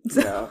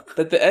 No,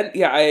 but the end.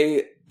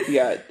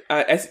 Yeah,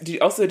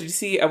 did you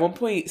see at one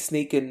point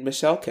Snake and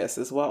Michelle kiss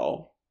as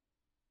well?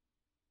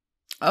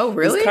 Oh,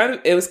 really?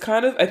 It was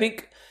kind of. I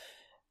think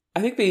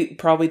they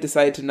probably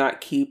decided to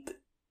not keep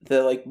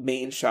the like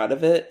main shot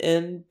of it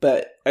in,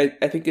 but I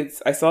think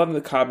I saw in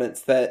the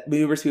comments that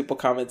numerous people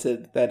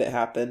commented that it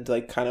happened,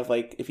 like kind of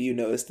like if you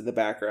noticed in the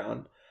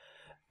background.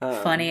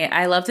 Funny.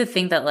 I love to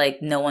think that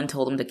like no one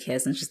told them to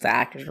kiss, and just the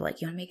actors were like,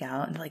 "You want to make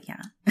out?" And they're like,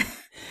 "Yeah."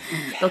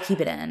 They'll keep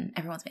it in.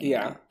 Everyone's making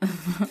it.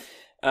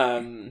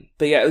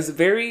 But yeah, it was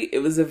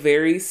a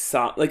very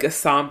like a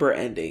somber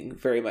ending,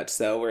 very much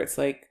so, where it's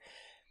like,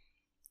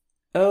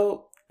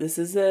 oh, this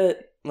is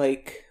it.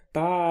 Like,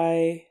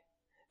 bye.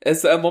 And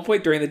so at one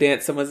point during the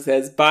dance, someone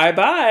says, bye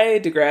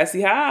bye,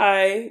 Degrassi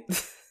High.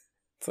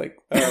 It's like,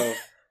 oh,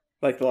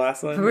 like the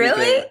last one?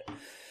 Really?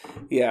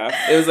 Yeah.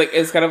 It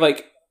was kind of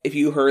like, if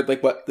you heard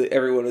like what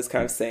everyone was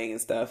kind of saying and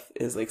stuff,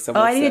 is like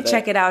someone. Oh, I need to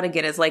check it out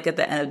again. It's like at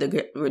the end of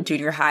the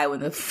junior high when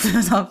the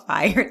was on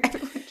fire.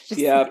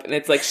 Yeah, and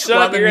it's like, shut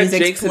up, you're at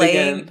Jinx it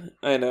again.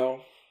 I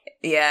know.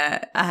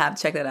 Yeah, I have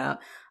to check that out.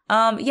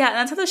 Yeah, and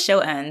that's how the show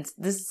ends.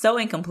 This is so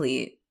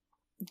incomplete,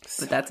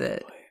 but that's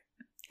it.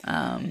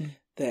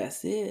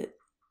 That's it.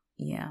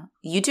 Yeah,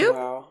 YouTube.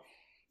 Wow.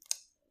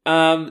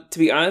 To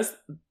be honest,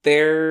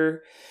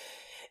 it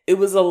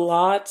was a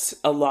lot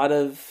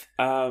of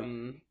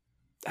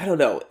I don't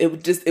know. It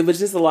was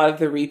just a lot of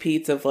the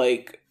repeats of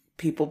like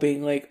people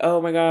being like,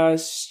 "Oh my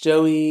gosh,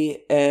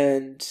 Joey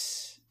and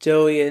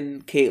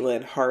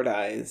Caitlin, hard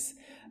eyes."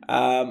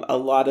 A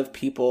lot of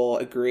people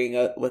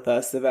agreeing with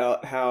us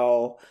about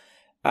how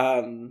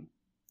a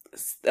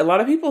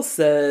lot of people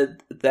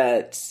said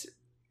that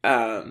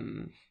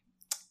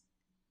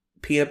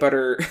peanut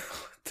butter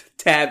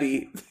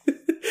Tabby,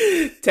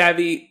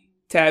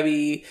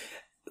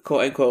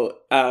 quote unquote,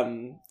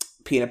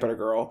 peanut butter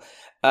girl,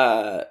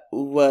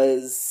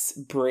 was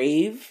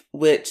brave,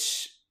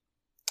 which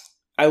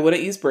I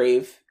wouldn't use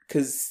brave,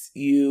 because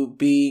you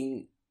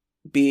being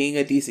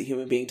a decent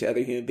human being to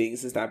other human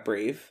beings is not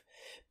brave.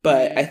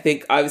 But I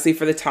think obviously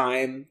for the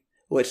time,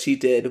 what she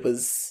did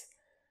was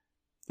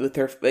with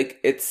her, like,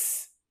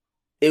 it's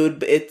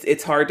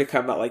hard to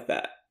come out like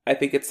that. I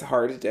think it's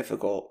hard and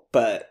difficult,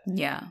 but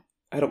yeah,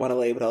 I don't want to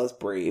label it as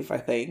brave, I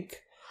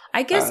think.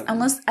 I guess I'm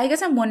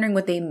wondering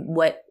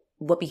what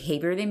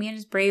behavior they mean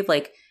as brave.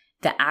 Like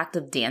the act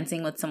of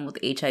dancing with someone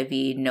with HIV.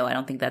 No, I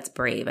don't think that's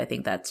brave. I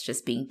think that's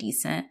just being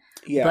decent.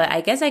 Yeah. But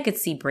I guess I could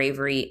see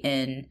bravery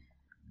in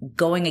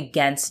going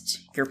against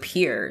your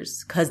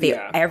peers, because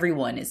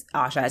everyone is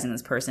ostracizing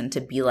this person,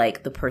 to be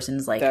like, the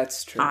person's like,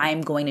 that's true,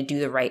 I'm going to do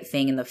the right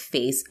thing in the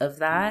face of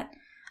that.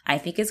 I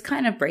think it's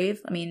kind of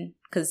brave. I mean,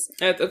 because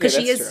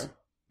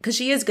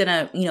she is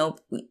gonna,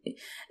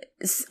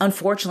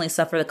 unfortunately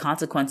suffer the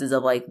consequences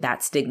of like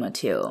that stigma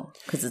too.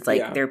 Because it's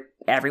like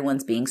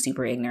everyone's being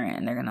super ignorant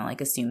and they're gonna like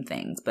assume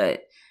things.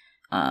 But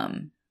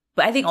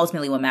I think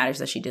ultimately what matters is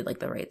that she did like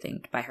the right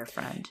thing by her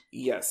friend.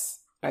 Yes,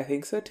 I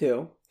think so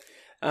too.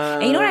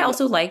 And you know what I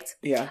also liked?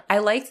 Yeah, I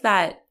liked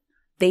that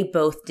they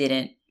both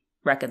didn't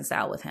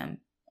reconcile with him.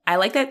 I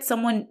like that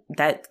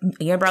that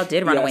Unibrow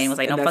did run away and was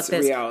like, no, fuck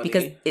this. Reality.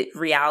 Because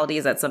reality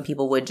is that some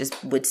people would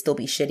still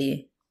be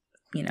shitty,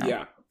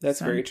 Yeah, that's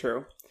very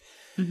true.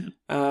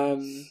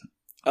 Mm-hmm.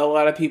 A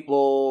lot of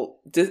people,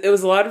 it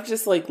was a lot of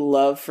just like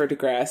love for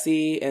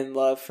Degrassi and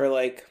love for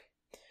like,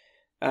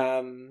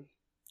 oh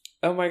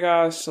my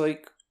gosh,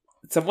 like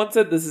someone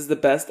said this is the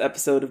best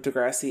episode of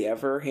Degrassi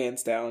ever,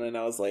 hands down. And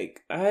I was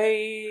like,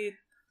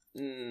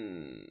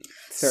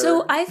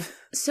 So I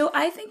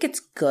think it's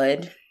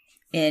good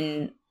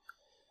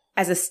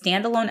as a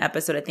standalone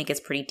episode. I think it's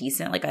pretty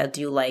decent. Like I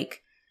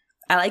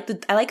like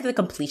the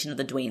completion of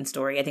the Dwayne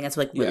story. I think that's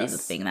like really the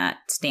thing that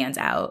stands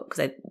out,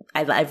 because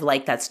I've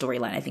liked that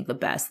storyline, I think, the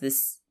best.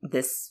 This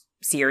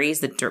series,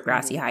 the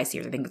Degrassi High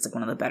series, I think it's like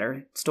one of the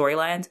better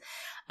storylines.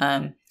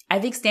 I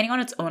think standing on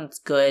its own, it's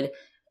good.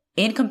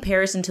 In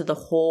comparison to the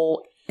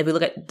whole, if we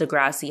look at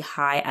Degrassi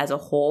High as a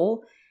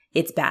whole,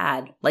 it's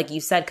bad, like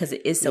you said, because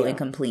it is so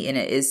incomplete and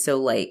it is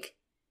so like,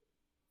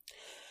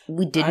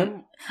 we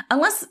didn't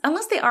unless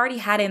they already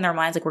had it in their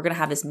minds, like, we're gonna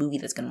have this movie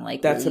that's gonna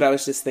like. That's what I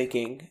was just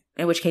thinking.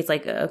 In which case,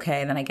 like,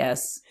 okay, then I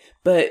guess.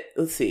 But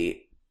let's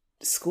see,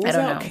 Schools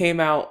Out came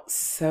out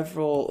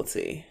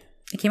It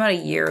came out a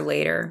year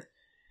later.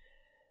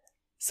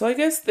 So I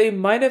guess they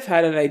might have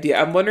had an idea.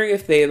 I'm wondering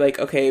if they like,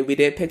 okay, we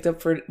didn't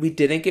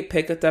get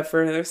picked up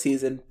for another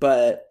season,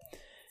 but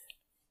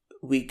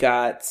we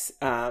got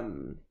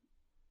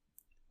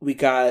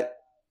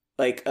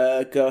like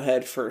a go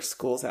ahead for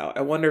Schools Out.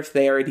 I wonder if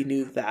they already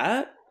knew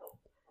that.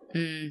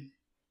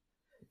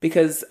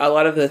 Because a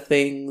lot of the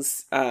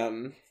things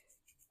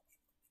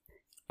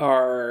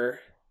are,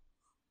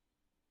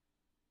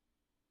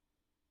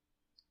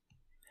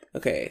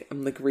 okay,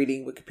 I'm like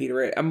reading Wikipedia,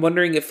 right? I'm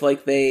wondering if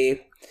like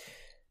they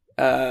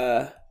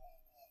I'm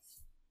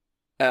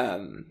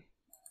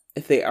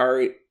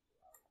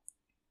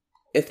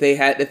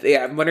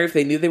wondering if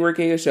they knew they were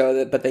getting a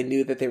show, but they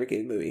knew that they were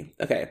getting a movie.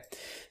 Okay.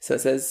 So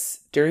it says,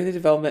 during the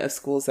development of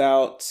Schools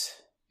Out.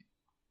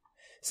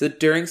 So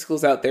during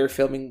Schools Out, they were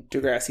filming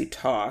Degrassi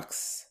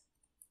Talks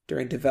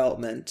during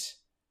development.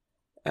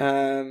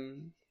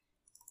 Let's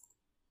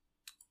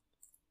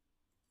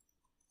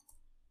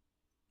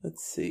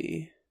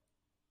see.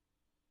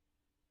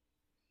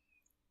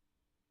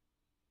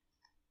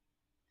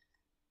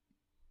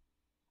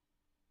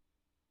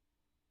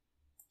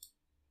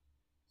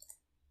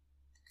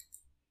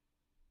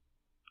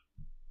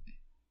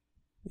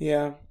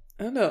 Yeah,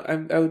 I don't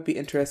know. I would be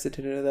interested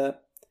to know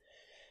that.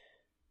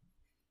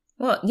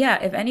 Well,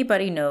 yeah, if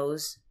anybody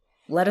knows,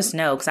 let us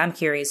know, because I'm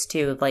curious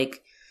too.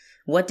 Like,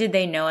 what did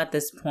they know at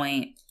this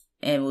point,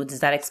 and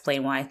does that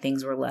explain why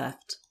things were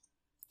left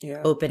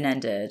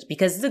open-ended?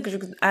 Because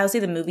I would say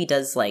the movie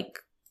does like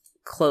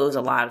close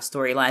a lot of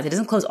storylines. It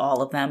doesn't close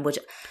all of them, which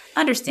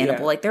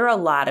understandable. Like, there are a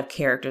lot of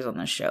characters on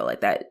the show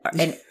like that,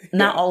 and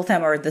not all of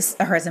them are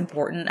as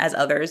important as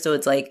others. So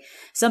it's like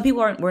some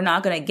people we're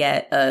not going to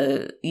get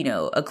a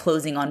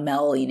closing on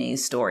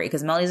Melanie's story,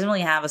 because Melanie doesn't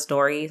really have a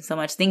story so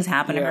much. Things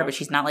happen to her, but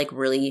she's not like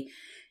really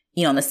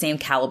on the same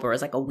caliber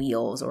as like a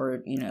Wheels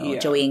or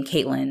Joey and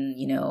Caitlin.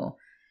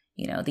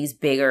 These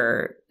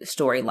bigger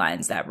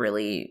storylines that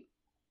really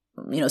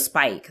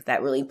Spike,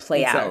 that really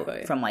play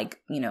out from like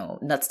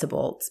nuts to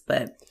bolts,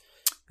 but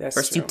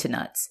soup to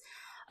nuts.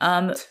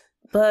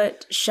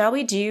 But shall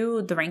we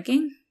do the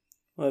ranking?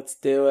 Let's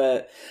do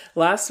it.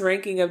 Last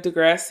ranking of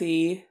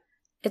Degrassi.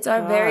 It's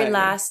our very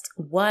last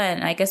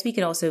one. I guess we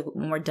can also,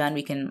 when we're done,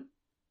 we can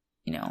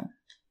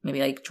maybe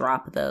like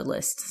drop the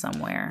list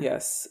somewhere.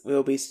 Yes,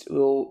 we'll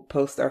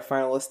post our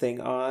final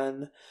listing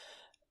on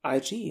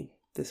IG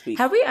this week.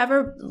 Have we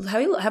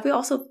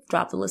also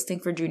dropped the listing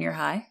for junior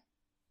high?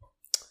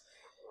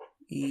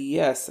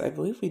 Yes, I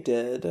believe we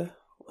did.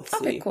 Let's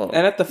see. Cool.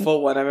 And at the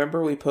full one, I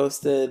remember we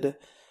posted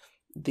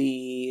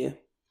the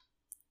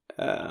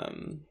I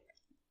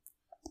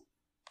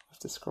have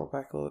to scroll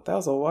back a little. That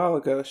was a while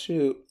ago.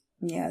 Shoot.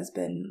 Yeah, it's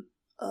been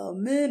a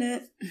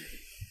minute.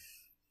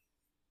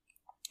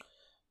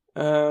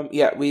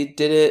 We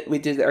did it.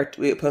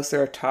 We posted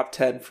our top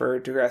 10 for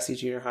Degrassi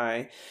Junior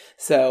High.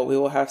 So we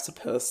will have to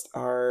post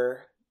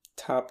our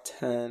top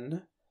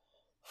 10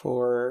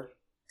 for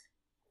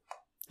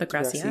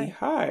Degrassi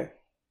High.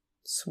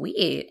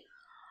 Sweet.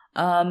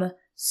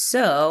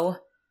 So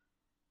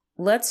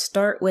let's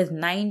start with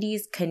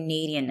 90s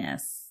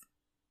Canadianness.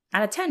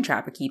 Out of 10,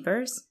 Trapper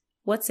Keepers,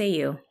 what say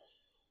you?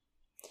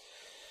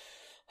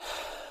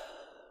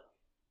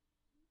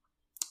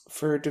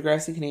 For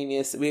Degrassi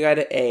Canadianness, we got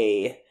an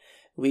A.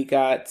 We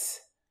got,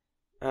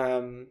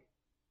 wait,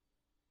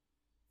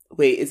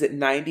 is it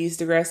 90s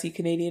Degrassi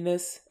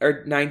Canadianness?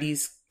 Or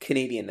 90s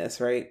Canadianness,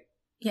 right?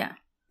 Yeah.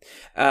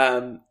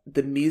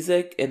 The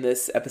music in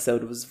this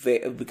episode was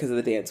because of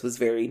the dance was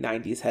very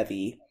 90s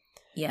heavy.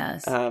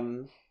 Yes.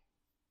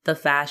 The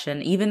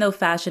fashion, even though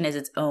fashion is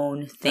its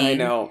own thing, I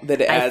know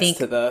that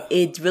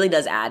it really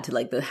does add to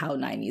like how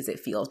 90s it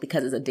feels,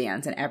 because it's a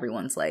dance and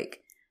everyone's like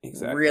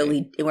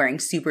really wearing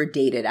super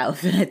dated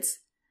outfits.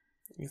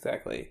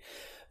 Exactly.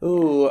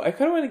 Ooh, I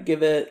kind of want to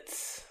give it.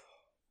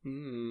 I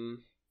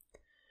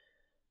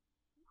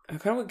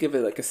kind of want to give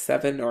it like a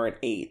 7 or an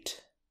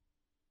 8.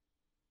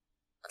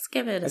 Let's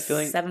give it a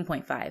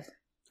 7.5.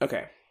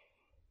 Okay.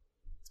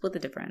 Split the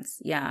difference.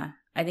 Yeah.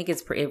 I think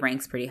it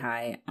ranks pretty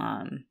high.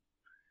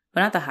 But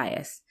not the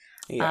highest.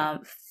 Yeah.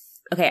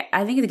 Okay,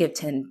 I think to give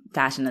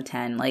fashion a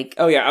 10. Like,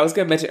 oh yeah, I was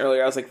gonna mention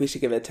earlier, I was like, we should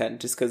give it a 10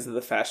 just because of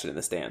the fashion and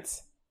the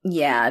stance.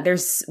 Yeah,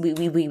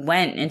 we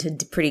went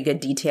into pretty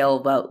good detail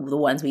about the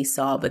ones we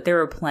saw, but there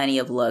were plenty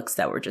of looks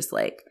that were just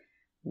like,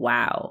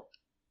 wow.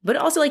 But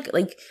also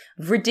like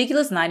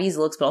ridiculous 90s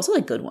looks, but also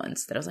like good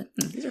ones that I was like,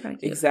 these are kind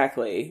of cute.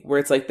 Exactly. Where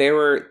it's like they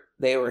were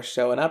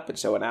showing up and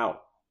showing out.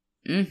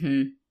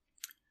 Mm-hmm.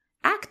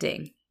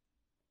 Acting.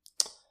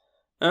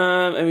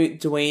 I mean,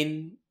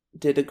 Dwayne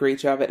did a great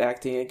job at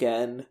acting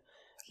again.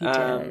 He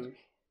did.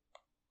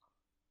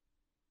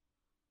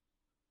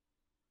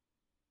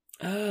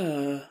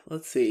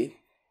 Let's see.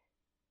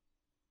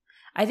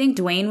 I think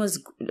Dwayne's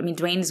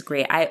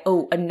great.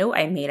 A note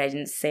I made, I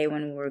didn't say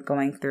when we were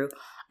going through.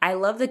 I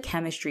love the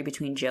chemistry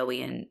between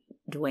Joey and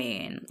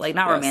Dwayne. Like,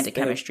 not romantic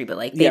chemistry, but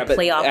like they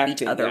play off acting,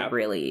 each other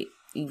really,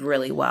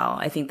 really well.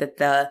 I think that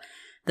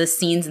the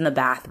scenes in the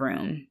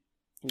bathroom,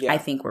 I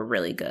think, were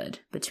really good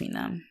between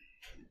them.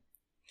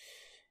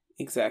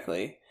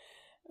 Exactly.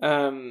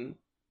 I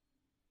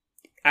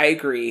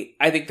agree.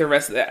 I think the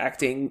rest of the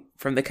acting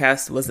from the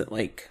cast wasn't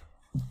like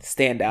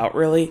stand out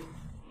really.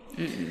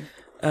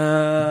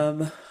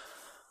 Mm-mm.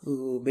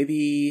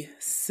 Maybe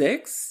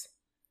 6?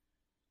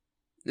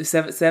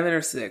 7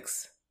 or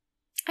 6?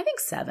 I think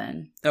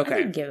 7. Okay. I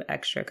didn't give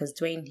extra because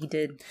Dwayne, he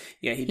did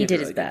really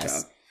his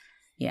best.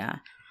 Yeah.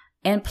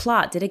 And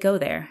plot, did it go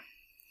there?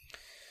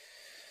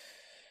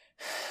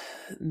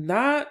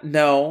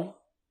 No.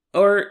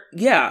 Or,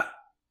 yeah.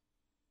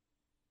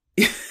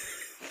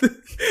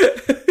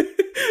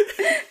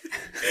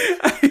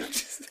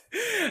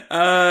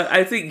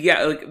 I think,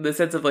 yeah, like the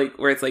sense of like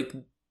where it's like,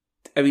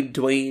 I mean,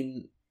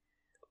 Dwayne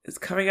is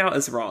coming out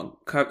is wrong.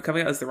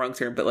 Coming out is the wrong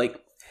term, but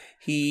like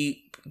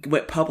he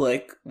went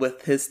public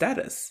with his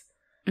status.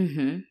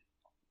 Mm-hmm.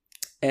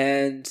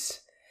 And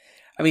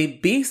I mean,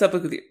 being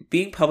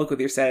public with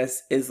your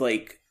status is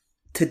like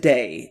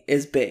today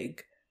is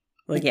big.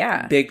 Like,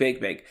 yeah. Big.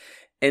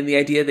 And the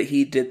idea that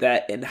he did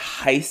that in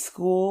high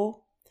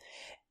school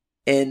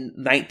in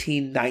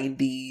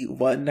 1991,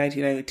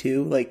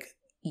 1992, like,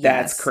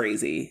 that's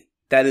crazy.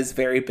 That is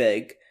very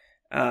big.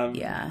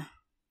 Yeah.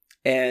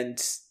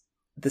 And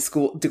the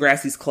school,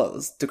 Degrassi's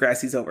closed.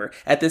 Degrassi's over.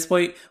 At this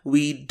point,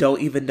 we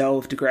don't even know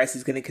if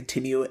Degrassi's going to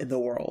continue in the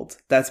world.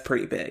 That's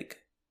pretty big.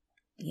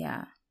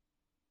 Yeah.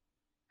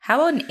 How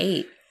about an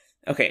 8?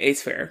 Okay,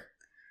 8's fair.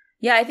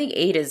 Yeah, I think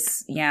 8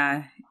 is,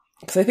 yeah.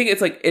 Because I think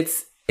it's like,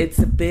 it's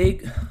a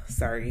big,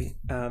 sorry.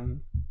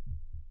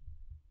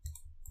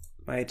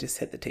 I just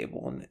hit the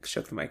table and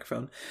shook the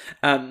microphone.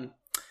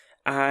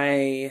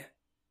 I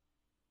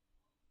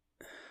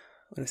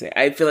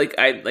feel like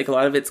a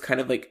lot of it's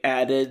kind of like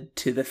added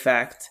to the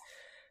fact,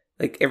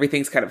 like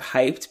everything's kind of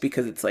hyped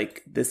because it's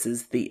like, this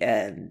is the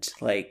end.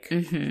 Like,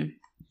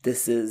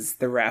 this is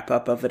the wrap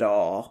up of it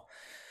all.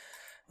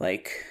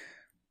 Like,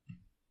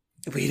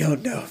 we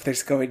don't know if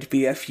there's going to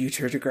be a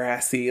future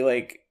Degrassi.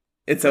 Like,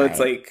 and so It's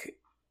like,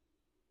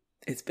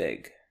 it's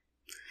big.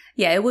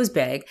 Yeah, it was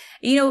big.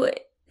 You know,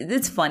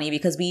 it's funny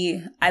because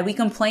we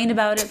complained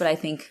about it, but I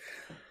think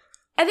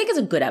it's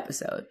a good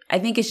episode. I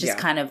think it's just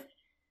kind of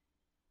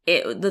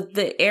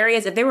the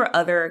areas. If there were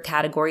other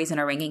categories in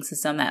our ranking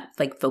system that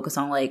like focus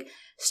on like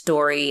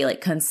story,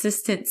 like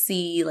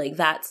consistency, like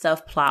that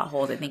stuff, plot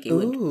holes, I think it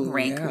would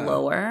rank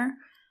lower,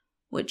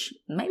 which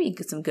might be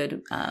some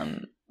good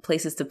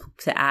places to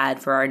add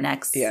for our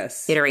next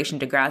iteration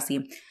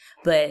Degrassi.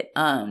 But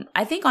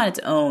I think on its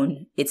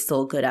own, it's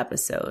still a good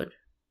episode.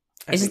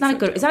 It's just not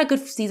good. It's not a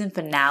good season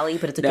finale,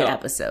 but it's a good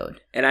episode.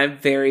 And I'm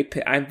very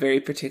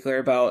particular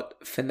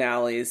about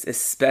finales,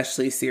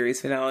 especially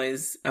series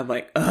finales. I'm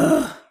like,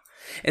 ugh.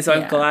 And so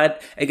I'm glad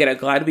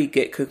we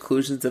get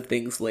conclusions of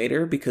things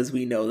later because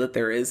we know that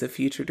there is a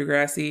future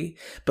Degrassi.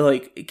 But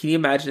like, can you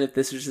imagine if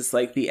this was just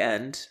like the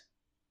end?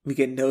 We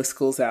get no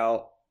schools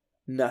out,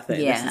 nothing.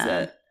 Yeah. This is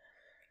it.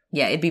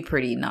 Yeah, it'd be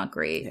pretty not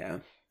great. Yeah.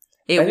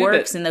 It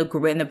works in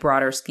the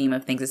broader scheme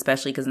of things,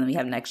 especially because then we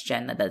have Next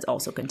Gen that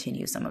also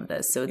continues some of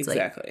this. So it's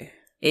like,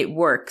 it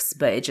works,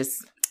 but it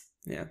just,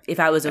 if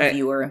I was a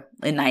viewer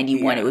in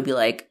 91, it would be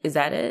like, is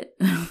that it?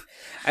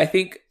 I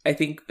think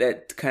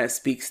that kind of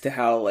speaks to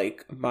how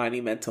like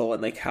monumental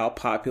and like how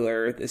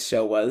popular this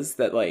show was,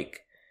 that like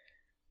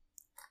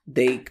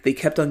they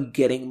kept on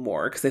getting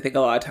more. Because I think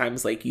a lot of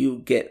times like you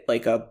get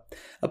like a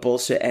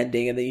bullshit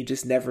ending and then you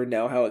just never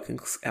know how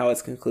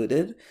it's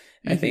concluded.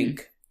 I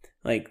think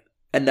like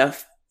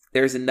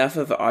there's enough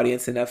of an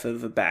audience, enough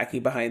of a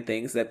backing behind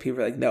things that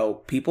people are like, no,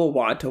 people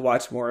want to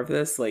watch more of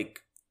this. Like,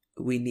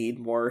 we need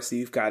more, so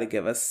you've got to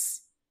give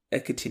us a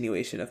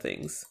continuation of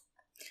things.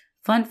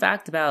 Fun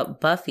fact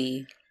about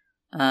Buffy,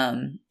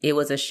 it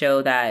was a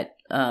show that,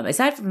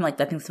 aside from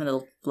like I think some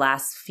of the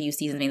last few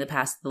seasons, maybe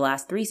the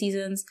last 3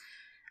 seasons,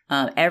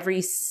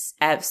 every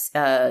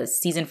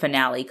season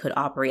finale could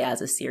operate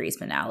as a series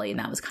finale, and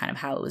that was kind of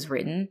how it was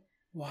written.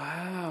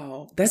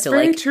 Wow, that's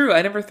very like, true.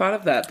 I never thought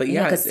of that, but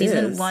yeah, because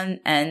season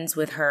 1 ends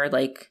with her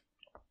like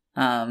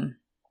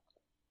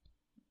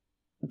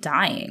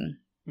dying,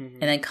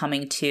 and then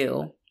coming to,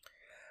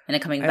 and then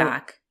coming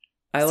back.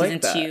 I season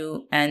like that.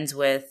 2 ends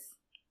with.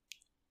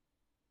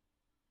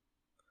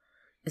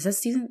 Is that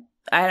season?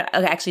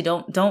 Actually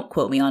don't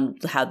quote me on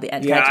how the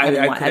end. Yeah,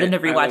 I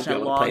didn't rewatch in a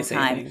long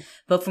time, anything.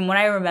 But from what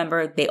I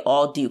remember, they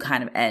all do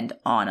kind of end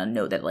on a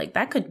note that like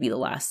that could be the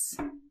last.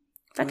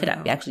 That could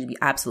actually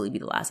absolutely be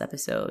the last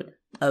episode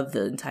of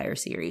the entire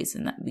series,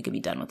 and that we could be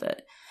done with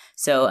it.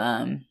 So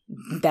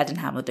that didn't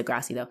happen with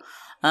Degrassi though.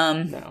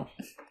 No.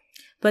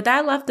 But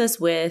that left us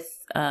with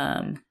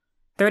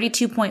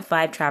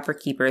 32.5 Trapper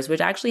Keepers,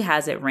 which actually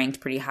has it ranked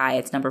pretty high.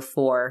 It's number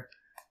 4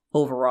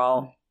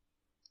 overall.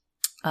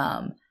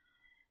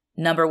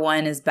 Number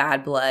 1 is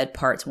Bad Blood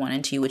Parts 1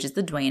 and 2, which is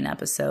the Dwayne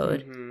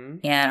episode.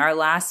 And our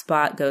last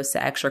spot goes to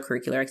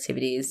extracurricular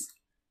activities.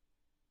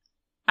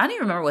 I don't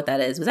even remember what that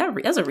is. That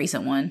was a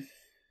recent one.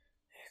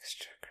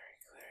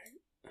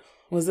 Extracurricular.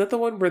 Was that the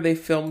one where they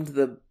filmed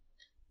the?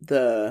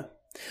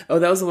 Oh,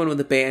 that was the one when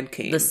the band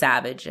came. The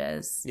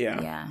Savages.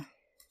 Yeah.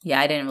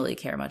 I didn't really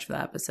care much for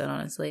that episode,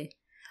 honestly.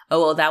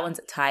 Oh well, that one's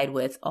tied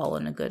with All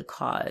in a Good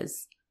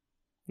Cause,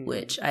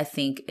 which I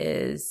think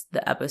is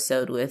the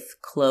episode with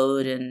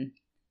Claude and.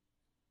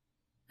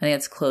 I think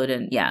it's Claude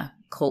and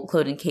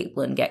Claude and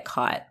Caitlin get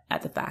caught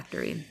at the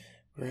factory.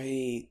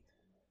 Right.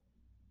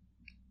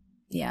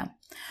 Yeah.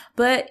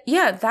 But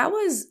yeah, that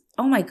was,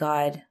 oh my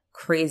God,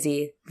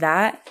 crazy.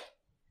 That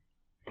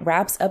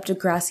wraps up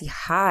Degrassi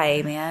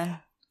High, man.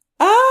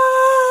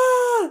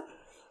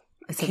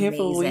 It's can't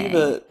amazing. Believe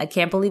it. I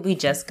can't believe we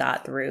just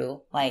got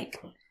through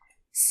like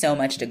so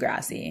much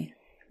Degrassi.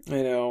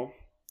 I know.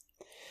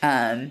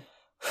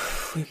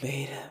 We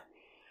made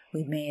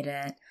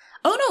it.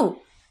 Oh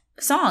no,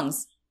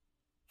 songs.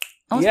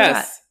 Almost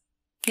forgot.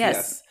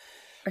 Yes.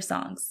 Our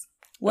songs.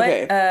 What?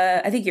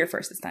 Okay. I think you're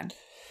first this time.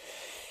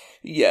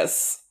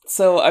 Yes.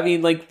 So, I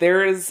mean, like,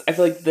 I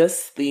feel like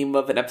this theme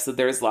of an episode,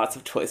 there's lots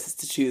of choices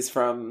to choose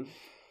from.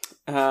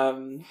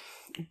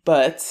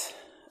 But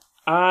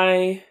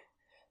I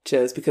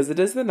chose, because it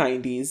is the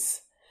 90s,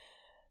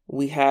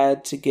 we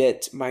had to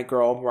get my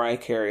girl Mariah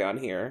Carey on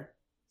here.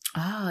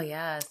 Oh,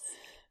 yes.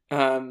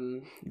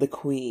 The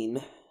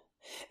Queen.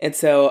 And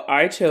so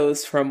I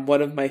chose from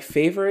one of my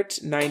favorite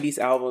 90s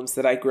albums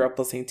that I grew up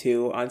listening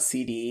to on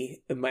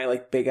CD in my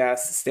like big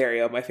ass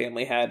stereo my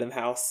family had in the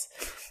house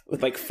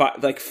with like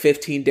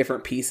 15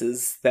 different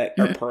pieces that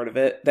are part of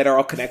it that are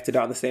all connected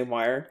on the same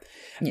wire.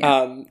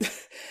 Yeah.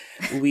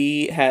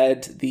 We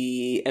had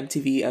the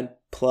MTV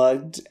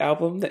Unplugged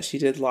album that she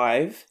did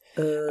live.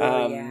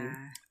 Yeah.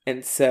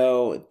 And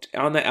so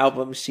on the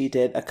album, she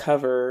did a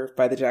cover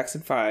by the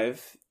Jackson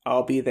 5,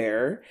 I'll Be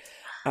There.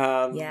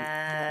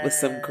 With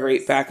some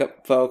great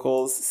backup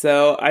vocals.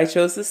 So I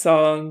chose this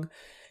song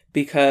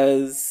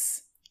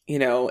because, you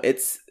know,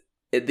 it's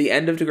at the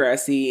end of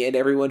Degrassi and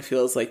everyone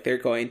feels like they're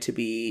going to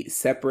be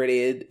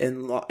separated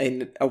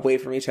and away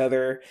from each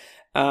other.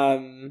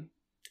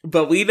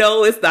 But we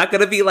know it's not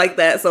going to be like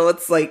that. So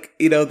it's like,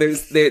 you know,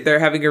 they're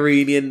having a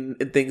reunion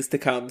and things to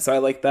come. So I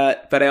like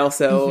that. But I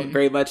also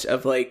very much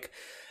of like,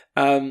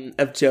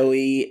 of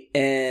Joey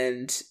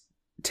and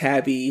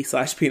Tabby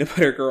 / Peanut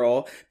Butter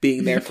Girl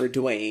being there for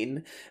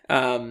Dwayne.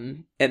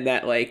 And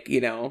that like,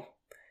 you know,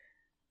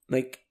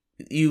 like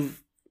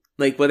you've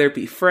like, whether it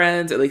be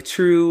friends or like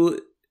true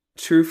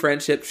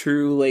friendship,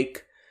 true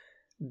like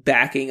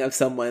backing of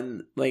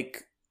someone,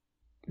 like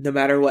no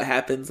matter what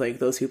happens, like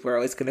those people are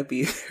always going to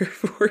be there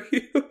for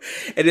you.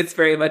 And it's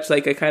very much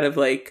like a kind of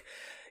like,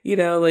 you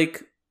know,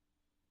 like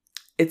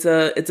it's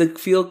a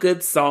feel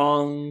good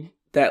song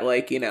that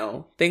like, you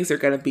know, things are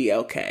going to be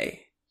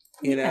okay,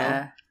 you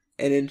know,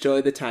 and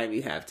enjoy the time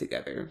you have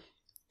together.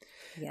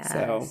 Yeah.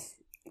 So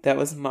that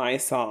was my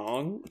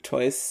song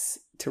choice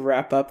to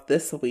wrap up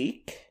this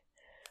week.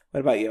 What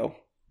about you?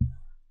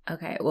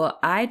 Okay. Well,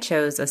 I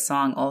chose a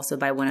song also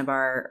by one of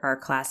our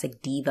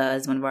classic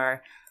divas,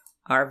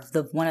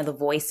 one of the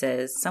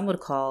voices, some would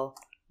call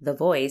the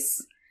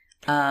voice,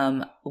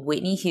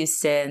 Whitney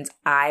Houston's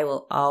I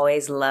Will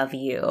Always Love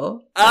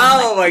You.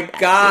 Oh my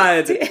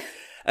God.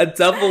 A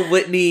double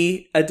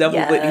Whitney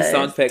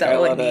song pick. I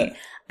love it.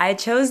 I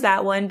chose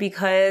that one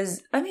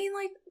because, I mean,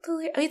 like,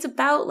 it's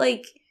about,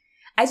 like,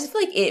 I just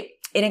feel like it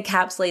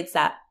encapsulates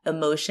that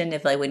emotion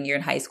of, like, when you're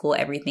in high school,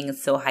 everything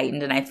is so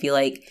heightened. And I feel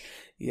like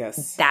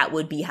that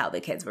would be how the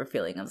kids were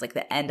feeling. It was, like,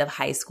 the end of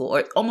high school,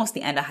 or almost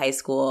the end of high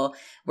school.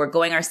 We're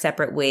going our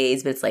separate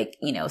ways, but it's, like,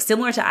 you know,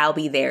 similar to I'll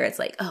Be There. It's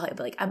like, oh, I'd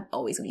be like, I'm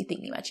always going to be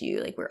thinking about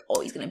you. Like, we're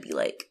always going to be,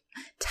 like,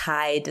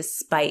 tied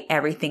despite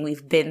everything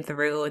we've been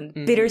through and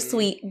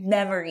bittersweet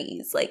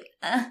memories. Like,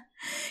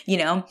 you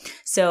know,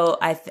 so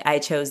I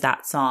chose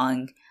that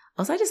song.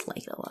 Also, I just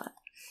like it a lot.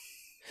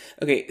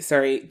 Okay,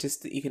 sorry,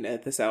 just you can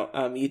edit this out.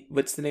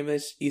 What's the name of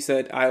this? You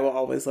said I Will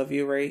Always Love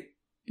You, right?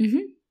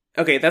 Mm-hmm.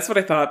 Okay, that's what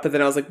I thought, but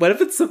then I was like, what if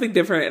it's something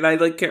different? And I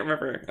like can't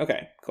remember.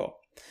 Okay, cool.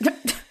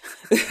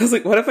 I was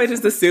like, what if I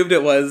just assumed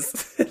it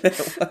was? And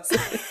it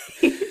wasn't.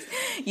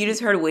 You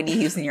just heard Whitney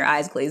Houston, your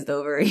eyes glazed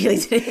over.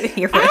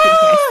 You're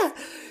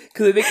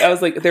because I think I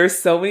was like, there's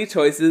so many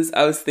choices.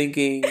 I was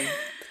thinking,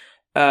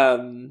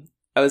 I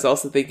was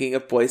also thinking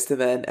of Boyz II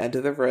Men, End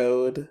of the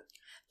Road.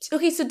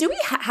 Okay, so do we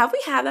have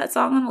that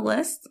song on the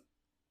list?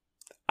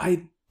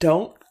 I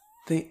don't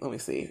think. Let me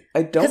see.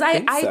 I don't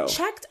think so.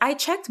 I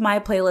checked my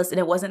playlist and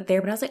it wasn't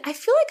there, but I was like, I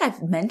feel like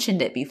I've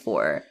mentioned it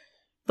before,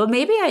 but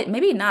maybe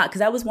not, because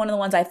that was one of the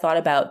ones I thought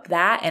about.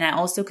 That, and I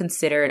also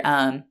considered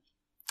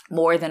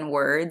More Than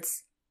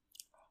Words.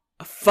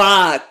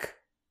 Fuck.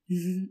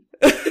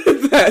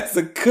 That's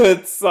a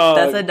good song.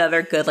 That's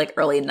another good like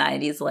early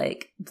 90s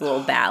like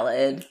little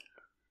ballad.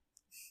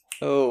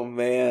 Oh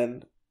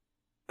man.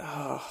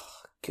 Oh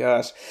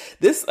gosh.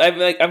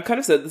 I'm kind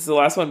of sad this is the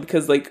last one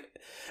because like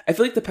I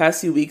feel like the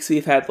past few weeks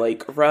we've had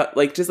like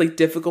just like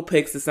difficult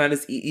picks. It's not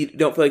as you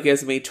don't feel like you have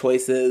as many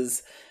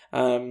choices.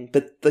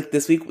 But like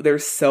this week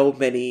there's so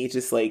many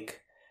just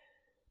like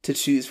to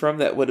choose from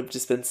that would have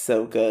just been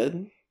so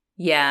good.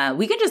 Yeah,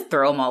 we can just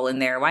throw them all in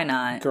there. Why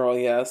not? Girl,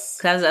 yes.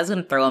 Because I was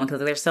going to throw them because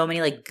there's so many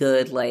like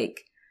good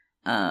like,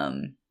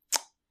 I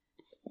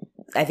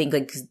think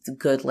like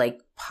good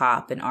like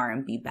pop and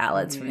R&B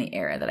ballads from the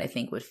era that I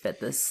think would fit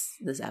this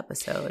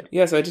episode.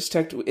 Yeah, so I just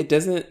checked. It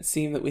doesn't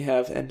seem that we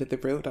have End of the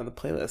Road on the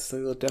playlist,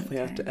 so we'll definitely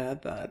have to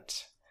add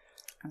that.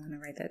 I'm going to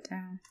write that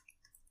down.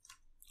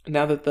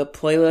 Now that the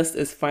playlist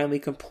is finally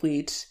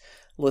complete,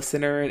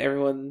 listener and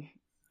everyone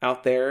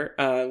out there,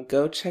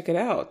 go check it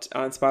out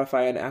on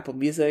Spotify and Apple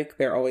Music.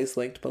 They're always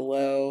linked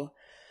below.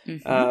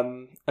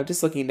 I'm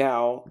just looking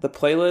now. The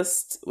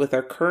playlist with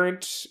our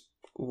current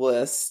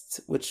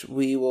list, which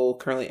we will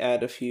currently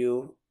add a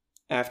few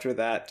after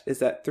that,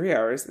 is at 3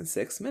 hours and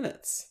 6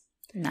 minutes.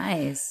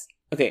 Nice.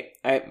 Okay,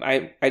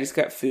 I just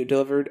got food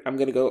delivered. I'm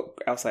gonna go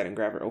outside and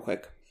grab it real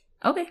quick.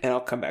 Okay. And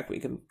I'll come back.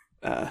 We can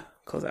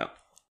close out.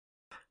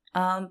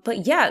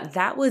 But yeah,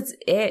 that was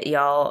it,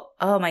 y'all.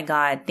 Oh my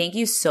God. Thank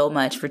you so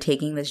much for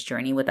taking this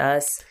journey with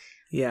us.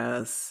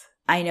 Yes.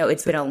 I know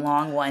it's been a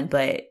long one,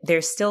 but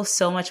there's still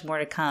so much more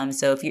to come.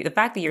 So the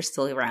fact that you're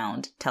still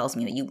around tells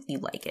me that you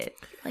like it.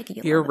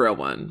 You're a real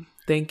one.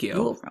 Thank you. You're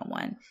a real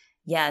one.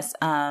 Yes.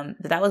 But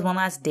that was One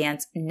Last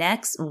Dance.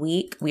 Next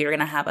week, we are going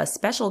to have a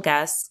special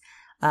guest.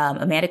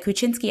 Amanda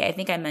Kuczynski, I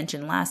think I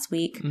mentioned last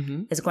week,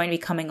 is going to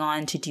be coming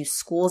on to do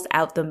Schools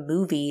Out the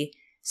movie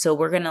So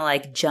we're going to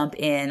like jump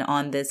in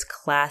on this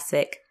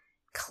classic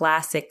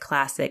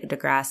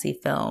Degrassi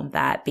film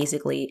that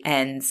basically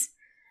ends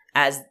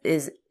as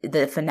is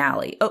the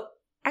finale. Oh,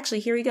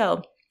 actually, here we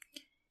go.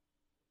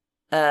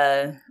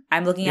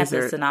 I'm looking at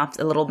the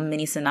synopsis, a little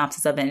mini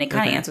synopsis of it, and it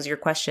kind of answers your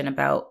question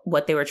about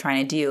what they were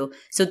trying to do.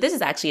 So this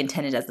is actually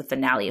intended as the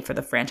finale for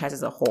the franchise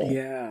as a whole.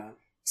 Yeah.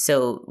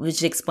 So,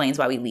 which explains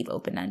why we leave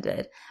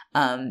open-ended.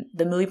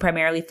 The movie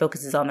primarily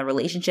focuses on the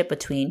relationship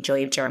between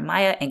Joey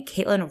Jeremiah and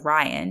Caitlin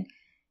Ryan,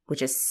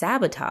 which is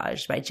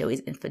sabotaged by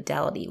Joey's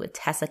infidelity with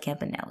Tessa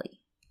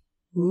Campanelli.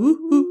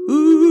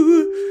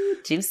 Ooh.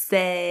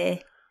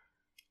 Juicy.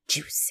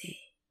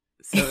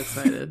 So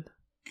excited.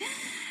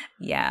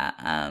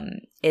 Yeah,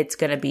 it's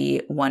going to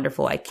be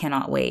wonderful. I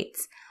cannot wait.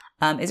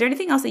 Is there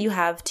anything else that you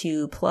have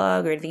to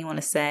plug or anything you want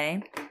to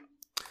say?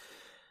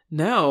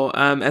 No.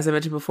 As I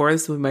mentioned before,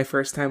 this will be my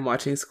first time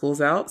watching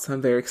School's Out, so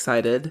I'm very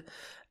excited.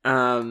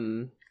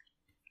 I'm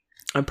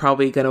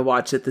probably going to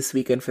watch it this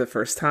weekend for the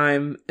first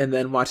time and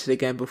then watch it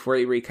again before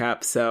you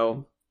recap.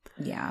 So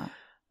yeah,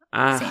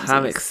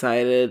 I'm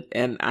excited.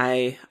 And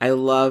I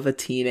love a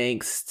teen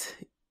angst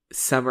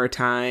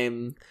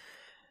summertime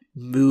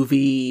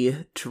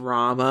movie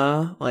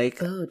drama.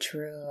 Like, oh,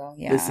 true.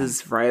 Yeah, this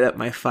is right up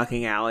my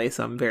fucking alley.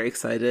 So I'm very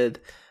excited.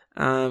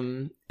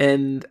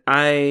 And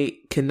I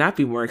cannot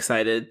be more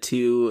excited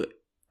to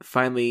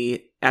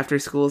finally, after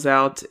School's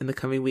Out in the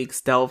coming weeks,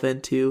 delve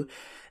into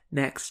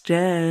Next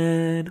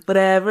Gen,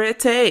 whatever it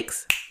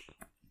takes.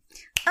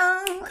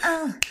 I know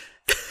I'll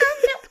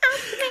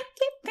make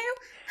it through.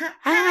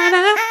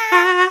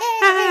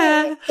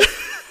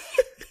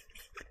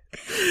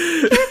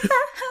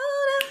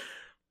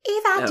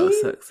 If I do.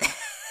 So excited.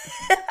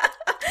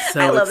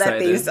 I love that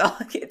theme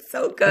song. It's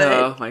so good.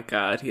 Oh my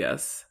God,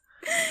 yes.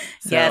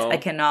 Yes, I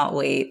cannot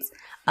wait.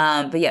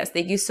 But yes,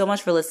 thank you so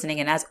much for listening.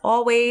 And as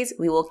always,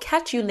 we will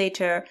catch you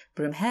later,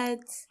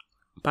 Broomheads.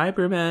 Bye,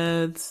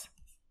 Broomheads.